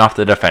sealing off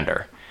the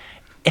defender.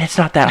 And it's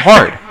not that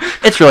hard.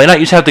 It's really not.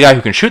 You just have the guy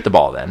who can shoot the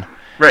ball then.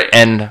 Right.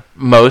 And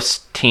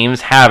most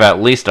teams have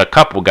at least a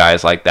couple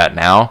guys like that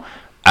now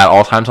at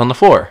all times on the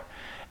floor.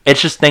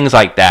 It's just things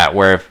like that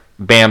where if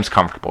Bam's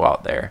comfortable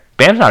out there.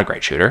 Bam's not a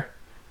great shooter.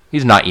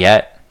 He's not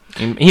yet.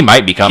 He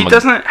might become. He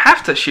doesn't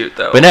have to shoot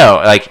though. But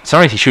no,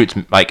 sometimes he shoots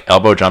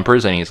elbow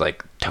jumpers and he's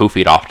 2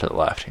 feet off to the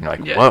left.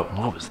 And you're whoa,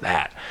 what was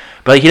that?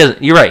 But he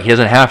doesn't. You're right. He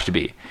doesn't have to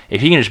be. If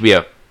he can just be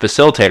a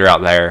facilitator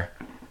out there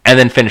and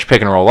then finish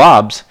pick and roll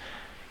lobs,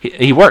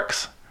 he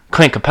works.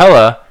 Clint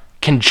Capella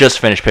can just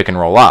finish pick and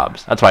roll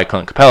lobs. That's why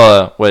Clint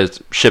Capella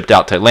was shipped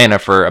out to Atlanta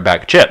for a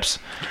bag of chips.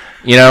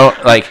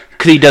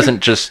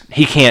 Because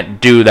he can't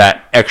do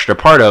that extra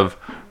part of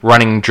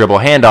running dribble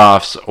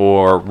handoffs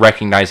or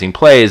recognizing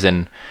plays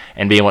and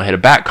being able to hit a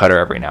back cutter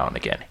every now and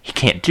again. He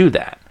can't do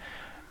that.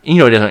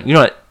 You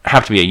don't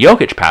have to be a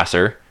Jokic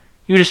passer.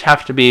 You just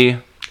have to be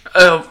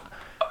a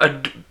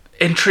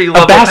entry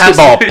level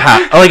basketball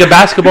like a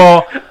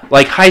basketball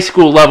high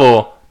school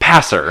level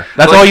passer.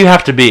 That's all you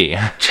have to be.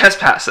 Chest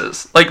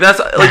passes. That's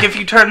if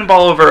you turn the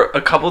ball over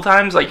a couple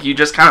times, you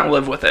just kind of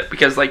live with it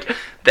because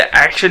the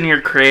action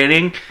you're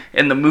creating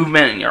and the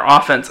movement in your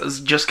offense is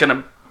just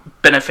gonna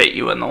benefit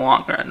you in the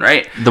long run,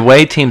 right? The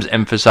way teams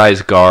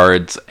emphasize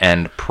guards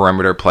and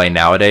perimeter play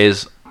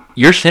nowadays,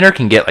 your center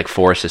can get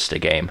 4 assists a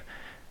game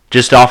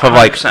just off of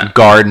 100%.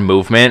 Guard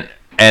movement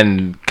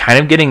and kind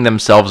of getting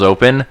themselves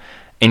open,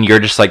 and you're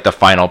just the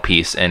final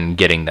piece in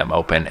getting them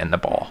open in the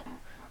ball.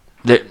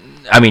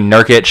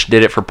 Nurkic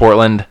did it for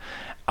Portland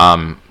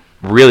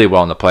really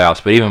well in the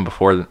playoffs, but even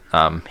before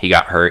he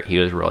got hurt, he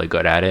was really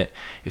good at it.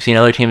 You've seen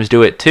other teams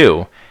do it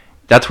too.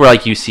 That's where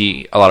you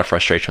see a lot of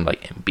frustration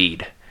with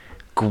Embiid.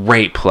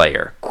 Great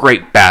player,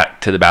 great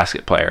back to the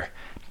basket player.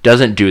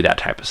 Doesn't do that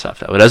type of stuff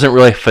though. It doesn't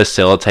really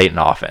facilitate an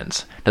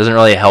offense. Doesn't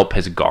really help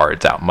his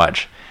guards out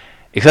much.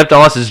 Except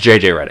unless it's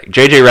JJ Redick.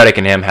 JJ Redick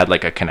and him had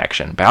a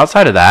connection. But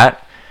outside of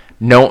that,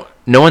 no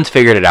one's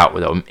figured it out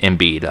with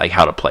Embiid,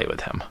 how to play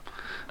with him.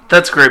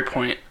 That's a great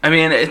point.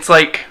 It's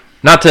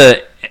not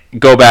to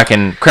go back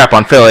and crap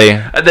on Philly.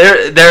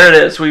 There it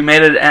is. We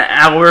made it an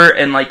hour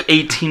and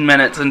 18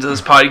 minutes into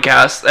this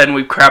podcast, and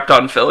we crapped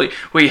on Philly.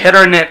 We hit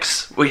our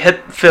Knicks. We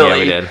hit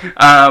Philly. Yeah, we did.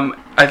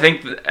 I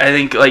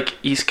think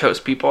East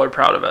Coast people are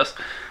proud of us.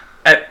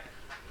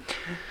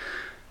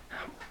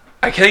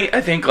 I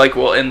think like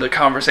we'll end the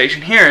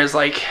conversation here is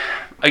like,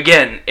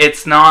 again,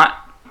 it's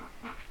not,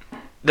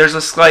 there's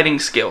a sliding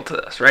scale to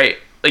this, right?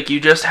 Like you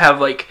just have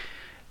like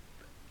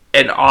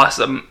an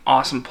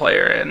awesome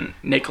player in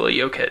Nikola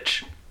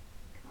Jokic.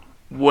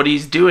 What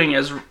he's doing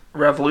is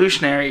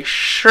revolutionary,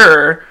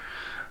 sure,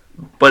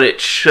 but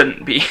it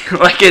shouldn't be.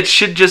 Like it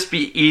should just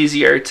be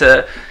easier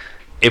to.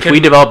 If we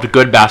developed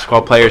good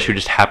basketball players who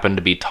just happen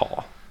to be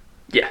tall,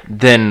 yeah,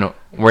 then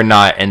we're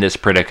not in this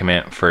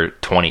predicament for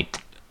 20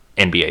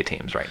 NBA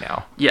teams right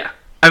now. Yeah.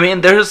 I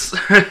mean, there's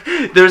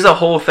a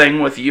whole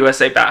thing with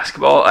USA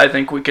Basketball I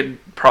think we could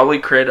probably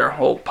create our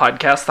whole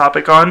podcast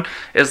topic on,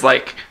 is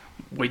like,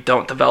 we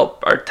don't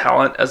develop our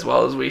talent as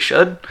well as we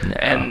should,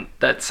 and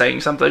that's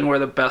saying something. We're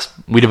the best.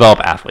 We develop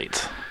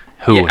athletes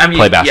who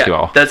play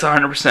basketball. Yeah, that's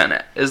 100%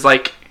 it. Is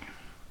like,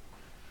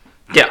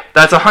 yeah,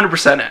 that's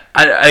 100% it.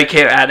 I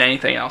can't add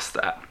anything else to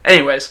that.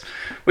 Anyways,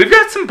 we've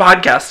got some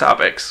podcast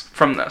topics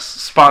from this,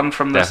 spawned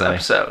from this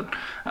episode.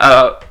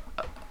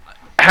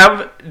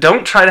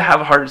 Don't try to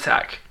have a heart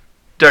attack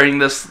during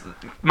this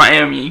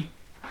Miami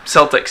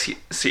Celtics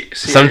series.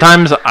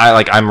 Sometimes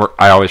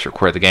I always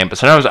record the game, but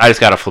sometimes I just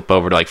gotta flip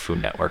over to like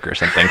Food Network or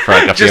something for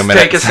like a few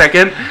minutes. Just take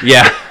a second.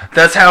 Yeah,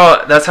 that's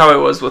how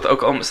it was with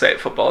Oklahoma State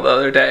football the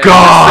other day.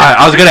 God,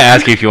 I was gonna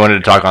ask you if you wanted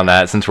to talk on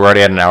that since we're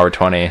already at an hour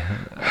 20.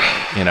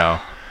 You know,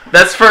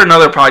 that's for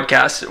another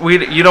podcast.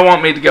 You don't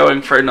want me to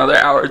going for another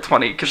hour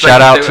 20.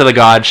 Shout out to the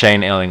god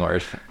Shane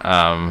Illingworth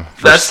for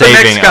that's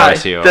saving the next guy.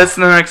 LSU. That's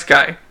the next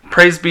guy.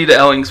 Praise be to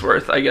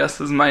Ellingsworth, I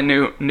guess, is my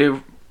new.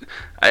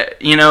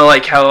 You know,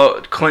 like how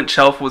Clint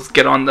Shelf was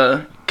get on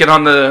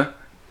the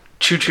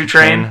choo-choo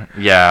train.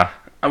 Yeah,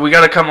 we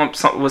got to come up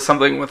with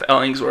something with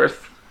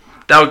Ellingsworth.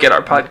 That would get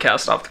our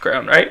podcast off the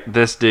ground, right?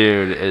 This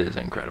dude is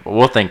incredible.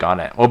 We'll think on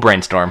it. We'll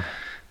brainstorm.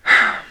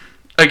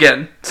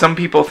 Again, some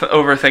people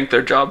overthink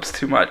their jobs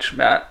too much,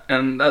 Matt,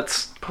 and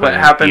that's what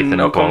happened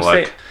in Oklahoma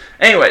State.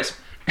 Anyways.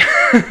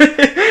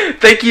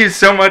 Thank you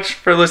so much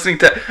for listening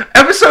to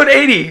episode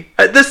 80.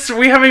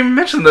 We haven't even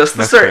mentioned this.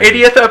 This is our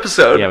 80th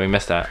episode. Yeah, we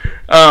missed that.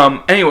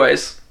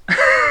 Anyways,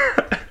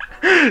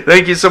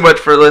 thank you so much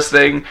for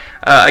listening.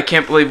 I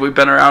can't believe we've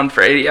been around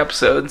for 80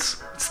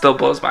 episodes. It still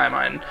blows my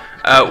mind.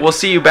 We'll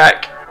see you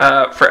back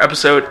for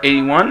episode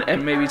 81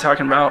 and maybe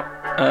talking about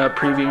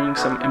previewing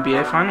some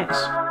NBA finals.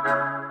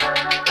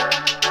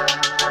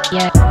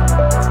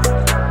 Yeah.